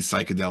these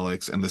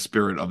psychedelics and the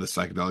spirit of the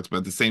psychedelics, but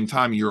at the same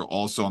time, you're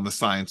also on the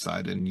science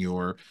side and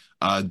you're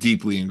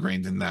deeply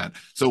ingrained in that.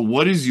 So,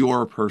 what is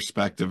your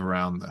perspective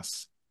around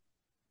this?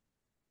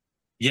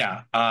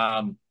 Yeah,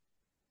 I'm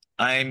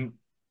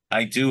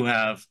I do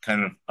have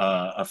kind of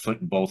a foot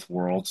in both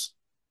worlds.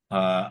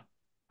 Uh,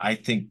 I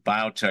think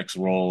biotech's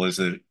role is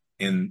that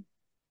in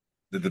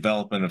the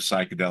development of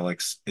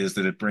psychedelics is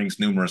that it brings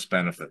numerous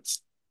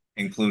benefits,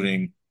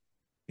 including,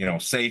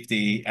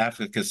 safety,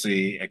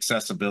 efficacy,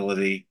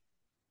 accessibility.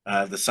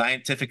 The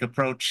scientific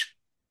approach,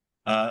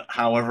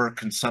 however,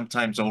 can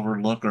sometimes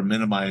overlook or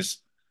minimize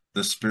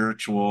the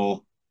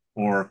spiritual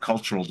or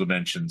cultural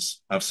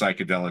dimensions of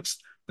psychedelics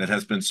that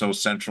has been so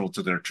central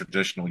to their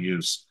traditional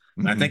use.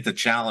 And I Hmm. think the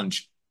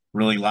challenge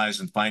really lies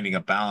in finding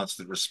a balance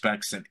that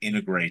respects and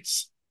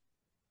integrates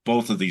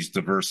both of these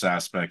diverse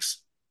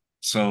aspects.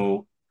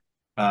 So,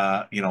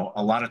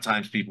 a lot of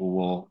times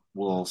people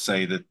will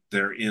say that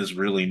there is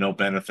really no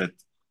benefit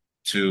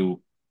to,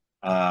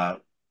 uh,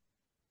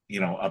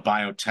 a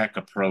biotech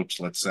approach,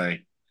 let's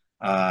say.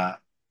 Uh,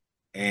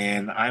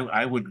 and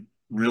I would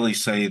really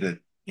say that,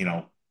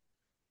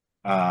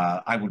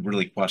 I would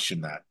really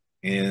question that.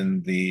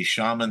 In the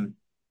shaman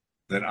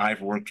that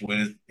I've worked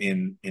with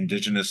in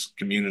indigenous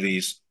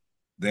communities,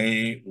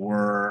 they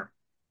were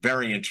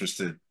very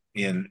interested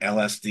in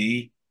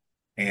LSD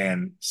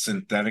and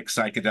synthetic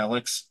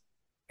psychedelics,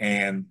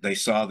 and they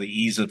saw the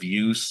ease of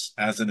use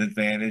as an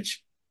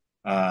advantage.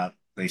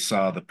 They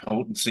saw the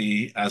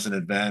potency as an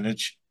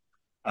advantage.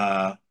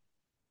 Uh,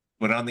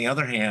 but on the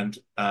other hand,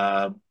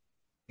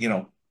 you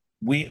know,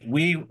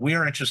 we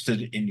are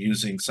interested in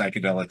using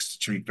psychedelics to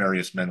treat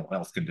various mental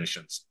health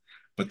conditions,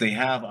 but they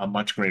have a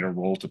much greater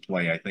role to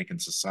play, I think, in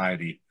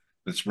society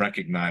that's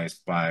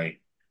recognized by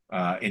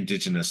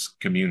indigenous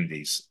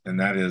communities, and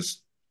that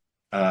is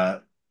uh,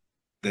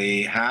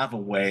 they have a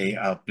way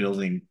of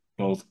building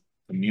both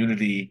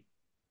community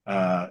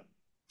uh,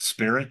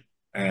 spirit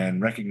and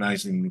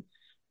recognizing,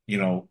 you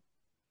know,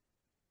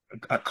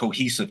 a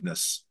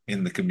cohesiveness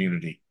in the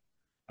community.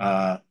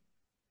 Uh,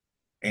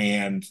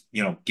 and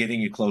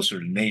getting you closer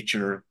to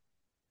nature,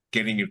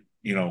 getting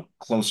you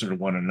closer to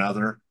one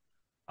another.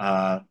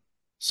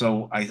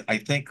 So I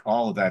think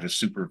all of that is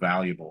super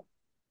valuable.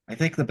 I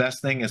think the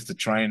best thing is to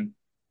try and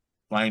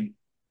find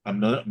a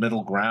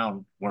middle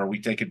ground where we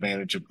take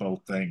advantage of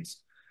both things.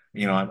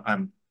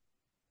 I'm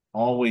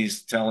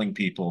always telling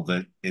people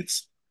that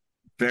it's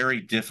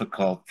very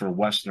difficult for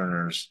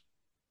Westerners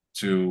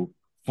to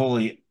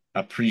fully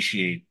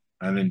appreciate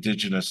an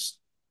indigenous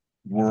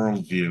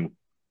worldview.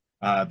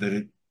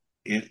 That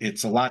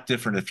it's a lot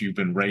different if you've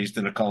been raised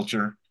in a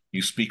culture,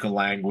 you speak a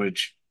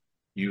language,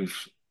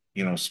 you've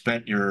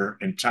spent your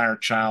entire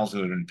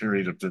childhood and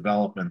period of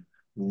development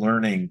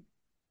learning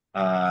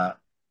uh,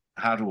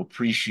 how to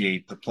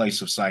appreciate the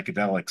place of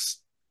psychedelics,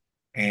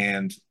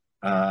 and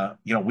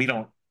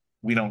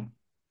we don't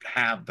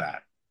have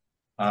that,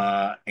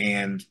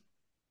 and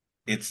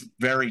it's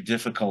very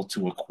difficult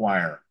to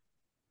acquire.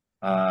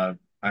 Uh,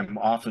 I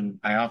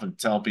often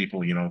tell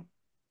people,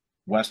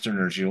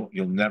 Westerners, you'll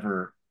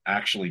never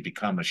actually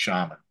become a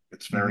shaman.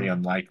 It's very Hmm.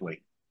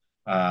 unlikely.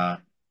 Uh,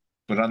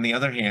 but on the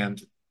other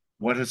hand,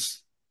 what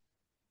does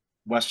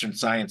Western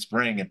science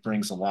bring? It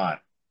brings a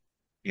lot.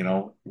 You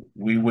know,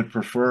 we would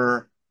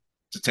prefer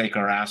to take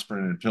our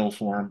aspirin in pill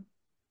form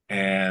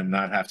and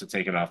not have to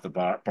take it off the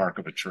bark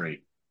of a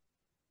tree.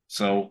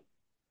 So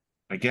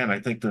again, I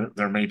think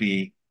there may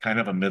be kind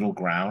of a middle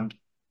ground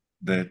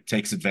that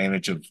takes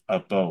advantage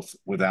of both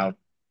without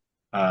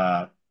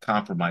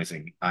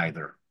compromising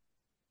either.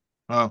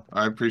 Oh,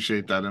 I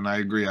appreciate that, and I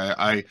agree.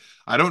 I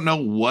don't know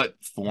what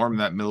form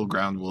that middle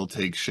ground will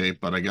take shape,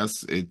 but I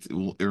guess it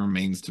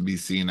remains to be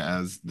seen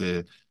as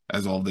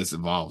all this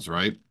evolves,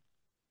 right?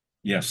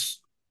 Yes.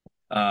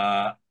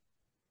 Uh,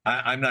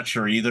 I'm not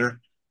sure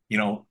either.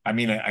 I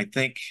mean, I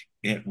think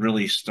it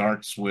really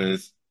starts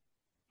with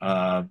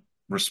uh,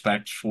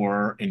 respect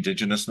for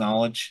indigenous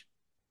knowledge.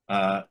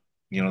 Uh,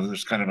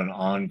 there's kind of an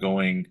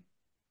ongoing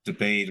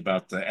debate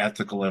about the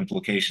ethical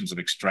implications of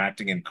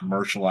extracting and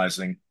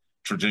commercializing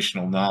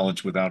traditional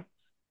knowledge without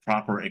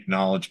proper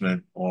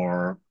acknowledgement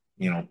or,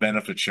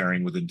 benefit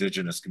sharing with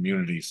indigenous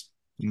communities.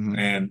 Hmm.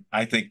 And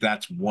I think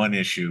that's one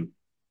issue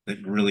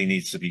that really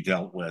needs to be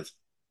dealt with.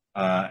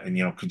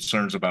 And,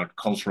 concerns about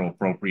cultural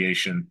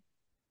appropriation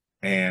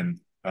and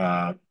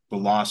the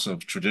loss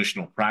of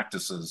traditional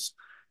practices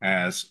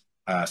as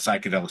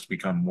psychedelics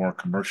become more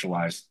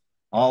commercialized.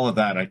 All of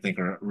that, I think,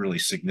 are really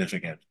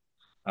significant.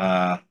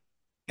 Uh,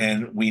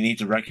 and we need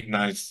to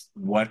recognize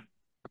what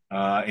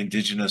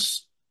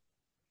indigenous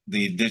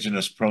the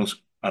indigenous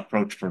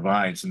approach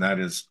provides, and that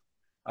is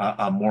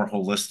a more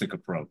holistic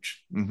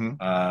approach. Hmm.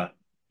 Uh,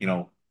 you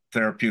know,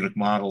 therapeutic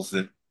models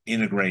that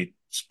integrate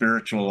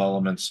spiritual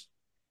elements,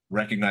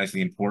 recognize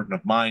the importance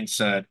of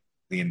mindset,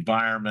 the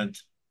environment.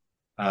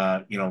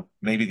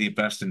 Maybe the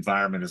best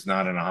environment is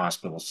not in a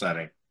hospital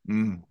setting.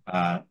 Mm.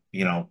 Uh,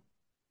 you know,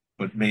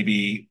 but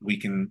maybe we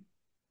can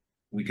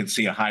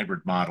see a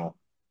hybrid model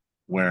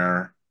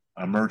where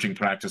emerging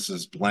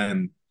practices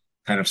blend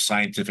kind of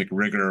scientific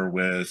rigor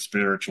with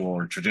spiritual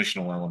or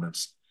traditional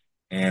elements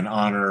and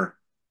honor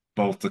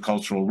both the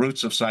cultural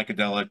roots of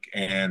psychedelic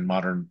and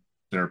modern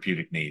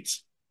therapeutic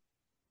needs.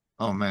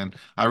 Oh man,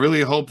 I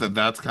really hope that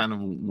that's kind of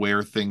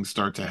where things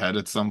start to head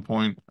at some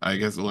point. I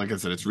guess, like I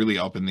said, it's really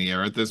up in the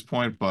air at this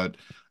point, but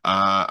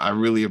I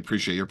really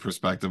appreciate your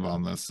perspective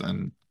on this,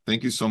 and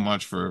thank you so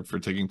much for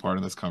taking part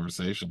in this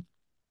conversation.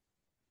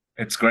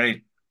 It's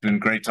great. Been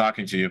great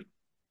talking to you.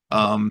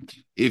 Um,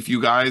 if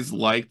you guys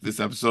like this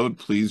episode,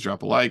 please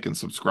drop a like and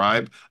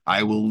subscribe.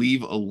 I will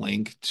leave a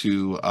link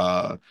to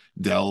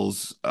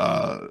Dell's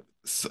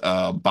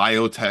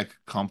biotech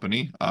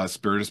company,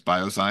 Spiritus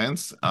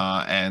Bioscience,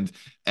 and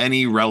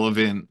any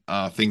relevant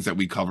things that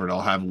we covered,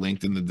 I'll have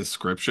linked in the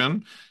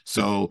description.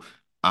 So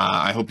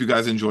I hope you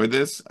guys enjoyed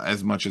this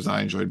as much as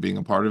I enjoyed being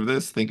a part of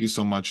this. Thank you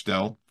so much,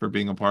 Dell, for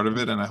being a part of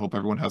it, and I hope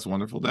everyone has a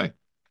wonderful day.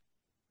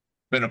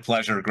 Been a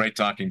pleasure. Great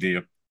talking to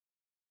you.